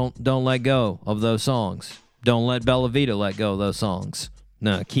 Jake, don't let go of those songs. Don't let Bella Vita let go of those songs.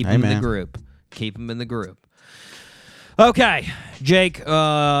 No, keep them in the group. Keep them in the group. Okay, Jake,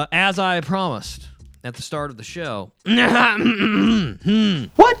 as I promised at the start of the show, what?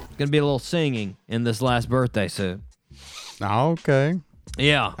 Gonna be a little singing in this last birthday suit. Okay.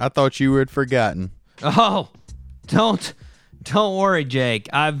 Yeah. I thought you had forgotten. Oh, don't worry, Jake.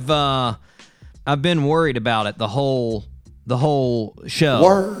 I've been worried about it the whole show.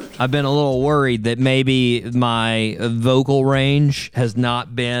 Word. I've been a little worried that maybe my vocal range has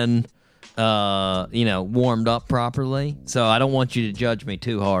not been warmed up properly. So I don't want you to judge me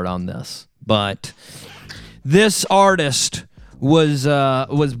too hard on this. But this artist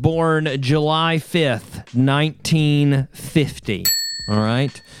was born July 5th, 1950. All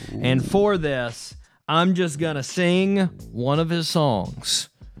right? And for this, I'm just going to sing one of his songs,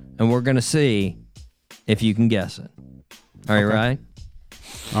 and we're going to see if you can guess it. Are you right?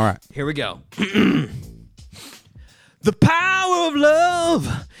 All right. Here we go. The power of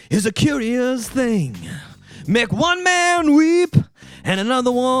love is a curious thing. Make one man weep and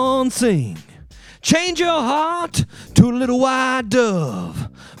another one sing. Change your heart to a little white dove.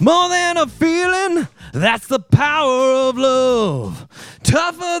 More than a feeling, that's the power of love.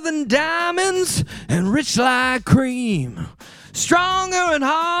 Tougher than diamonds and rich like cream. Stronger and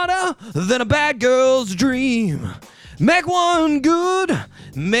harder than a bad girl's dream. Make one good,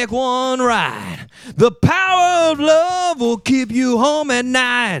 make one right. The power of love will keep you home at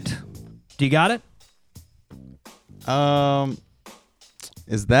night. Do you got it?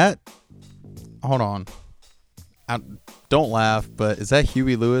 Is that? Hold on. Don't laugh, but is that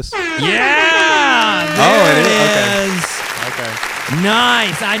Huey Lewis? Yeah! There it is. Okay.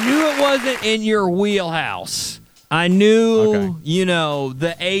 Nice. I knew it wasn't in your wheelhouse. I knew,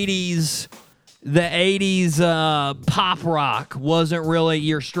 the 80s. The 80s pop rock wasn't really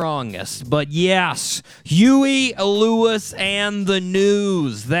your strongest. But yes, Huey Lewis and the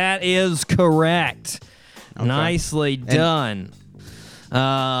News. That is correct. Okay. Nicely done.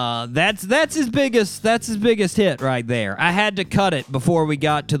 That's his biggest hit right there. I had to cut it before we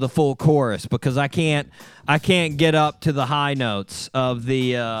got to the full chorus because I can't get up to the high notes of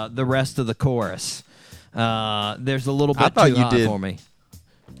the rest of the chorus. There's a little bit too high for me.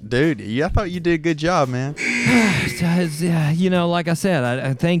 Dude, I thought you did a good job, man. Like I said,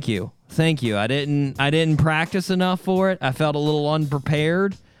 I thank you. I didn't practice enough for it. I felt a little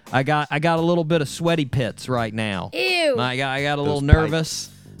unprepared. I got a little bit of sweaty pits right now. Ew. I got a little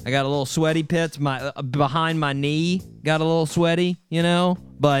nervous. I got a little sweaty pits. My behind my knee got a little sweaty,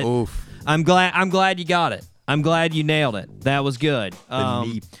 But Oof. I'm glad you got it. I'm glad you nailed it. That was good.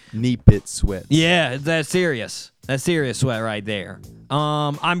 The knee pit sweat. Yeah, that's serious. That's serious sweat right there.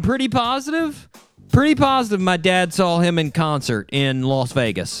 I'm pretty positive my dad saw him in concert in Las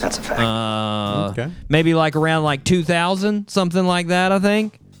Vegas. That's a fact. Okay. Maybe around 2000, something like that, I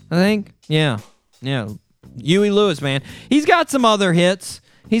think. Yeah. Huey Lewis, man. He's got some other hits.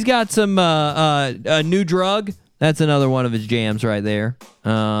 He's got some a New Drug. That's another one of his jams right there.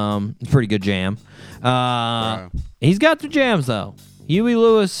 Pretty good jam. He's got some jams, though. Huey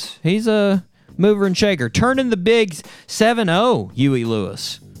Lewis, he's a mover and shaker. Turning the big 7-0, Huey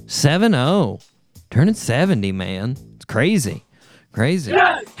Lewis. 7-0. Turning 70, man. It's crazy.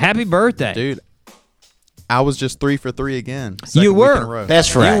 Yes! Happy birthday. Dude, I was just 3 for 3 again. You were. Week in a row.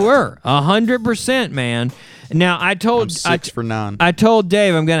 That's right. You were. 100%, man. Now, I'm 6 for 9. I told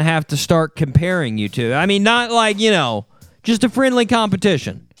Dave I'm going to have to start comparing you two. I mean, not just a friendly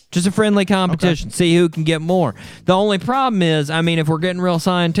competition. Okay. See who can get more. The only problem is, if we're getting real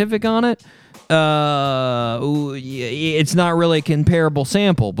scientific on it, it's not really a comparable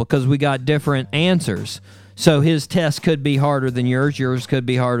sample because we got different answers. So his test could be harder than yours. Yours could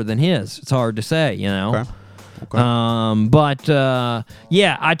be harder than his. It's hard to say, Okay.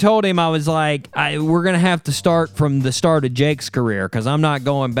 I told him I was like, we're going to have to start from the start of Jake's career because I'm not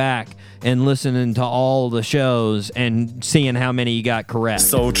going back and listening to all the shows and seeing how many you got correct.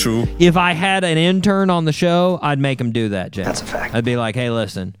 So true. If I had an intern on the show, I'd make him do that, Jake. That's a fact. I'd be like, hey,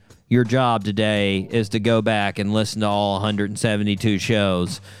 listen, your job today is to go back and listen to all 172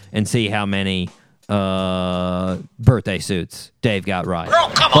 shows and see how many birthday suits Dave got right. Girl,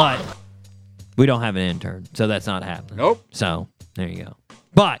 come on. But we don't have an intern, so that's not happening. Nope. So there you go.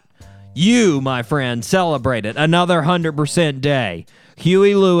 But you, my friend, celebrated another 100% day.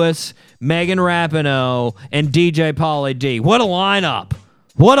 Huey Lewis, Megan Rapinoe, and DJ Pauly D. What a lineup.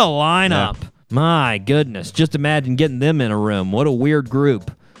 Yeah. My goodness. Just imagine getting them in a room. What a weird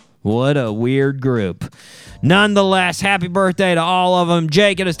group. Nonetheless, happy birthday to all of them.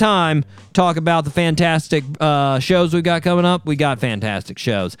 Jake, it is time to talk about the fantastic shows we got coming up. We got fantastic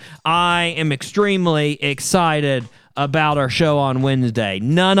shows. I am extremely excited about our show on Wednesday.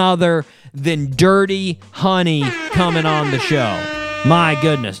 None other than Dirty Honey coming on the show. My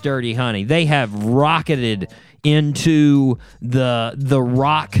goodness, Dirty Honey. They have rocketed into the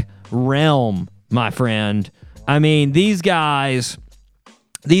rock realm, my friend. I mean, these guys,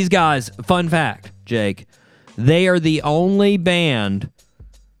 fun fact, Jake, they are the only band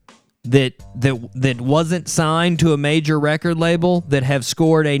that wasn't signed to a major record label that have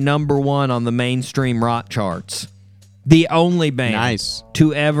scored a #1 on the mainstream rock charts. The only band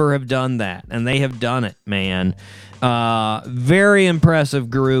to ever have done that, and they have done it, man. Very impressive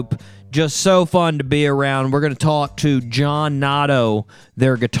group. just so fun to be around. We're going to talk to John Nato,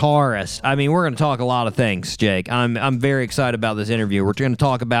 their guitarist. I mean, we're going to talk a lot of things, Jake. I'm very excited about this interview. We're going to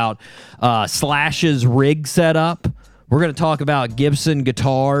talk about Slash's rig setup. We're going to talk about Gibson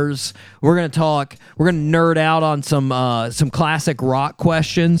guitars. We're going to nerd out on some classic rock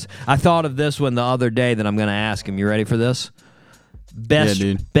questions. I thought of this one the other day that I'm going to ask him. You ready for this?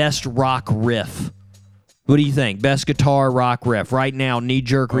 Best rock riff. What do you think? Best guitar rock riff. Right now,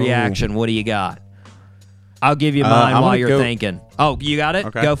 knee-jerk reaction. What do you got? I'll give you mine while you're thinking. Oh, you got it?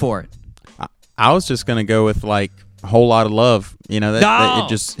 Okay. Go for it. I was just going to go with, like, A Whole Lot of Love. You know, that it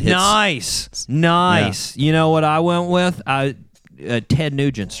just hits. Nice. Yeah. You know what I went with? Ted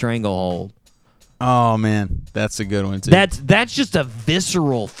Nugent, Stranglehold. Oh, man. That's a good one, too. That's just a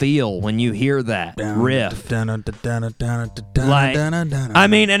visceral feel when you hear that riff. I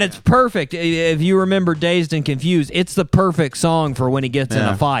mean, and it's perfect. If you remember Dazed and Confused, it's the perfect song for when he gets in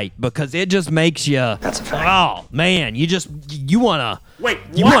a fight because it just makes you... That's a fact. Oh, man. You want to... Wait,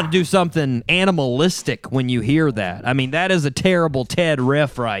 you want to do something animalistic when you hear that. I mean, that is a terrible Ted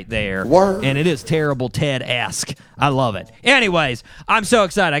riff right there. Word. And it is terrible Ted-esque. I love it. Anyways, I'm so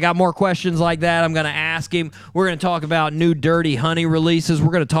excited. I got more questions like that I'm going to ask him. We're going to talk about new Dirty Honey releases.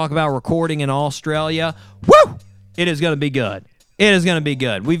 We're going to talk about recording in Australia. Woo! It is going to be good. It is going to be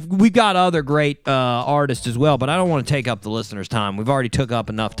good. We've got other great artists as well, but I don't want to take up the listeners' time. We've already took up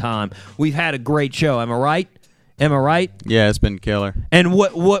enough time. We've had a great show. Am I right? Yeah, it's been killer. And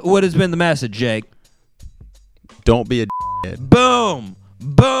what has been the message, Jake? Don't be a dickhead.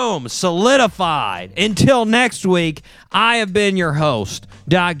 Boom, solidified. Until next week, I have been your host,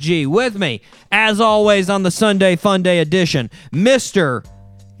 Doc G. With me, as always on the Sunday Fun Day edition, Mr.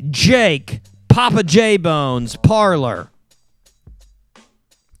 Jake Papa J Bones Parlor.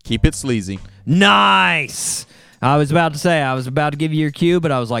 Keep it sleazy. Nice. I was about to give you your cue,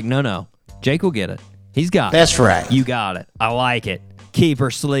 but I was like, no. Jake will get it. He's got it. That's right. You got it. I like it. Keep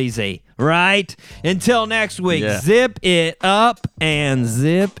her sleazy, right? Until next week, Zip it up and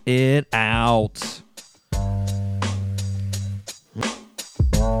zip it out.